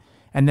blind.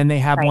 And then they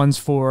have ones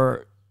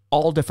for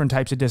all different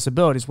types of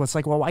disabilities. Well, it's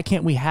like, well, why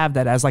can't we have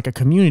that as like a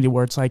community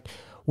where it's like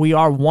we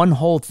are one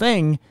whole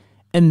thing,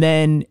 and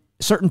then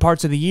certain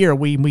parts of the year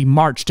we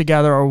march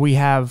together, or we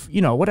have,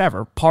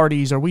 whatever,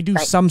 parties, or we do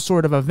some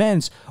sort of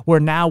events where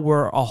now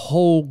we're a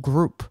whole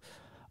group.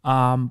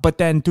 But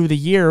then through the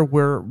year,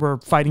 we're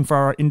fighting for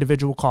our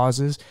individual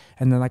causes.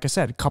 And then, like I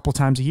said, a couple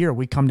times a year,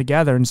 we come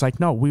together and it's like,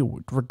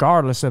 no,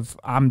 regardless of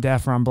I'm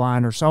deaf or I'm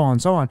blind or so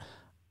on,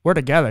 we're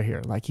together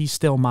here. Like, he's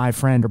still my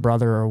friend or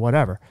brother or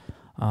whatever.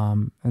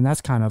 And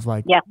that's kind of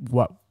like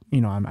what,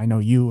 I know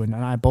you and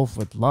I both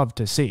would love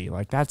to see.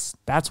 Like, that's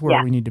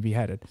where we need to be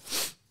headed.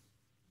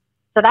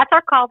 So that's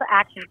our call to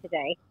action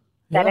today,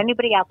 that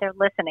anybody out there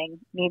listening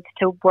needs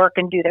to work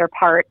and do their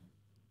part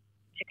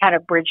to kind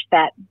of bridge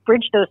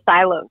those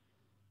silos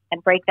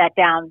and break that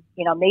down.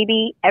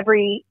 Maybe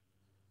every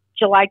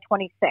July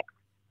 26th,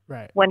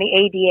 when the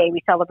ADA,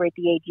 we celebrate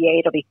the ADA,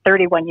 it'll be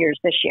 31 years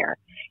this year.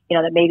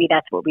 That maybe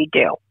that's what we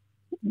do.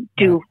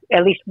 Do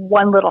at least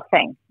one little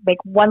thing,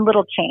 make one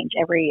little change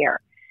every year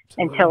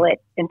until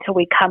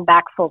we come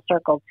back full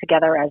circle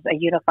together as a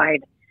unified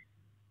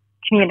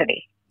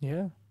community.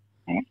 Yeah.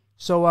 Okay?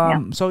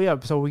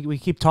 So we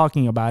keep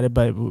talking about it,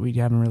 but we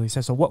haven't really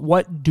said. So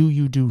what do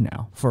you do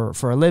now for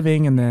a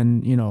living? And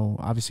then,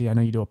 obviously I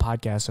know you do a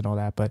podcast and all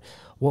that, but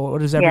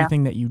what is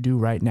everything that you do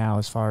right now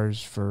as far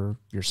as for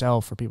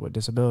yourself, for people with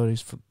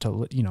disabilities,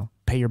 to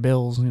pay your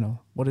bills?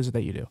 What is it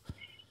that you do?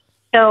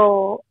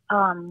 So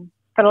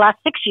for the last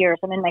 6 years,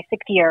 I'm in my 6th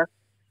year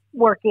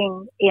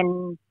working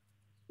in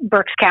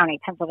Berks County,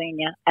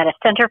 Pennsylvania, at a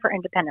Center for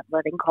Independent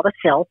Living called a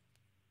CIL.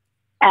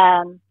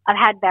 I've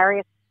had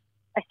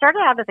I started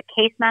out as a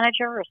case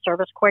manager or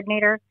service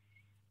coordinator,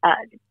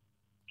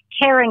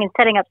 caring and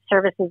setting up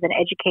services and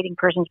educating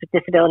persons with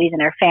disabilities and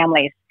their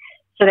families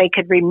so they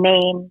could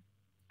remain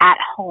at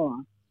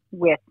home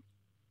with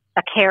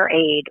a care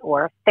aid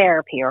or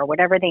therapy or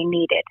whatever they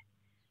needed.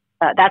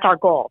 That's our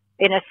goal.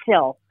 In a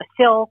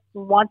CIL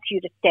wants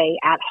you to stay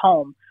at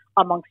home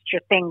amongst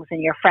your things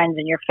and your friends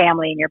and your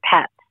family and your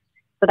pets.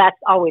 So that's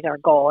always our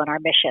goal and our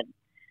mission.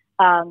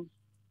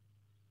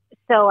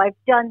 So I've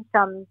done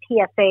some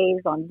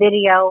PSAs on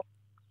video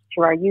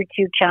through our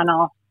YouTube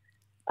channel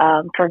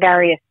for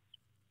various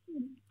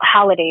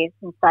holidays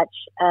and such.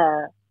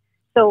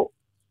 So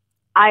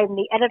I'm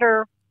the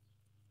editor,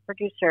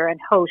 producer, and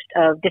host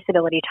of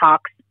Disability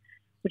Talks,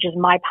 which is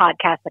my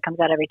podcast that comes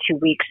out every 2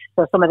 weeks.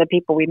 So some of the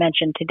people we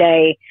mentioned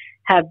today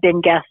have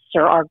been guests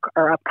or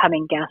are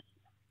upcoming guests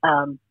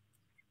on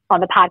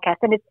the podcast.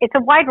 And it's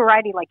a wide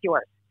variety like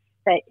yours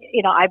that,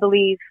 I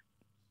believe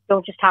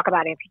don't just talk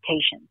about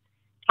amputations,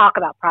 talk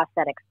about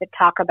prosthetics, but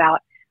talk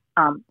about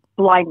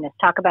blindness,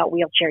 talk about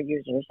wheelchair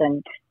users,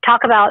 and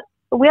talk about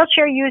a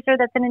wheelchair user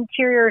that's an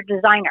interior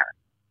designer.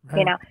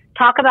 Right.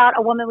 Talk about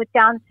a woman with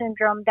Down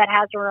syndrome that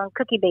has her own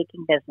cookie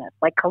baking business,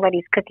 like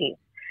Coletti's Cookies.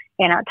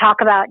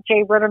 Talk about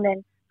Jay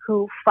Ritterman,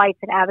 who fights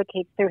and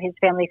advocates through his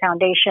family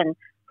foundation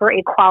for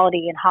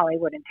equality in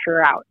Hollywood and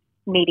throughout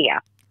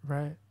media,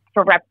 right?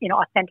 For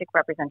authentic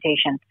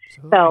representation.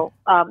 Absolutely. So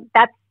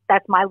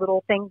that's my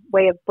little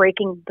way of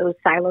breaking those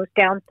silos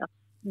down. That's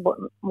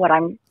what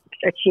I'm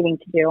achieving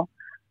to do.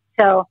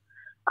 So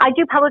I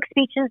do public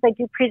speeches. I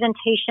do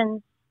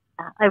presentations.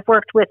 I've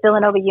worked with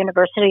Villanova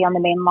University on the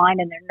main line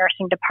in their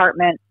nursing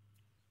department,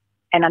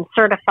 and I'm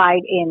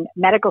certified in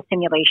medical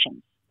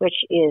simulations, which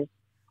is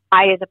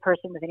I, as a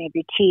person with an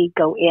amputee,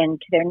 go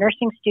into their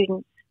nursing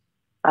students.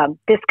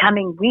 This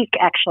coming week,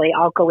 actually,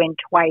 I'll go in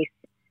twice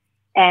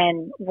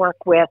and work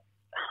with,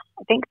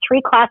 I think,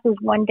 3 classes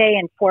one day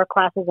and 4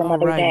 classes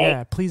another day.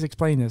 Yeah, please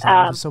explain this.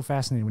 I was so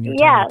fascinated when you were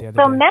telling me the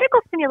other day.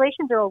 Medical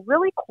simulations are a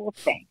really cool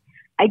thing.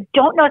 I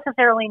don't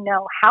necessarily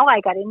know how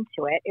I got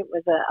into it. It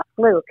was a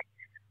fluke.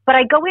 But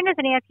I go in as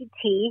an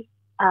amputee.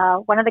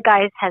 One of the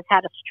guys has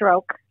had a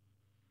stroke.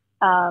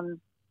 And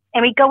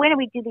we go in and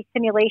we do these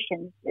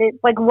simulations. It's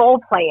like role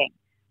playing.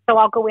 So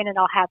I'll go in and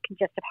I'll have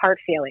congestive heart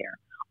failure,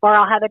 or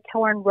I'll have a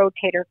torn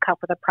rotator cuff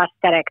with a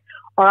prosthetic,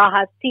 or I'll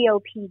have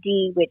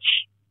COPD,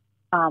 which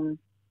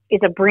is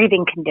a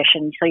breathing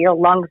condition. So your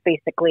lungs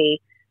basically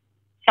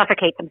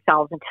suffocate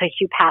themselves until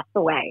you pass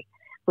away,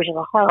 which is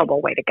a horrible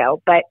way to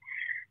go. But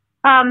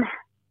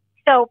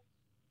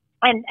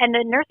and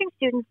the nursing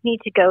students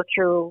need to go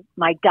through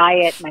my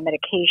diet, my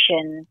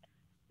medication,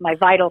 my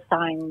vital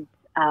signs,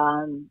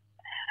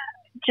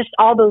 just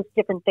all those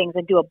different things,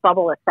 and do a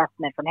bubble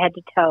assessment from head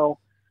to toe,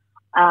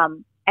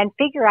 and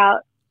figure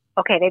out,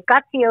 okay, they've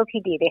got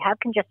COPD, they have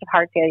congestive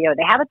heart failure,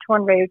 they have a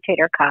torn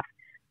rotator cuff.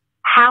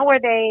 How are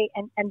they,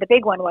 and the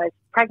big one was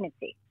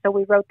pregnancy. So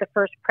we wrote the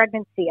first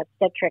pregnancy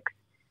obstetrics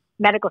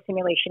medical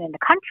simulation in the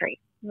country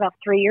about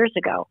 3 years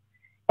ago.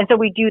 And so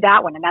we do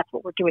that one, and that's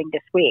what we're doing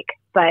this week.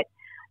 But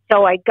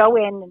so I go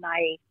in and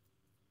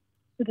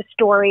the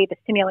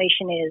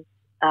simulation is,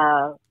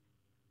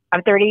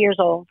 I'm 30 years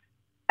old.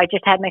 I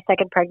just had my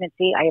second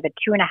pregnancy. I have a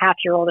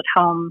 2.5-year-old at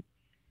home.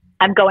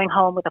 I'm going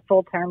home with a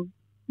full-term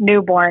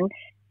newborn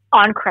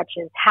on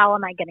crutches. How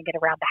am I going to get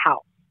around the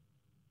house?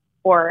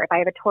 Or if I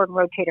have a torn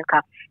rotator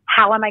cuff,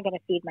 how am I going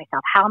to feed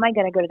myself? How am I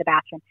going to go to the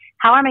bathroom?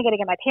 How am I going to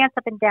get my pants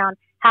up and down?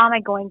 How am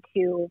I going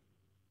to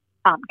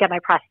get my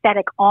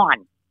prosthetic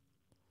on?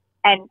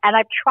 And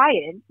I've tried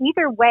it. And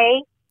either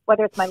way,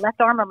 whether it's my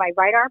left arm or my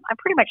right arm, I'm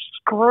pretty much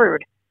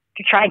screwed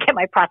to try and get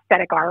my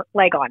prosthetic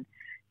leg on.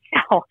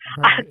 So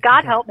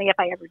God help me if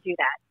I ever do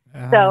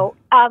that. So,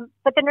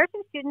 but the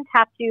nursing students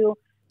have to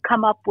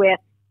come up with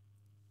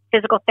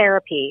physical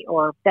therapy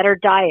or better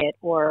diet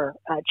or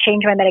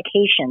change my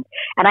medications.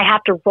 And I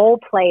have to role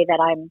play that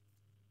I'm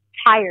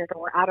tired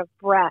or out of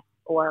breath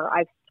or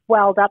I've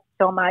swelled up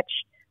so much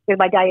with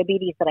my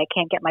diabetes that I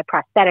can't get my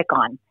prosthetic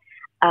on.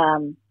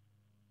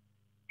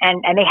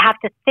 And they have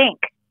to think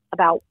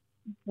about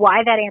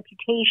why that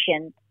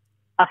amputation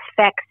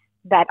affects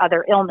that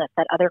other illness,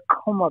 that other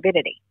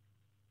comorbidity.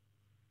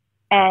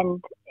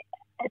 And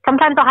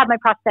sometimes I'll have my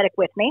prosthetic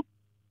with me.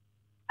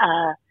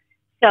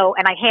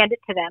 And I hand it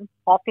to them,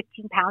 all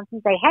 15 pounds,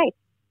 and say, hey,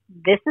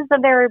 this is a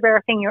very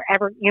rare thing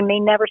you may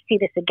never see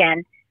this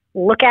again.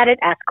 Look at it,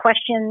 ask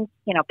questions,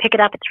 pick it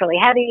up. It's really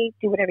heavy.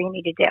 Do whatever you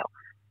need to do.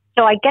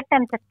 So I get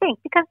them to think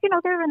because,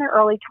 they're in their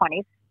early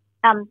 20s.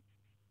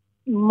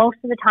 Most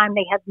of the time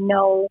they have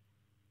no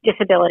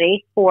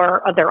disability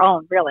or of their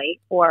own, really,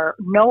 or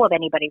know of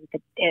anybody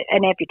with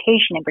an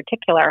amputation in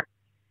particular.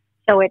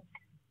 So it's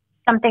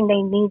something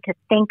they need to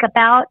think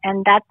about.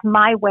 And that's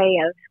my way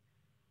of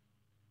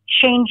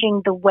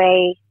changing the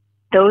way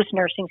those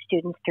nursing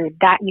students through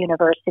that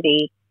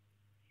university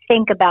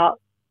think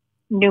about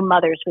new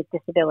mothers with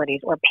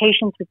disabilities or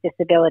patients with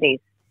disabilities,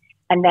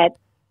 and that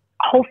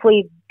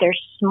hopefully they're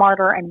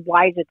smarter and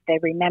wiser, that they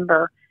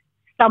remember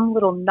some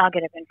little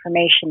nugget of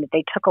information that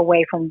they took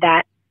away from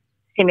that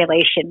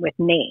simulation with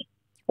me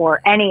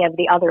or any of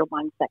the other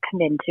ones that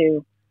come in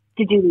to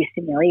do these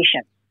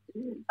simulations.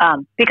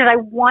 Because I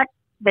want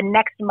the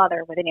next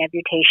mother with an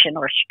amputation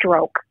or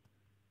stroke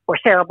or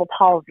cerebral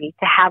palsy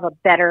to have a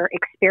better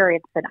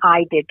experience than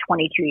I did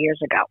 22 years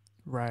ago.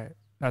 Right.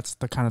 That's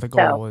the kind of the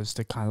goal, is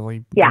to kind of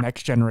like the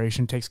next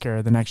generation takes care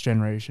of the next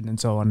generation, and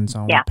so on and so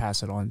on. We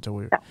pass it on until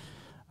we're.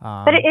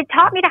 But it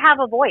taught me to have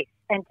a voice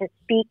and to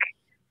speak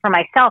for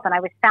myself, and I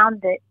was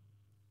found that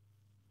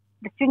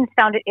the students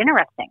found it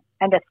interesting,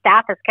 and the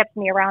staff has kept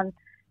me around,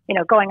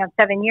 going on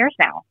 7 years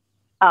now,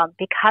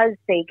 because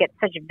they get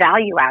such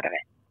value out of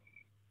it.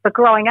 But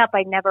growing up,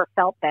 I never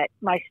felt that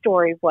my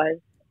story was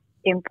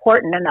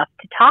important enough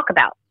to talk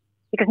about,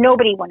 because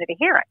nobody wanted to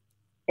hear it.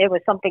 It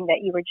was something that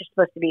you were just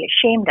supposed to be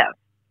ashamed of.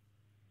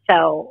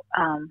 So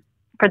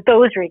for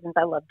those reasons,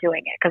 I love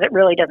doing it, because it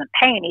really doesn't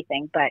pay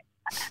anything, but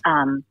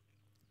I'm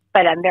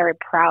very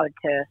proud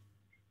to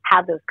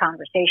have those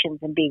conversations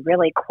and be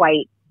really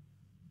quite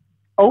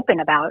open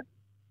about,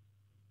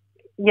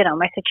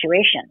 my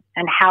situation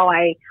and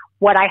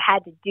what I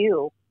had to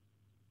do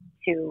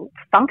to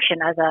function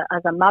as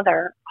a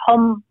mother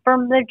home for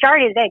the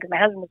majority of the day, because my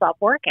husband was off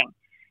working,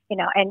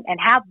 and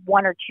have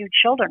one or two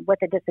children with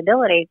a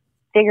disability,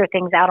 figure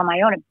things out on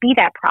my own and be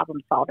that problem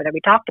solver that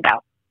we talked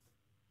about.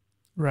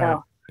 Right.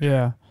 So,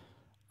 yeah.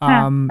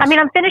 I'm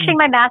finishing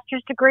my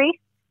master's degree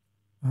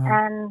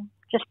and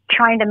just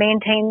trying to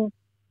maintain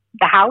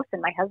the house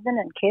and my husband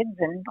and kids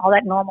and all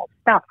that normal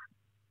stuff.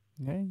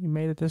 Yeah, you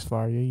made it this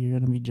far. You're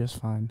going to be just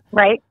fine.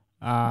 Right.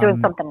 Doing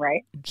something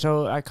right.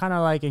 So I kind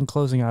of like, in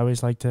closing, I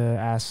always like to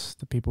ask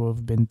the people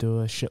who've been through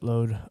a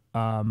shitload.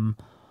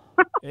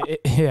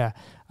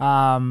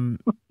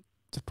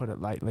 To put it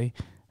lightly.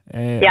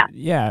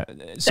 Yeah.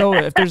 So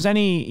if there's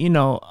any,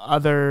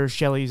 other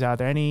Shellys out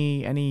there,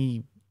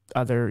 any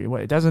other,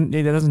 it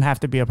doesn't have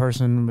to be a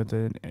person with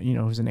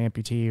who's an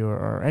amputee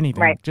or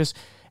anything. Right. Just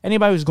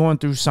anybody who's going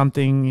through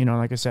something,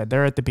 like I said,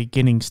 they're at the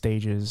beginning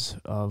stages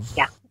of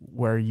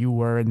where you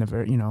were in the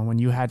very, when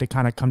you had to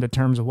kind of come to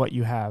terms with what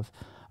you have.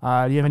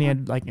 Do you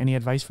have any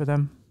advice for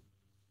them?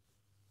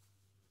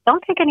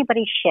 Don't take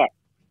anybody's shit.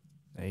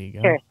 There you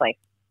go. Seriously.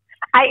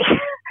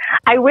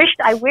 I wish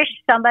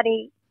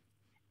somebody,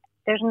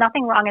 there's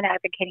nothing wrong in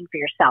advocating for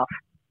yourself.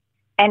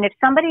 And if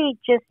somebody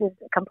just is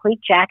a complete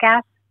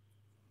jackass,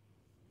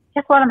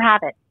 just let them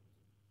have it.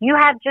 You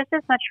have just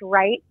as much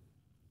right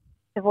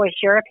to voice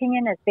your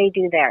opinion as they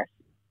do theirs.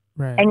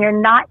 Right. And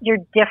you're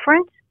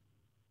different,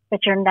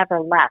 but you're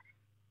never less.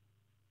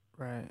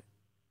 Right.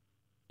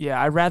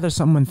 Yeah, I'd rather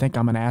someone think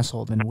I'm an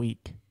asshole than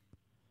weak.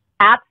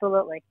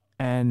 Absolutely.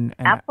 And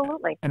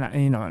absolutely. And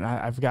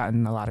I've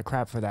gotten a lot of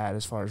crap for that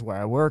as far as where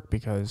I work,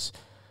 because,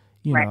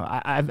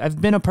 I've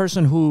been a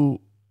person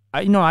who,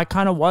 I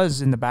kind of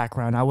was in the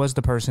background. I was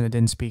the person that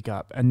didn't speak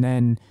up. And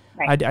then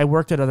I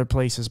worked at other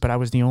places, but I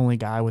was the only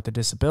guy with a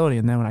disability.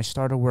 And then when I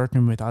started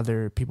working with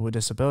other people with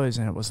disabilities,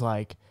 and it was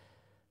like,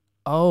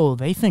 oh,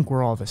 they think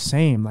we're all the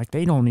same. Like,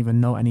 they don't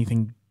even know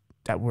anything,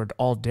 that we're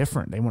all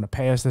different. They want to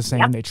pay us the same.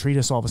 Yep. They treat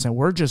us all the same.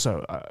 We're just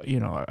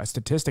a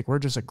statistic. We're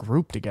just a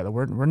group together.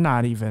 We're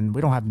not even,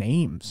 we don't have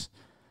names.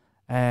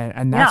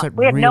 And that's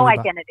we have no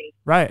identity.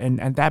 Right.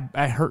 And that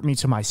hurt me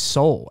to my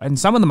soul. And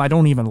some of them I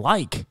don't even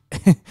like.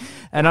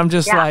 And I'm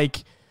just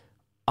like,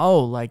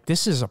 oh, like,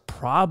 this is a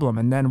problem.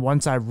 And then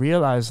once I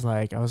realized,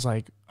 I was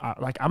like,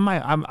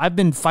 I've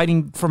been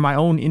fighting for my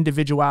own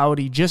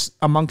individuality just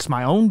amongst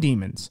my own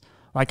demons.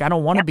 Like, I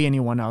don't want to be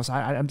anyone else.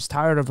 I'm just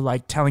tired of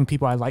telling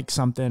people I like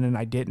something and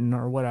I didn't,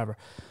 or whatever.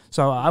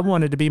 So I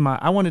wanted to be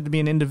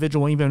an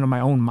individual, even in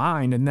my own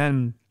mind. And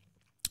then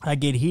I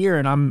get here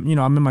and I'm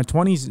in my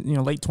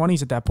 20s, late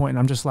 20s at that point. And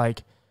I'm just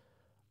like,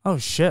 oh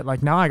shit.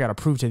 Like, now I got to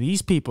prove to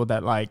these people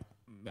that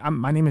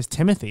my name is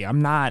Timothy.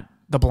 I'm not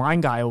the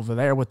blind guy over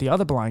there with the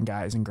other blind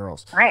guys and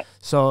girls. Right.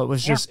 So it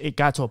was just, it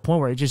got to a point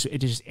where it just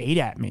ate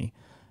at me.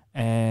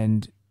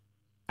 And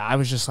I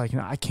was just like,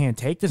 I can't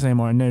take this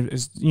anymore. And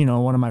there's,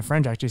 one of my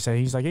friends actually said,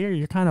 he's like, hey,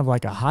 you're kind of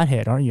like a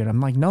hothead, aren't you? And I'm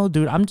like, no,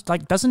 dude, I'm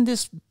like, doesn't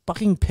this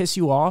fucking piss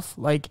you off?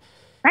 Like,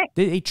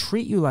 they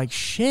treat you like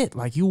shit.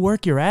 Like, you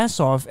work your ass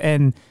off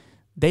and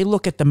they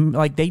look at them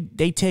like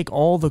they take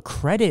all the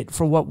credit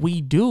for what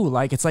we do.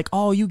 Like, it's like,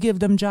 oh, you give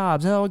them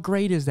jobs. How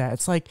great is that?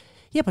 It's like,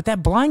 yeah, but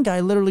that blind guy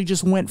literally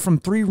just went from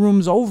 3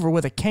 rooms over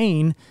with a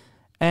cane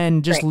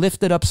and just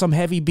lifted up some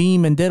heavy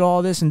beam and did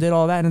all this and did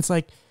all that. And it's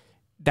like,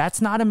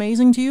 that's not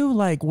amazing to you?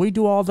 Like, we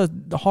do all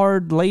the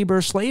hard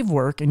labor slave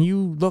work and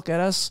you look at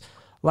us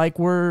like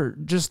we're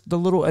just the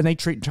little, and they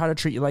try to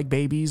treat you like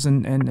babies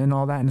and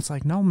all that. And it's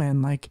like, no,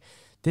 man, like,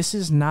 this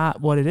is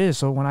not what it is.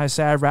 So when I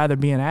say I'd rather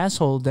be an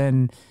asshole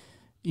than,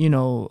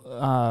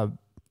 I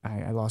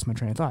lost my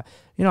train of thought.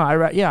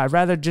 I'd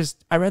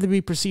rather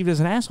be perceived as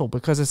an asshole,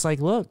 because it's like,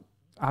 look,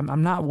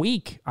 I'm not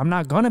weak. I'm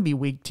not going to be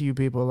weak to you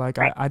people. Like,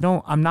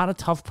 I'm not a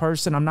tough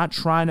person. I'm not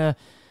trying to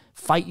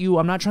fight you.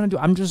 I'm not trying to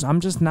I'm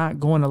just not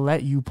going to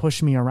let you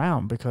push me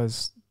around,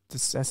 because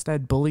that's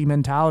that bully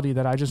mentality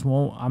that I just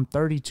won't. I'm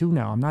 32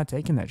 now. I'm not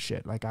taking that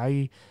shit. Like,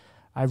 I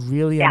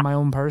really am my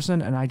own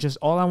person, and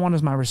all I want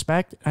is my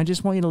respect. I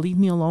just want you to leave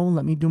me alone,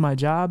 let me do my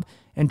job,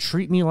 and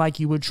treat me like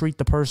you would treat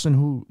the person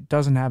who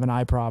doesn't have an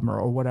eye problem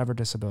or whatever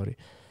disability.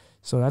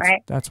 So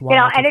that's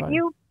why. And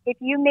if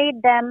you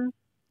made them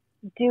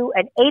do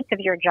an eighth of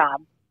your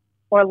job,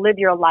 or live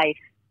your life,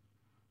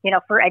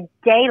 for a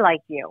day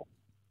like you.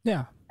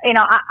 Yeah.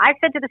 I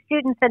said to the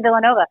students in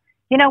Villanova,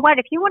 you know what?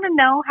 If you want to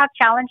know how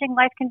challenging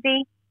life can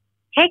be,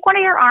 take one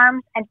of your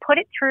arms and put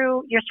it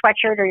through your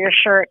sweatshirt or your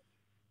shirt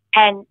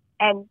and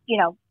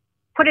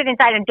put it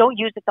inside and don't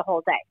use it the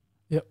whole day.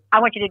 Yep. I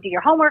want you to do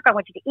your homework. I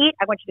want you to eat.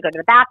 I want you to go to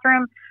the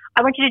bathroom.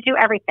 I want you to do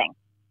everything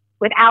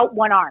without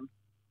one arm.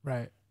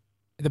 Right.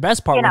 The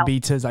best part would be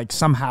to like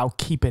somehow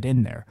keep it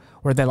in there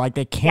where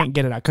they can't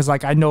get it out. Cause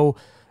like I know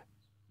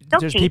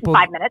there's people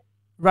in 5 minutes.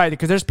 Right,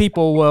 because there's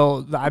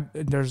people,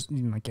 there's,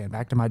 again,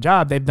 back to my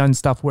job, they've done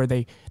stuff where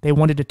they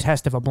wanted to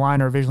test if a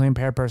blind or visually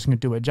impaired person could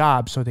do a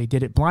job, so they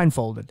did it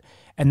blindfolded.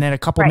 And then a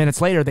couple minutes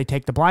later, they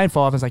take the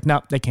blindfold off and it's like, no,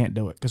 they can't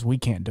do it because we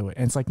can't do it.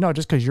 And it's like, no,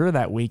 just because you're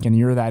that weak and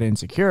you're that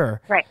insecure.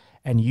 Right.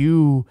 And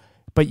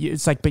but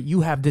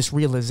you have this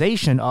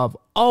realization of,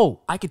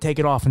 oh, I could take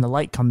it off and the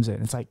light comes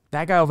in. It's like,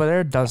 that guy over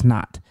there does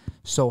not.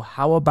 So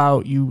how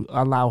about you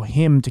allow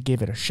him to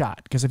give it a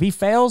shot? Because if he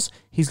fails,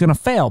 he's going to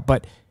fail,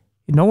 but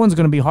no one's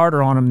going to be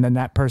harder on him than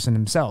that person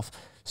himself.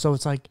 So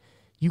it's like,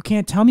 you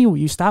can't tell me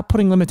you stop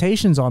putting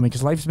limitations on me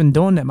because life's been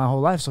doing that my whole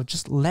life. So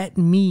just let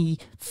me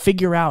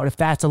figure out if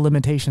that's a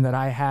limitation that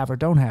I have or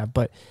don't have.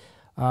 But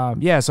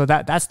so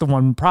that's the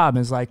one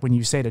problem is like when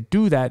you say to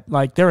do that,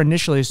 like they're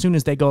initially, as soon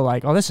as they go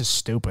like, oh, this is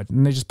stupid.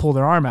 And they just pull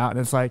their arm out and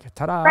it's like,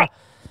 ta-da. Right.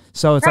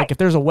 So it's like, if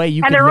there's a way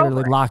you can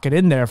literally lock it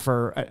in there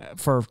for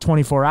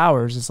 24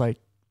 hours, it's like,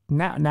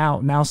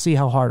 now see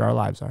how hard our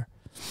lives are.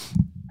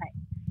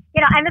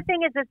 And the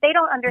thing is that they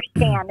don't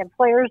understand,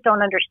 employers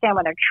don't understand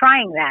when they're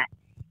trying that,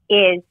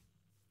 is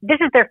this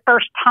is their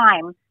first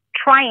time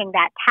trying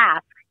that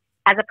task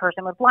as a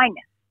person with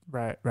blindness.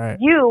 Right.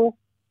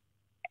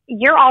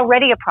 You're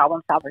already a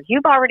problem solver.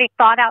 You've already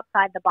thought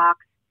outside the box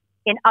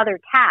in other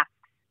tasks.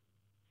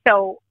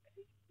 So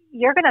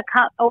you're going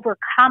to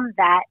overcome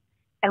that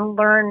and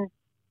learn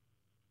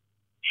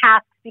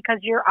tasks because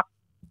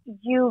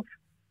you've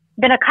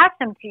been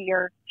accustomed to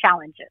your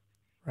challenges.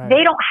 Right.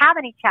 They don't have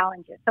any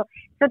challenges. So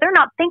they're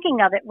not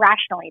thinking of it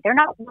rationally. They're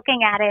not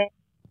looking at it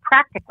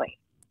practically.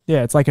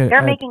 Yeah, it's like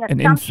they're making an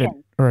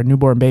infant or a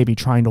newborn baby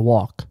trying to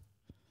walk.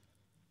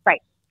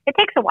 Right. It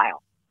takes a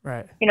while.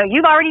 Right.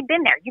 You've already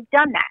been there. You've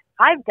done that.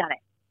 I've done it.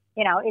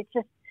 It's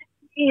just,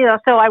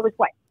 so I was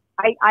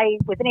I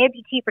was an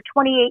amputee for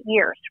 28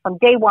 years from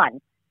day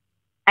one.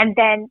 And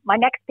then my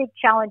next big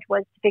challenge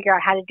was to figure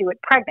out how to do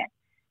it pregnant,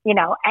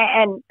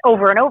 and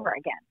over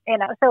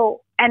again,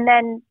 So, and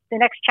then the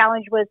next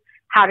challenge was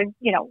how to,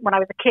 when I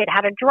was a kid,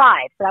 how to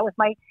drive. So that was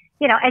my,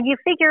 and you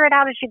figure it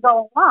out as you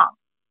go along.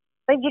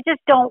 But you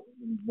just don't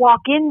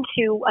walk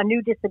into a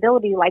new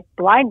disability like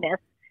blindness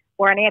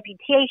or an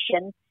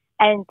amputation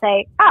and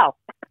say, oh,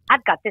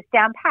 I've got this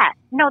down pat.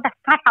 No, that's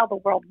not how the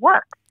world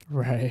works.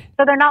 Right.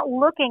 So they're not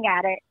looking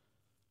at it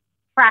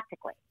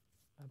practically.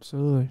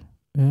 Absolutely.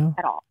 Yeah.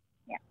 At all.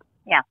 Yeah.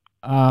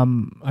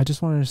 I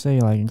just wanted to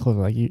say, like, in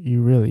closing, like,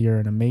 you're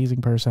an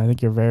amazing person. I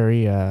think you're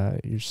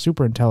you're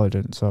super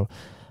intelligent. So,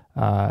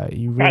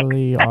 you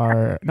really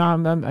are. No,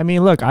 I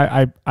mean, look,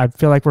 I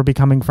feel like we're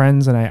becoming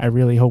friends, and I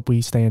really hope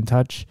we stay in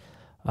touch.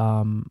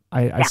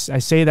 I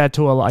say that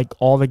to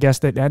all the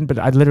guests that end, but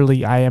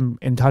I am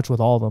in touch with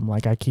all of them.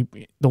 Like I keep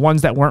the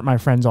ones that weren't my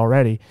friends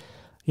already,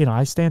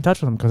 I stay in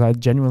touch with them because I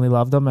genuinely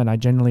love them and I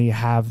genuinely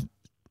have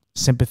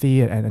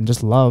sympathy and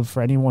just love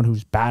for anyone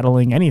who's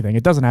battling anything.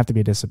 It doesn't have to be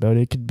a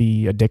disability. It could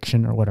be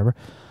addiction or whatever.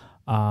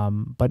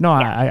 But no,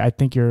 I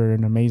think you're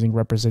an amazing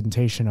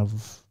representation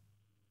of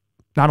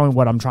not only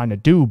what I'm trying to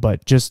do,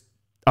 but just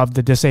of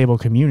the disabled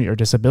community or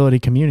disability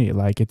community.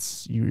 Like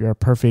you're a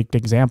perfect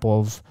example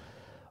of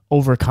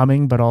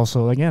overcoming, but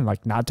also, again,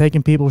 like not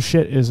taking people's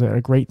shit is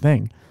a great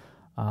thing.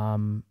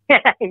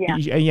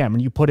 Yeah, when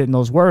you put it in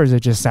those words, it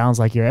just sounds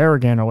like you're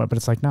arrogant or what, but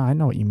it's like, no, I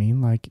know what you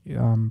mean. Like,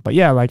 but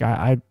yeah, like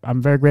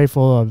I'm very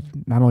grateful of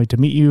not only to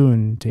meet you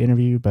and to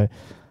interview you, but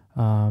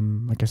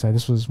like I said,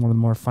 this was one of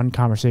the more fun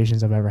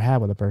conversations I've ever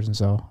had with a person.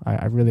 So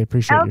I really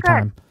appreciate your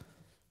time.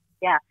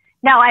 Yeah.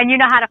 No, and you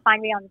know how to find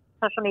me on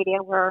social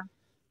media. We're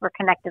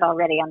connected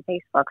already on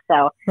Facebook.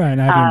 So right,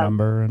 and I have your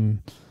number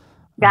and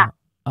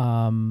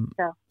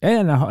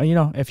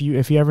and if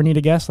you ever need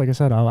a guest, like I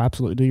said, I'll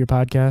absolutely do your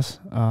podcast.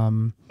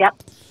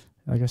 Yep.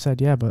 Like I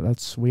said, yeah,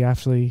 but we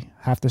actually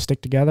have to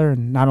stick together,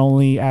 and not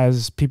only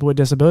as people with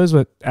disabilities,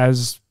 but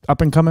as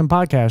up and coming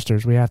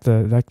podcasters, we have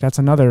to.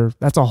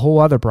 That's a whole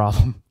other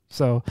problem.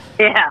 So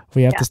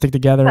we have to stick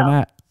together in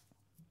that.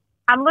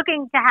 I'm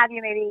looking to have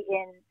you maybe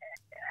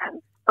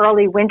in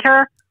early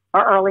winter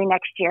or early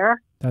next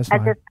year. That's fine.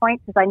 At this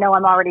point, since I know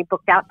I'm already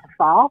booked out to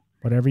fall.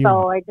 Whatever you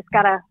want. So I just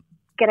gotta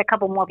get a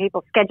couple more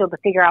people scheduled to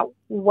figure out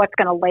what's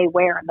going to lay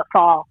where in the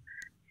fall.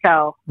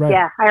 So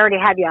yeah, I already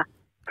have you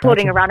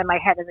floating around in my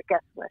head as a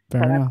guest list.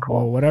 Fair enough. That's cool.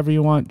 Well, whatever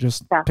you want,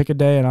 just pick a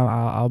day and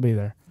I'll be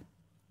there.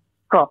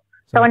 Cool.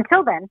 So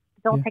until then,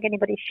 don't take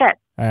anybody's shit.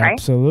 Right?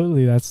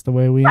 Absolutely. That's the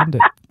way we end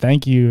it.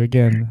 Thank you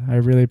again. I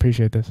really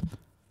appreciate this.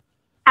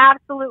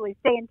 Absolutely.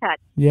 Stay in touch.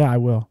 Yeah, I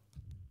will.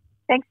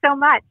 Thanks so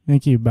much.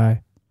 Thank you.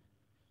 Bye.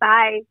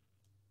 Bye.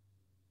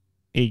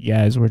 8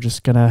 guys. We're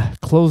just gonna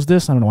close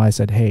this. I don't know why I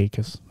said hey,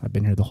 because I've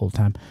been here the whole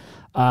time.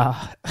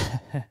 I'm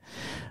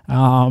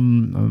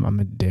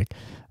a dick.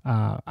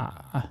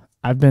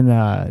 I've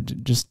been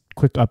just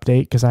quick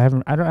update because I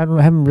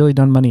haven't really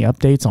done many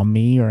updates on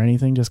me or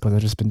anything, just because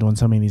I've just been doing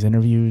so many of these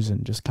interviews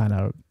and just kind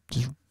of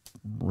just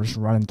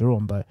running through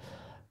them. But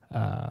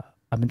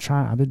I've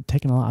been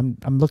taking a lot.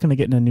 I'm looking to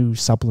get into new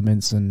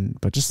supplements,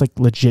 but just like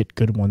legit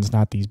good ones,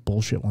 not these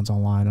bullshit ones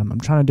online. I'm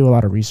trying to do a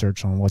lot of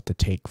research on what to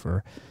take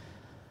for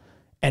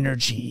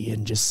energy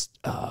and just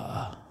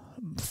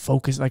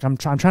focus. Like I'm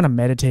trying to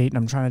meditate, and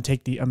I'm trying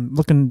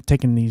to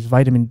taking these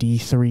vitamin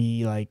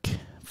D3 like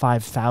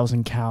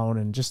 5,000 count,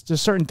 and just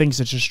certain things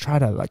that just try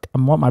to like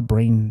I want my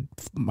brain.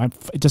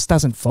 It just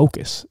doesn't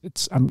focus.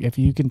 If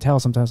you can tell,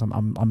 sometimes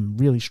I'm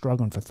really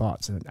struggling for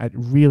thoughts, and it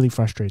really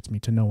frustrates me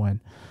to no end.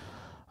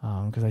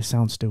 Because I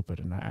sound stupid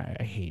and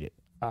I hate it.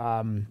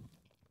 So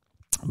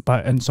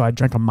I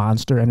drank a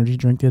Monster energy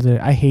drink the other day.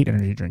 I hate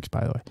energy drinks,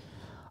 by the way.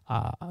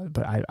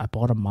 But I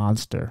bought a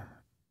Monster,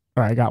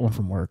 or I got one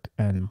from work,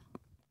 and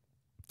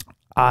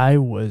I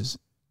was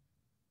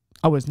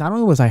not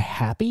only was I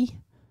happy,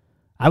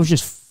 I was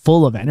just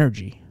full of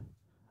energy.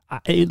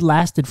 It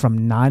lasted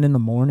from 9 in the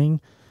morning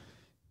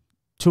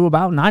to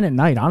about 9 at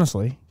night,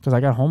 honestly, because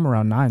I got home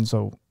around 9,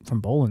 so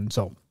from bowling.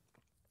 So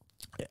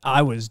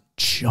I was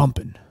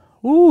jumping.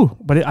 Ooh,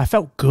 but I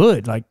felt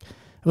good. Like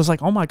it was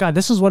like, oh my God,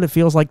 this is what it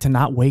feels like to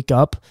not wake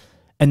up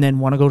and then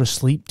want to go to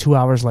sleep 2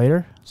 hours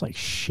later. It's like,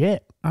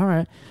 shit. All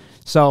right.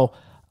 So,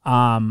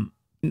 I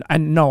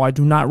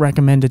do not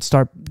recommend it.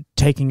 Start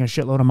taking a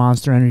shitload of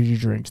Monster energy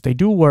drinks. They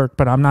do work,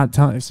 but I'm not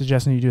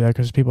suggesting you do that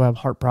because people have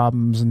heart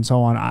problems and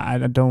so on. I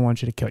don't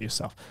want you to kill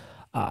yourself.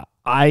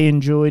 I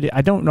enjoyed it.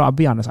 I don't know. I'll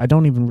be honest. I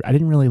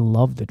didn't really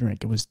love the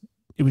drink.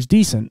 It was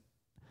decent,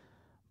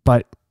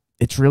 but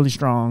it's really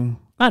strong.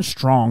 Not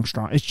strong.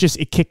 It's just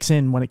it kicks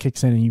in when it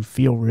kicks in, and you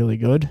feel really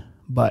good.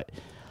 But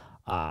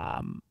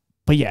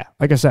yeah,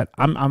 like I said,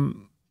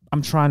 I'm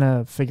trying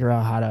to figure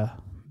out how to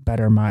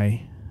better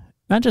my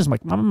not just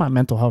my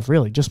mental health,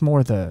 really, just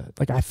more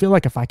I feel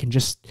like if I can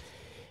just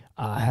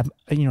have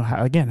a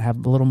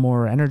little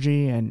more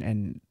energy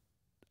and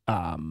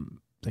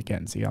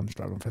again, see, I'm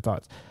struggling for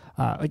thoughts.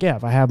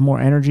 If I have more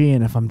energy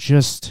and if I'm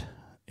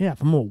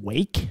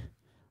awake,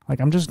 like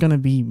I'm just gonna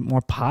be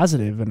more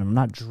positive and I'm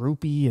not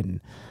droopy,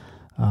 and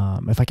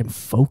if I can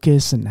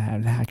focus and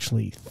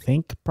actually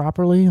think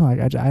properly, like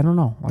I don't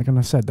know. Like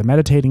I said, the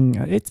meditating,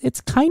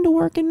 it's kind of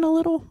working a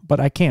little, but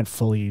I can't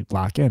fully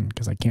lock in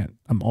because I can't.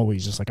 I'm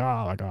always just like,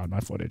 oh my God, my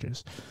footage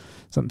is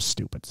something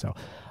stupid. So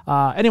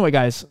anyway,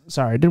 guys,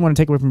 sorry, I didn't want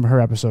to take away from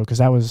her episode because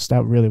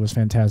that really was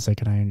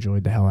fantastic and I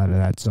enjoyed the hell out of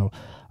that. So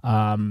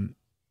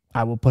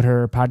I will put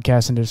her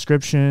podcast in the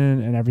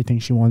description and everything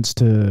she wants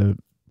to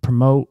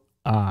promote.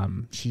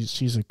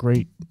 She's a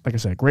great, like I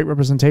said, great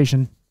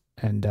representation,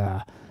 and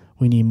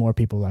we need more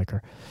people like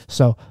her.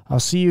 So I'll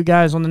see you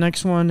guys on the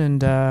next one.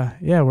 And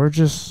we're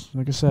just,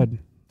 like I said,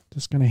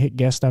 just going to hit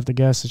guest after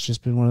guest. It's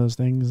just been one of those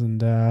things.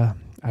 And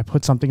I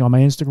put something on my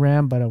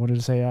Instagram, but I wanted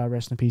to say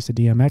rest in peace to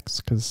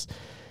DMX,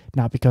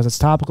 not because it's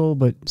topical,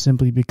 but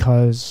simply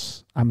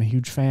because I'm a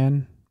huge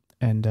fan.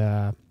 And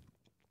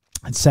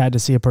it's sad to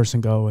see a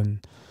person go,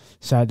 and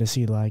sad to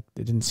see like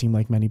it didn't seem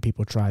like many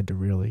people tried to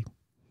really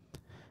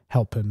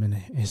help him in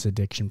his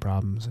addiction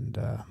problems. And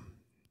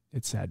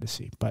it's sad to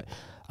see, but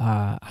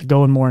I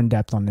go in more in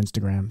depth on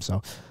Instagram,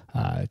 so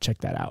check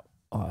that out.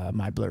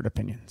 My blurred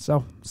opinion.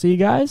 So see you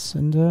guys,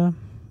 and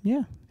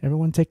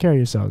everyone take care of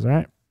yourselves. All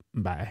right,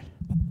 bye.